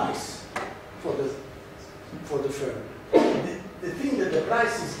given price for the firm. The thing that the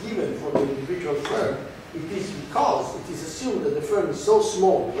price is given for the individual firm, it is because it is assumed that the firm is so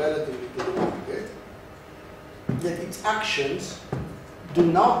small relatively to the market that its actions do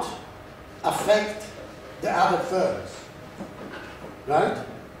not affect the other firms, right?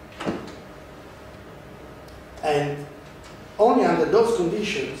 And only under those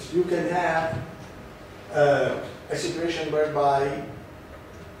conditions you can have a situation whereby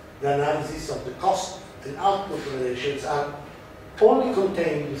the analysis of the cost and output relations are only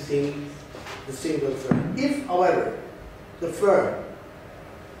contained within the single firm. If, however,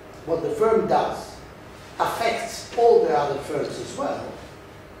 what the firm does affects all the other firms as well,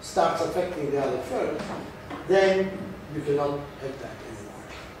 starts affecting the other firms, then you cannot have that anymore.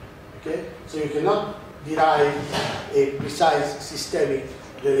 Okay? So you cannot derive a precise systemic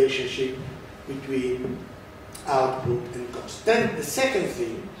relationship between output and cost. Then the second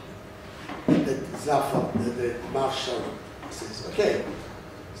thing that Marshall says, okay,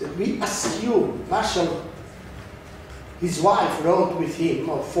 so we assume, Marshall, his wife wrote with him,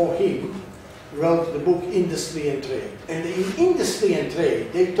 or for him, wrote the book Industry and Trade. And in Industry and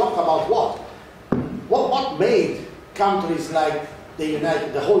Trade, they talk about what? What made countries like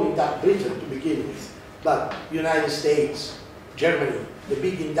the whole Britain to begin with, but United States, Germany, the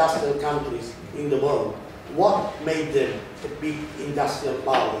big industrial countries in the world, what made them the big industrial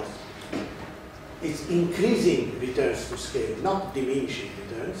powers? It's increasing returns to scale, not diminishing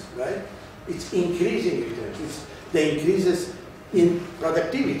returns, right? It's increasing returns. It's the increases in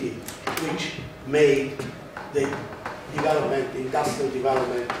productivity, which made the development, industrial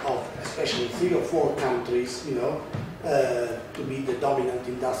development of especially 3 or 4 countries, to be the dominant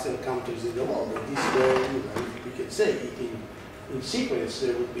industrial countries in the world. And this where, we can say it in sequence,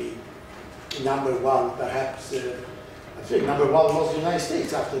 there would be number one, perhaps, I think number one was the United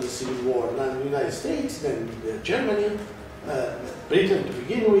States after the Civil War. Then the United States, then Germany, Britain to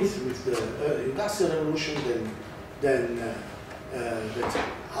begin with the Industrial Revolution, then that's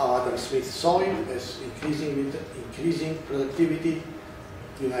how Adam Smith saw it as increasing productivity.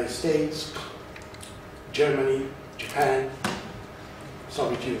 The United States, Germany, Japan,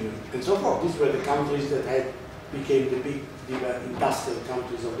 Soviet Union, and so forth. These were the countries that became the big industrial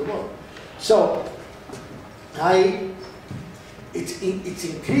countries of the world. So, it's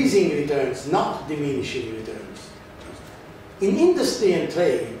increasing returns, not diminishing returns. In Industry and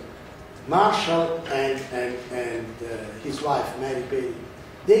Trade, Marshall and his wife, Mary Bailey,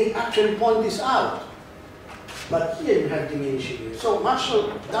 they actually point this out. But here you have diminishing. So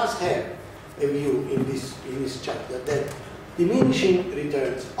Marshall does have a view in this chapter that diminishing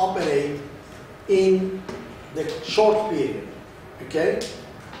returns operate in the short period, okay?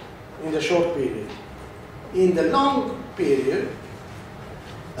 In the short period. In the long period,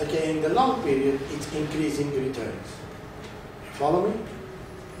 okay, in the long period, it's increasing returns. You follow me?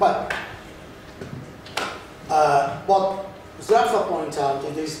 But what Zaffa points out,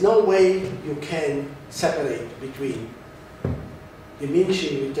 that there is no way you can separate between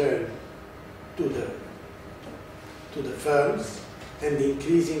diminishing return to the firms and the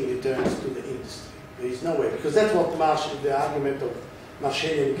increasing returns to the industry. There is no way, because that's what the argument of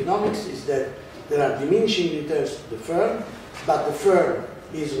Marshallian economics is, that there are diminishing returns to the firm, but the firm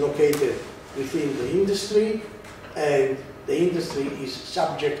is located within the industry, and the industry is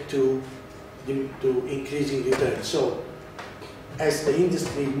subject to increasing returns. So, as the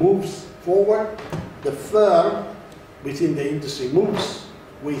industry moves forward, the firm within the industry moves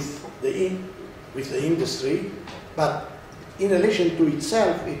with the industry, but in relation to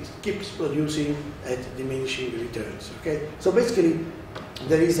itself, it keeps producing at diminishing returns. Okay, so basically,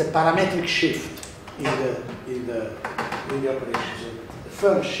 there is a parametric shift in the operation. So the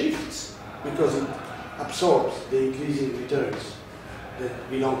firm shifts because it absorbs the increasing returns that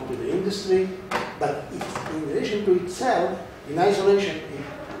belong to the industry, but in relation to itself, in isolation, it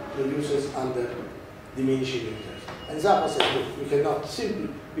produces under diminishing returns. And Zappa said, look, you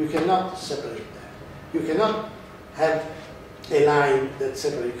cannot separate that. You cannot have a line that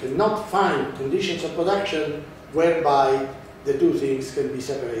separates. You cannot find conditions of production whereby the two things can be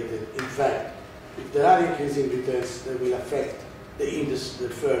separated. In fact, if there are increasing returns, they will affect the industry,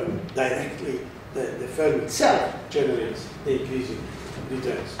 the firm directly. The firm itself generates the increasing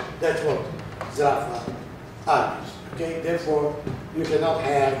returns. That's what Zaffa argues. Okay, therefore, you cannot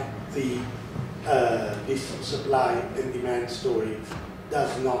have this supply and demand story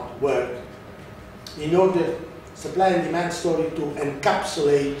does not work. In order, supply and demand story to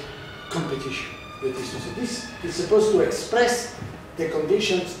encapsulate competition. That is to say, this is supposed to express the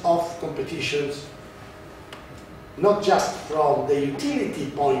conditions of competitions, not just from the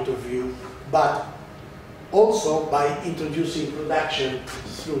utility point of view, but also by introducing production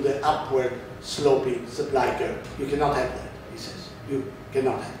through the upward sloping supply curve. You cannot have that, he says. You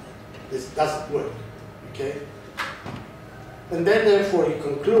cannot have that. This doesn't work, okay? And then, therefore, he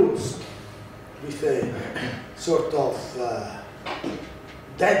concludes with a sort of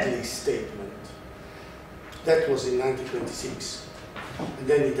deadly statement. That was in 1926. And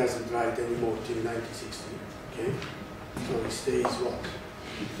then he doesn't write anymore till 1960, okay? So he stays, what,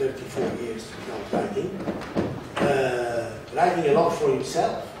 34 years without writing. Writing a lot for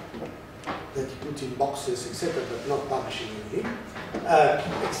himself, that he puts in boxes, etc., but not publishing anything,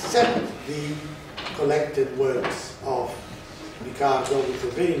 except the collected works of Ricardo, with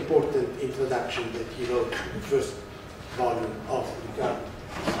a very important introduction that he wrote in the first volume of Ricardo.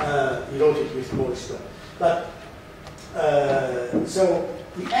 He wrote it with more stuff. But, so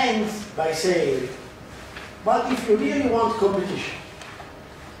he ends by saying, but if you really want competition,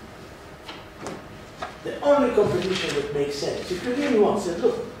 the only competition that makes sense, if you really want, say,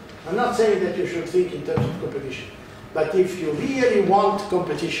 look, I'm not saying that you should think in terms of competition, but if you really want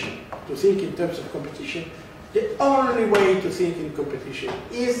competition, to think in terms of competition, the only way to think in competition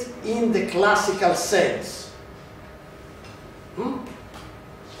is in the classical sense.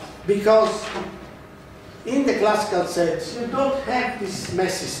 Because in the classical sense, you don't have this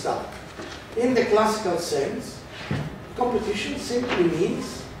messy stuff. In the classical sense, competition simply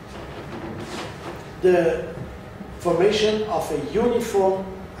means the formation of a uniform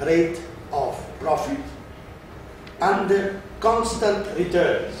rate of profit under constant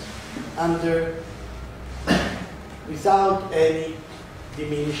returns, without any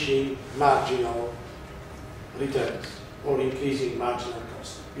diminishing marginal returns or increasing marginal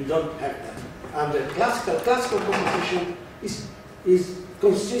cost. You don't have that. Under classical competition is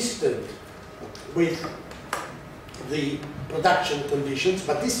consistent with the production conditions,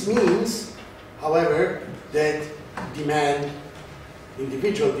 but this means, however, that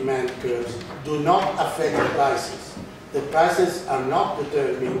individual demand curves do not affect prices. The prices are not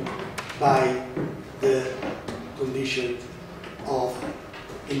determined by the condition of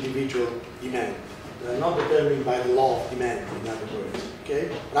individual demand. They are not determined by the law of demand, in other words.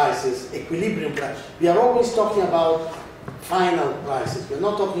 Okay? Prices, equilibrium prices. We are always talking about final prices. We're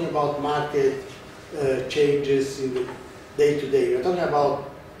not talking about market changes in the day-to-day. We're talking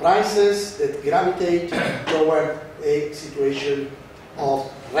about prices that gravitate toward a situation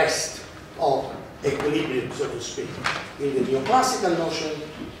of rest, of equilibrium, so to speak. In the neoclassical notion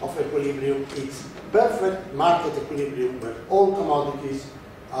of equilibrium, it's perfect market equilibrium where all commodities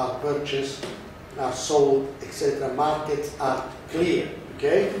are purchased, are sold, etc. Markets are clear,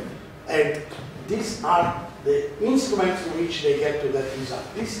 okay? And these are the instruments through which they get to that result.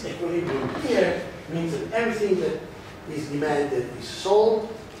 This equilibrium here means that everything that is demanded is sold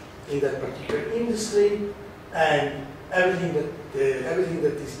in that particular industry, and everything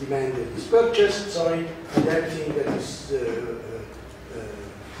that is demanded is purchased, and everything that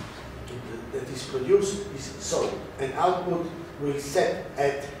is produced is sold, and output will set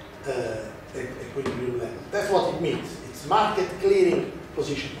at equilibrium level. That's what it means. It's market clearing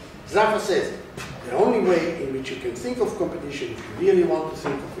position. Zaffa says the only way in which you can think of competition, if you really want to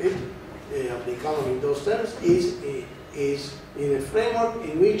think of it, of the economy in those terms, is in a framework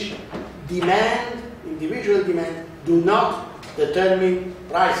in which demand, individual demand, do not determine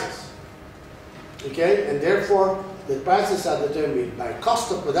prices. Okay? And therefore, the prices are determined by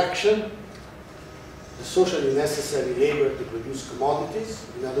cost of production, the socially necessary labor to produce commodities,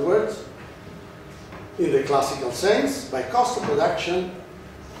 in other words, in the classical sense, by cost of production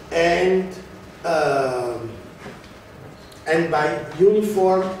and by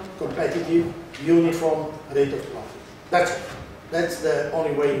uniform, competitive, uniform rate of profit. That's it. That's the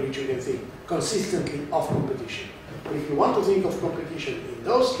only way in which you can think consistently of competition. But if you want to think of competition in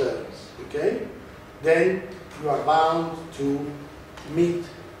those terms, okay, then you are bound to meet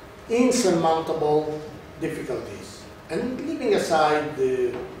insurmountable difficulties. And leaving aside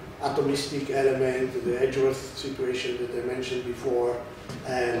the atomistic element, the Edgeworth situation that I mentioned before,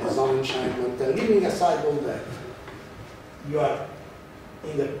 and Sonnenschein, and leaving aside all that, you are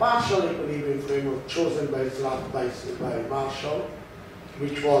in the partial equilibrium framework chosen by Marshall,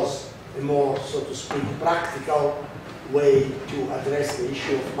 which was a more, so to speak, practical way to address the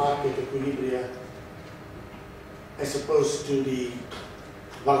issue of market equilibria, as opposed to the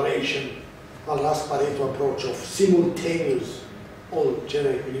variation, Valras Pareto approach of simultaneous all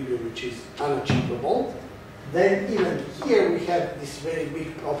general equilibrium, which is unachievable. Then even here we have this very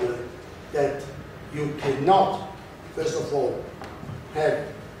big problem that you cannot, first of all, have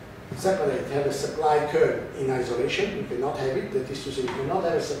a supply curve in isolation. You cannot have it. That is to say, you cannot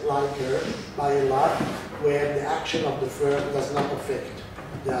have a supply curve by and large where the action of the firm does not affect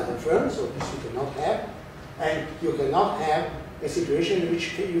the other firms, so this you cannot have. And you cannot have a situation in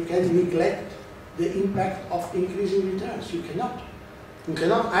which you can neglect the impact of increasing returns. You cannot. You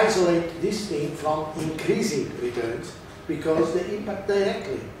cannot isolate this thing from increasing returns because they impact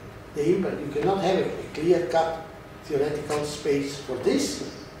directly. They impact. You cannot have a clear-cut theoretical space for this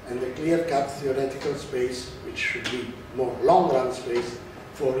and a clear-cut theoretical space which should be more long-run space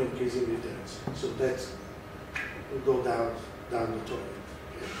for increasing returns. So that's will go down the toilet.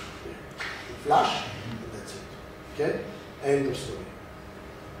 Okay. Flush, and that's it. Okay? End of story.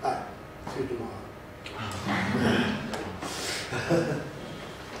 See you tomorrow.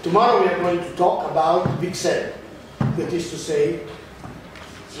 Tomorrow we are going to talk about VIXL. That is to say,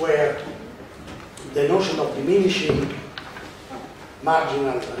 where the notion of diminishing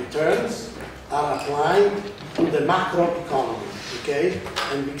marginal returns are applied to the macroeconomy. Okay?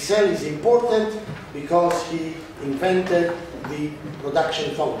 And VIXL is important because he invented the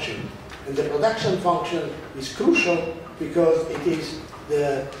production function. And the production function is crucial because it is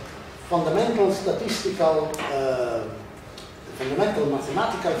the fundamental statistical, fundamental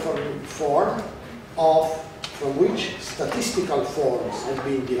mathematical form from which statistical forms have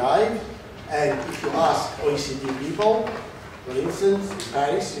been derived. And if you ask OECD people, for instance, in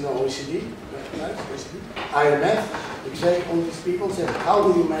Paris, you know OECD, IMF, you say, all these people say, how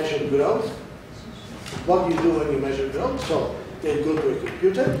do you measure growth? What do you do when you measure growth? So they go to a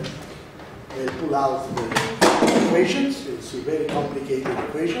computer, they pull out the equations, you'll see very complicated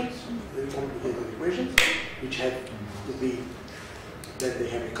equations, which have to be, that they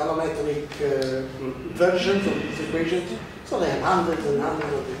have econometric versions of these equations. So they have hundreds and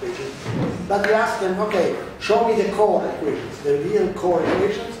hundreds of equations. But you ask them, okay, show me the core equations, the real core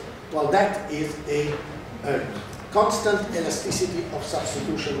equations. Well, that is a constant elasticity of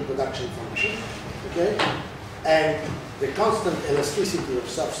substitution production function. Okay? And the constant elasticity of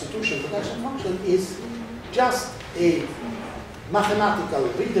substitution production function is just a mathematical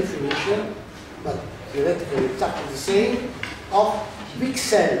redefinition, but theoretically exactly the same, of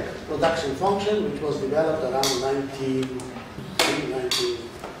VIXL production function, which was developed around 1903,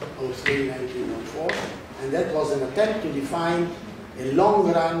 1904, and that was an attempt to define a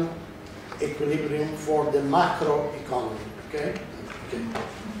long-run equilibrium for the macroeconomy. Okay? Okay.